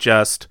literally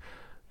just,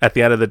 at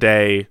the end of the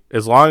day,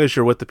 as long as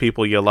you're with the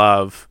people you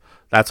love,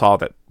 that's all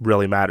that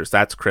really matters.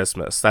 That's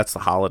Christmas. That's the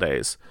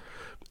holidays.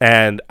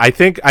 And I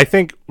think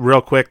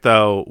real quick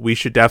though, we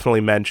should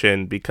definitely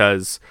mention,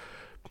 because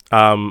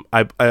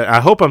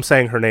I hope I'm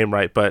saying her name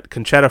right, but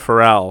Conchetta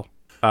Farrell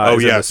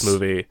is in this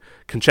movie.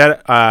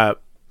 Conchetta,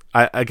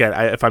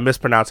 if I'm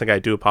mispronouncing, I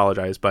do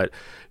apologize, but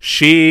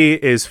she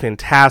is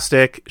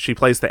fantastic. She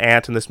plays the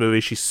aunt in this movie.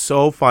 She's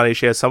so funny.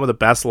 She has some of the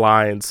best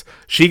lines.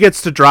 She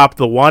gets to drop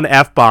the one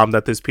F-bomb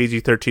that this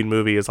PG-13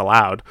 movie is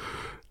allowed.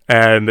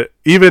 And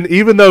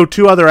even though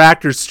two other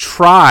actors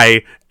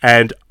try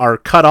and are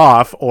cut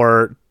off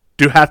or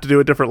do have to do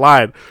a different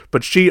line,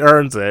 but she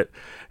earns it.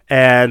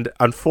 And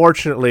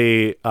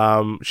unfortunately,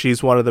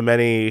 she's one of the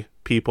many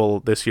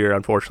people this year,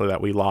 unfortunately,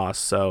 that we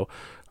lost. So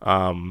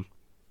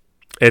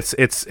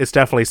it's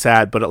definitely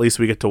sad, but at least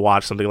we get to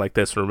watch something like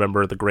this and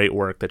remember the great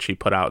work that she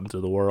put out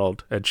into the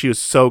world. And she was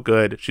so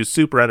good. She was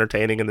super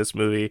entertaining in this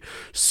movie,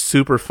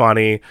 super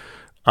funny.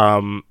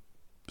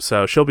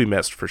 So she'll be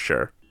missed for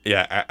sure.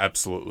 Yeah,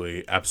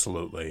 absolutely.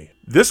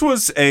 This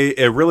was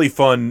a really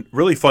fun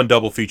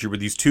double feature with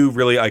these two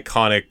really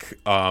iconic,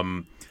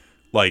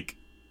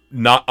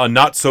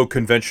 not so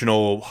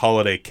conventional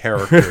holiday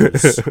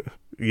characters.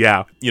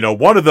 Yeah.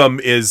 One of them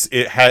is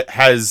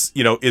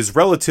is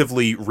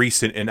relatively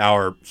recent in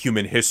our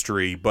human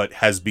history, but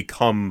has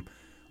become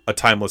a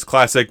timeless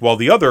classic, while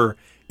the other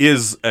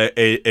is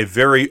a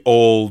very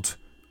old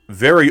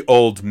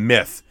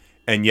myth,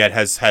 and yet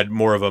has had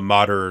more of a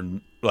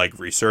modern like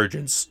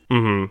resurgence.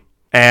 Mm-hmm.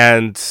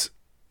 And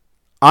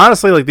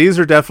honestly, like, these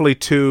are definitely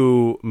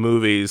two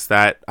movies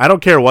that I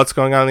don't care what's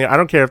going on there. I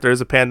don't care if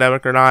there's a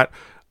pandemic or not.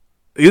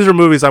 These are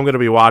movies I'm going to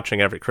be watching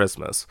every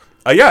Christmas.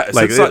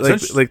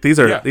 These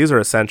are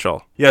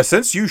essential. Yeah,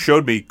 since you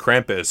showed me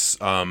Krampus,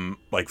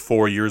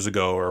 4 years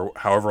ago or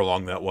however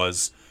long that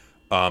was,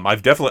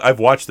 I've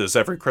watched this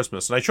every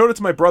Christmas, and I showed it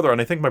to my brother, and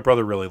I think my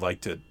brother really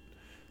liked it.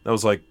 That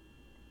was like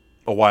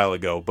a while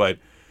ago, but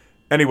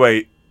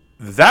anyway,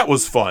 that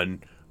was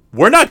fun.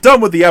 We're not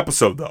done with the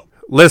episode though.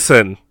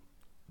 Listen,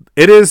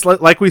 it is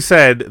like we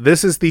said,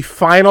 this is the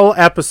final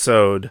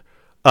episode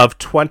of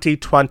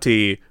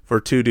 2020 for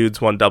Two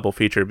Dudes One Double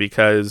Feature,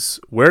 because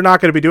we're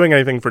not going to be doing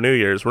anything for New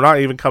Year's. We're not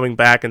even coming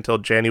back until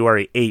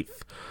January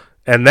 8th.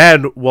 And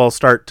then we'll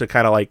start to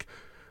kind of like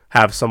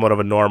have somewhat of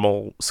a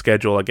normal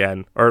schedule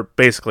again, or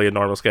basically a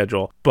normal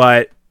schedule.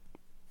 But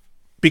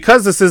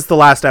because this is the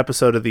last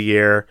episode of the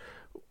year,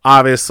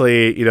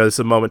 obviously, this is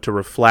a moment to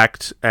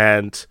reflect.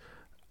 And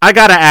I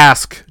got to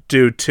ask,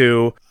 Dude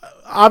 2,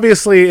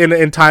 obviously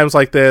in times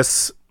like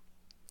this,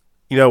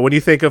 when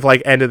you think of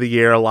like end of the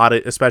year,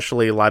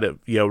 especially a lot of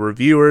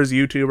reviewers,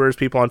 YouTubers,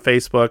 people on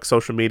Facebook,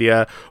 social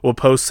media will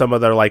post some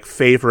of their like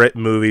favorite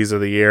movies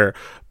of the year.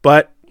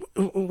 But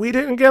we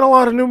didn't get a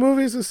lot of new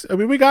movies. I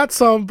mean, we got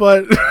some,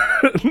 but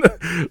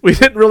we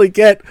didn't really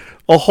get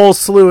a whole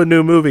slew of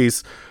new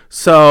movies.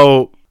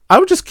 So I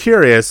was just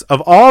curious,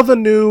 of all the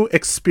new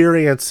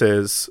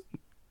experiences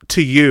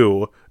to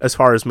you as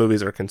far as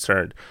movies are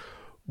concerned,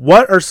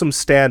 what are some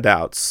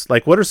standouts?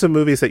 Like, what are some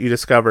movies that you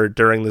discovered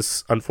during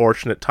this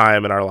unfortunate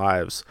time in our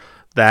lives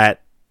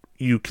that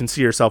you can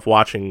see yourself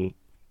watching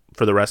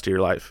for the rest of your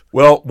life?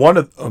 Well, one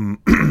of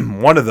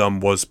them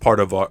was part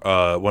of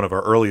one of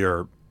our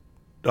earlier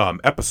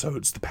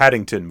episodes, the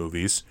Paddington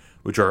movies,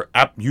 which are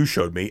you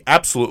showed me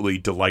absolutely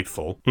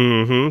delightful.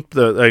 Mm-hmm.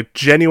 The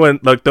genuine,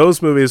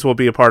 those movies will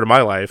be a part of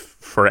my life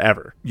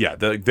forever. Yeah,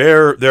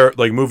 they're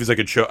like movies I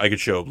could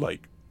show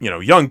like,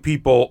 young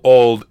people,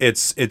 old.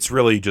 It's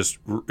really just,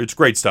 it's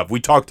great stuff. We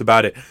talked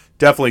about it.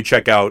 Definitely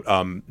check out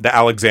the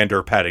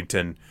Alexander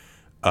Paddington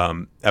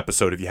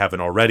episode if you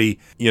haven't already.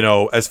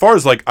 As far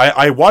as like,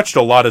 I watched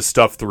a lot of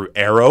stuff through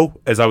Arrow,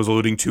 as I was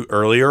alluding to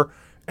earlier.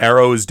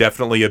 Arrow is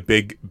definitely a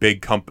big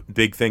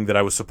thing that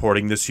I was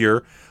supporting this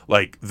year.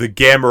 Like the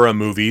Gamera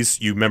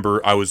movies, you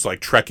remember I was like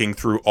trekking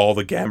through all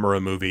the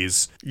Gamera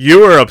movies.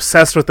 You were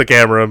obsessed with the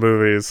Gamera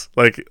movies.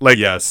 Like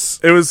yes.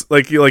 It was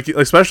like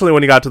especially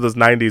when you got to those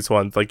 90s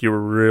ones, like you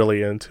were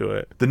really into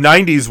it. The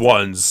 90s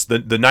ones, the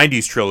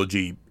 90s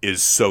trilogy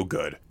is so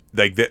good.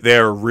 Like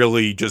they're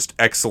really just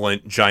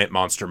excellent giant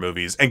monster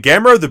movies. And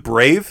Gamera the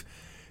Brave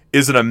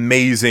is an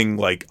amazing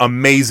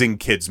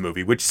kids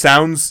movie, which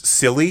sounds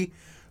silly,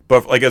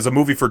 but like as a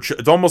movie for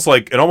it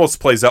almost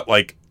plays out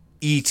like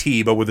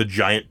E.T. but with a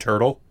giant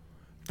turtle,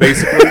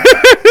 basically.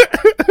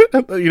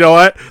 You know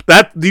what?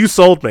 That you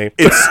sold me.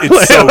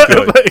 It's so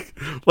good.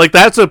 Like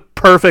that's a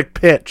perfect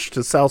pitch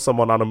to sell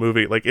someone on a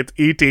movie. Like it's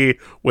E.T.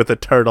 with a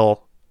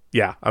turtle.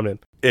 Yeah, I'm in.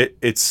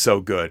 It's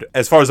so good.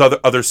 As far as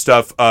other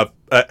stuff,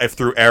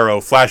 through Arrow,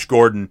 Flash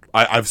Gordon,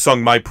 I've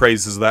sung my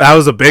praises of that. That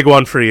was a big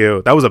one for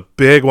you. That was a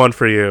big one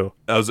for you.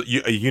 That was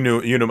you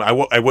knew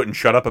I wouldn't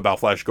shut up about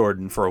Flash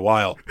Gordon for a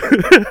while.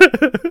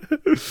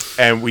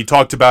 And we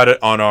talked about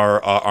it on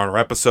our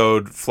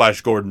episode Flash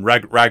Gordon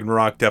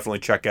Ragnarok. Definitely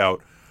check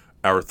out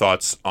our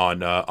thoughts on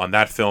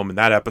that film and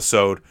that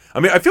episode. I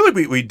mean, I feel like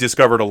we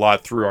discovered a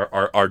lot through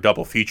our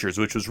double features,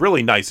 which was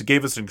really nice. It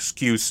gave us an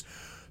excuse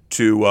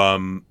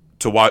to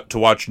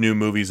watch new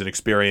movies and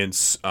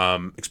experience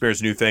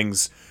new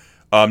things.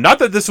 Not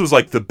that this was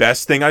like the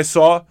best thing I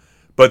saw,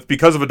 but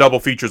because of a double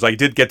features, I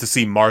did get to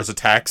see Mars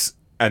Attacks,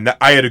 and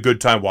I had a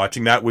good time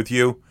watching that with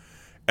you.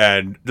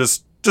 And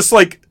just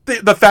like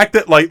the fact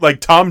that like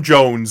Tom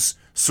Jones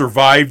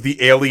survived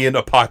the alien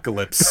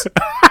apocalypse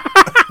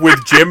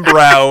with Jim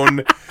Brown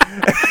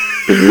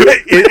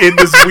in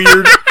this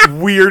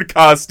weird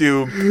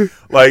costume,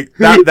 like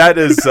that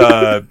is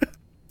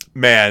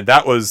man,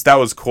 that was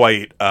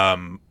quite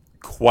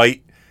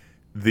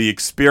the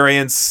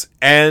experience.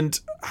 And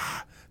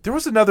there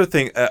was another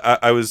thing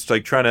I was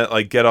like trying to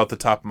like get off the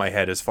top of my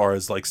head as far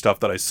as like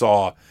stuff that I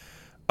saw.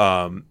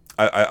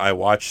 I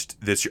watched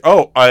this year.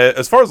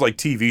 As far as like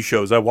TV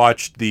shows, I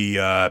watched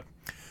the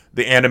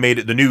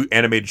new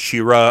animated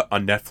She-Ra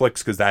on Netflix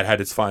because that had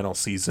its final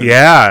season.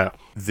 Yeah,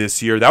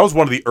 this year. That was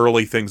one of the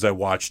early things I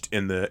watched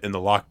in the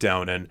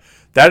lockdown, and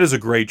that is a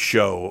great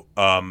show.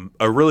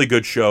 A really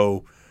good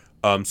show.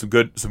 Some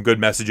good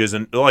messages,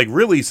 and like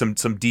really some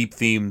deep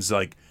themes,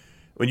 like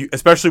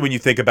especially when you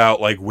think about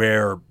like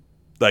where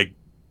like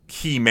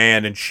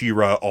He-Man and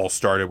She-Ra all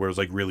started, where it was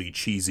like really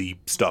cheesy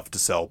stuff to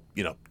sell,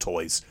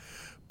 toys.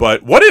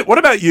 But what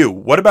about you?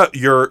 What about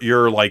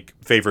your like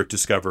favorite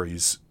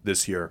discoveries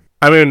this year?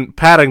 I mean,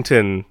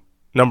 Paddington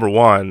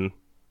 #1.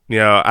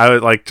 I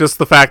would like just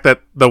the fact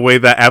that the way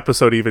that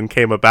episode even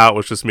came about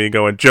was just me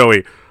going,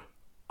 Joey,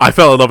 I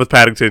fell in love with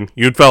Paddington.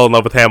 You fell in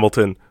love with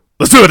Hamilton.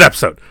 Let's do an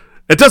episode.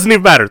 It doesn't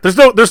even matter. There's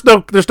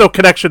no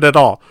connection at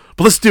all.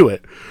 But let's do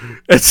it.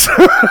 It's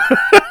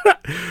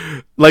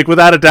like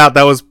without a doubt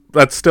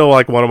that's still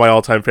like one of my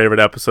all-time favorite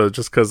episodes,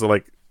 just because of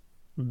like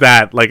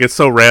that, like it's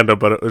so random,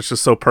 but it's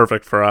just so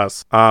perfect for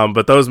us.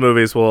 But those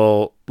movies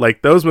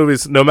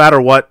no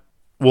matter what,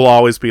 will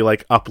always be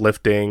like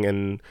uplifting,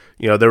 and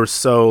they were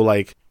so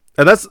like,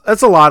 and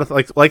that's a lot of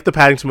like the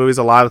Paddington movies.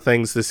 A lot of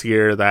things this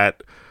year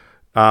that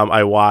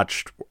I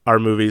watched are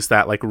movies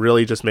that like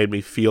really just made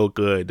me feel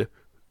good,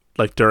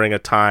 like during a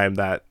time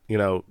that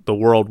the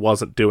world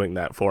wasn't doing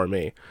that for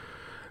me.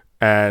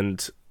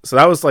 And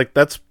so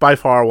that's by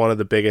far one of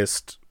the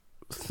biggest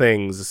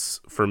things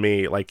for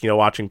me, like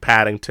watching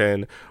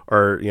Paddington,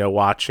 or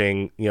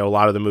watching a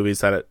lot of the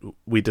movies that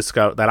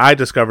I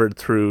discovered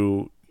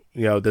through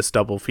this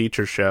double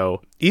feature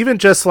show. Even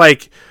just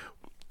like,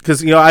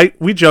 because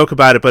we joke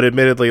about it, but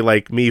admittedly,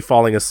 like me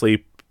falling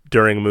asleep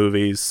during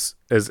movies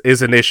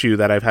is an issue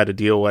that I've had to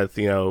deal with,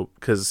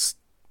 because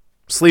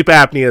sleep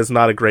apnea is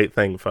not a great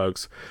thing,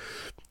 folks.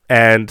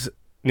 And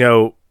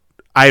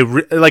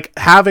like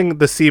having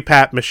the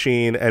CPAP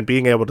machine and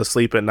being able to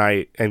sleep at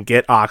night and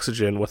get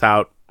oxygen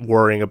without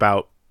worrying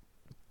about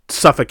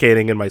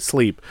suffocating in my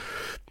sleep.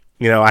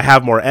 I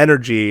have more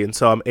energy, and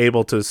so I'm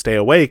able to stay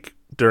awake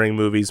during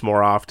movies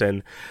more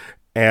often.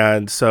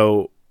 And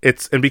so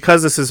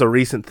because this is a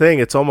recent thing,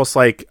 it's almost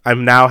like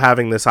I'm now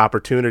having this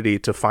opportunity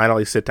to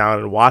finally sit down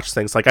and watch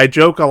things. Like I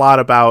joke a lot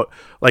about,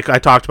 like I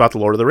talked about the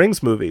Lord of the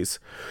Rings movies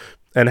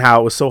and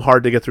how it was so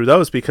hard to get through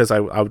those because I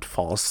would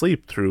fall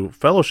asleep through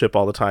Fellowship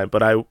all the time.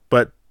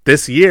 But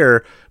this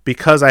year,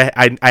 because I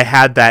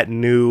had that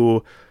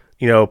new,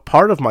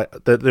 part of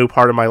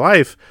my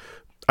life,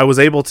 I was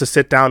able to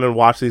sit down and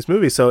watch these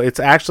movies. So it's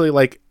actually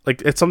like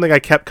it's something I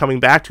kept coming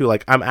back to.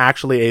 Like I'm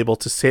actually able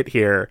to sit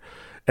here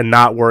and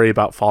not worry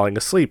about falling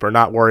asleep or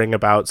not worrying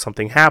about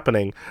something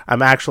happening.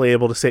 I'm actually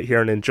able to sit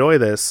here and enjoy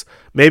this.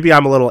 Maybe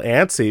I'm a little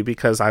antsy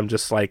because I'm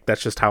just like,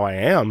 that's just how I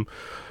am.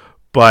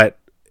 But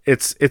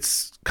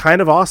it's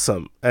kind of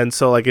awesome. And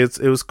so like it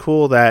was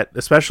cool that,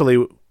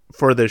 especially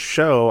for this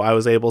show, I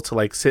was able to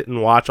like sit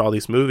and watch all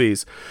these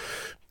movies.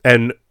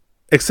 And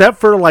except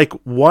for like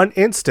one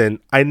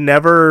instant, I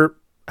never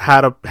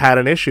had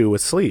an issue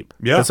with sleep.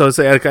 Yeah. And so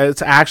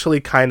it's actually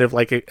kind of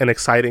like an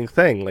exciting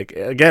thing. Like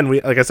again,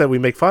 like I said, we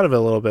make fun of it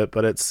a little bit,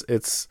 but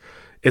it's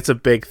a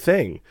big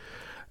thing.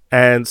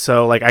 And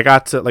so like I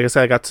got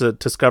to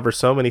discover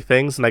so many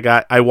things, and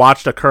I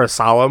watched a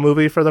Kurosawa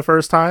movie for the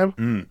first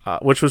time,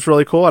 which was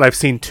really cool. And I've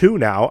seen 2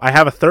 now. I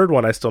have a 3rd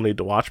one I still need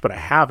to watch, but I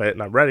have it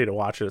and I'm ready to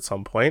watch it at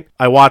some point.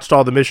 I watched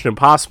all the Mission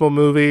Impossible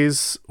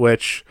movies,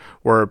 which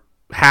were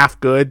half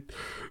good.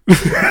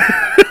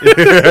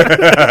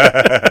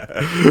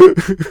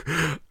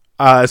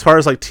 as far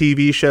as like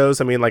TV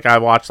shows, I mean, like I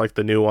watched like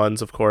the new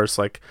ones, of course,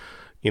 like,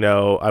 you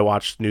know, I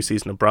watched new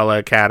season of Umbrella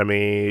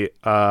Academy,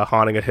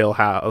 Haunting a Hill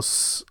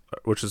House,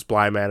 which is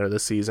Bly Manor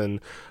this season,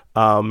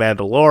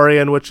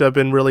 Mandalorian, which I've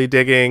been really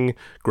digging,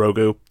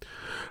 Grogu.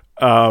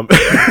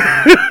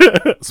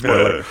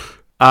 Spoiler.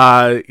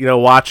 You know,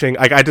 watching,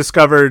 like, I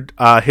discovered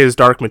his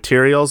Dark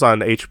Materials on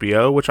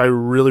HBO, which I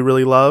really,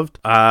 really loved.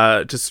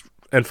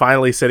 And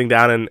finally sitting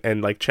down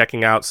and like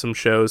checking out some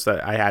shows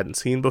that I hadn't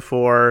seen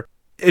before.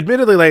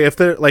 Admittedly,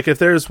 like if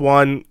there's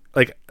one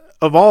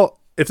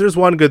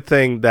good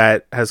thing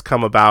that has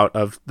come about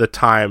of the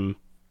time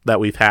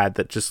that we've had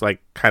that just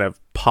like kind of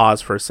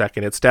pause for a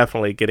second, it's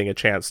definitely getting a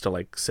chance to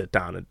like sit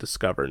down and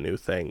discover new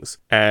things.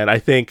 And I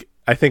think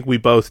we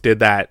both did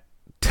that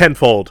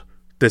tenfold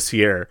this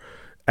year.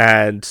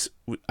 And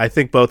I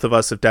think both of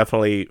us have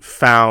definitely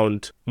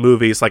found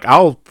movies. Like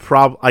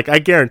I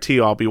guarantee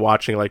you I'll be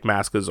watching like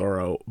Mask of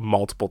Zorro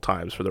multiple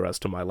times for the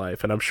rest of my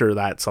life. And I'm sure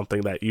that's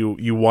something that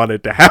you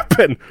wanted to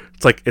happen.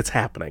 It's like, it's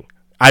happening.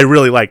 I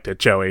really liked it,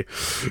 Joey.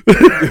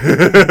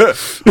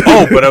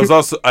 Oh, but I was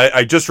also,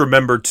 I just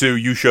remembered too,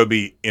 you showed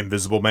me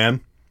Invisible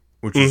Man,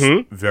 which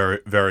is very,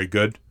 very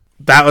good.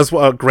 That was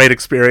a great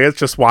experience,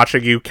 just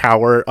watching you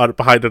cower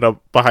behind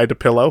a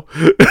pillow.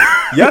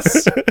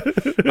 Yes,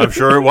 I'm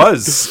sure it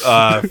was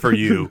for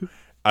you.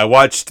 I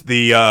watched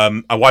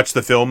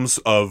the films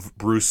of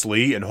Bruce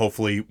Lee, and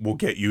hopefully we'll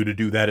get you to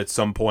do that at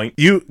some point.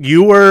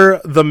 You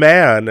were the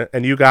man,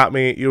 and you got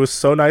me. It was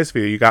so nice of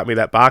you. You got me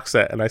that box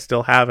set, and I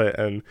still have it.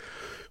 And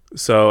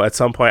so at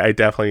some point, I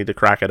definitely need to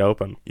crack it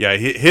open. Yeah,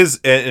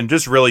 his and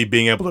just really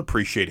being able to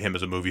appreciate him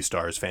as a movie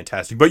star is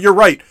fantastic. But you're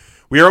right.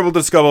 We are able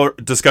to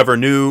discover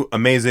new,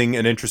 amazing,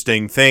 and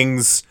interesting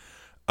things.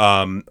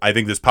 I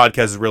think this podcast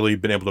has really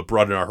been able to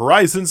broaden our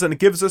horizons, and it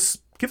gives us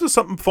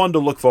something fun to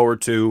look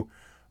forward to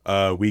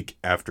week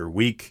after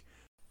week.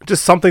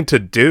 Just something to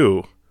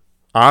do,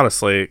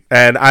 honestly.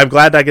 And I'm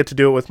glad I get to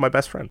do it with my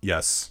best friend.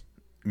 Yes,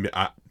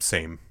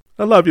 same.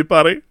 I love you,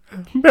 buddy.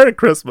 Merry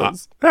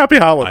Christmas. Happy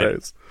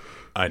holidays.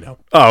 I know.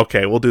 Oh,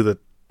 okay. We'll do the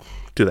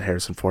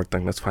Harrison Ford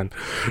thing. That's fine.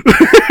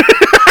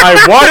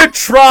 I want to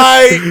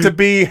try to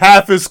be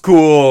half as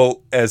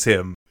cool as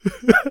him.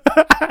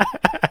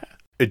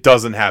 It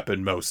doesn't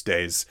happen most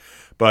days.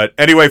 But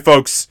anyway,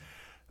 folks,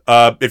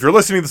 if you're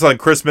listening to this on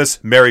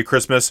Christmas, Merry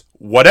Christmas.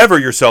 Whatever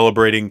you're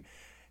celebrating,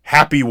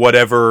 happy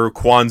whatever,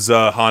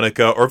 Kwanzaa,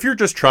 Hanukkah, or if you're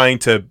just trying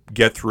to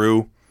get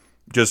through,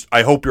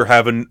 I hope you're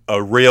having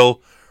a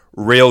real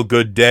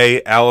good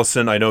day.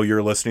 Allison, I know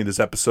you're listening to this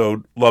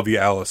episode. Love you,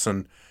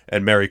 Allison,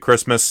 and Merry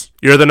Christmas.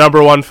 You're the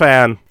number one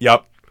fan.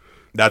 Yep,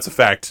 that's a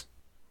fact.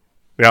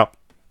 Yep.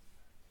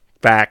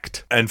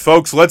 Fact. And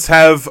folks, let's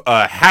have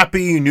a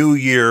happy new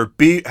year.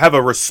 Have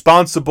a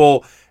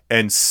responsible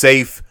and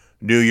safe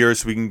new year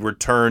so we can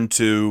return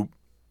to,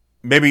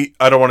 maybe,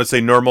 I don't want to say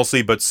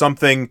normalcy, but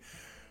something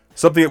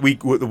that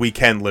we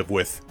can live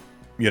with.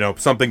 You know,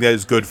 something that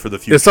is good for the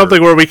future. It's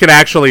something where we can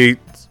actually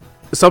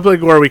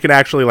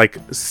like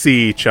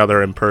see each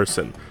other in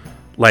person.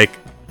 Like,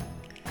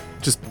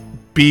 just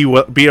be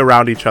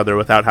around each other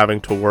without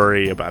having to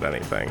worry about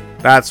anything.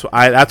 That's what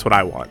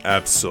I want.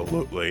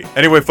 Absolutely.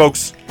 Anyway,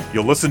 folks,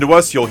 you'll listen to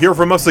us. You'll hear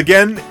from us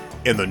again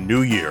in the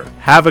new year.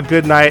 Have a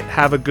good night,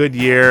 have a good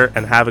year,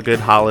 and have a good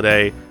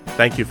holiday.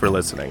 Thank you for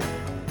listening.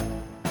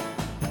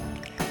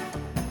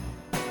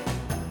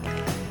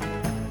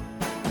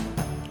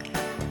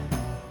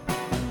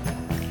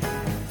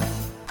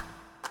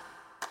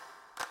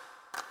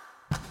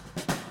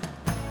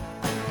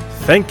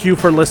 Thank you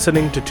for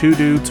listening to Two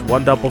Dudes,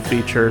 One Double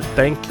Feature.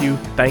 Thank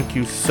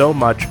you so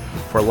much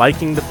for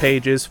liking the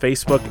pages,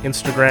 Facebook,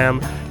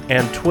 Instagram,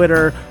 and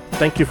Twitter.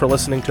 Thank you for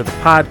listening to the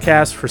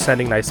podcast, for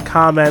sending nice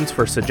comments,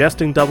 for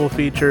suggesting double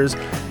features,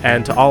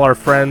 and to all our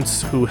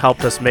friends who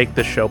helped us make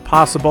this show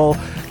possible.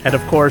 And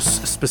of course,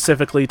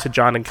 specifically to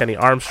John and Kenny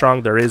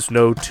Armstrong, there is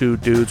no Two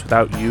Dudes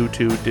without you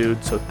two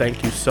dudes, so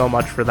thank you so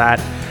much for that.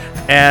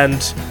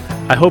 And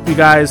I hope you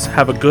guys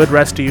have a good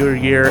rest of your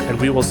year, and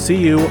we will see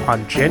you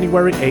on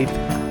January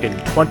 8th in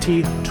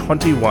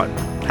 2021.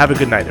 Have a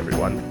good night,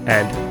 everyone,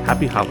 and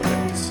happy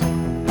holidays.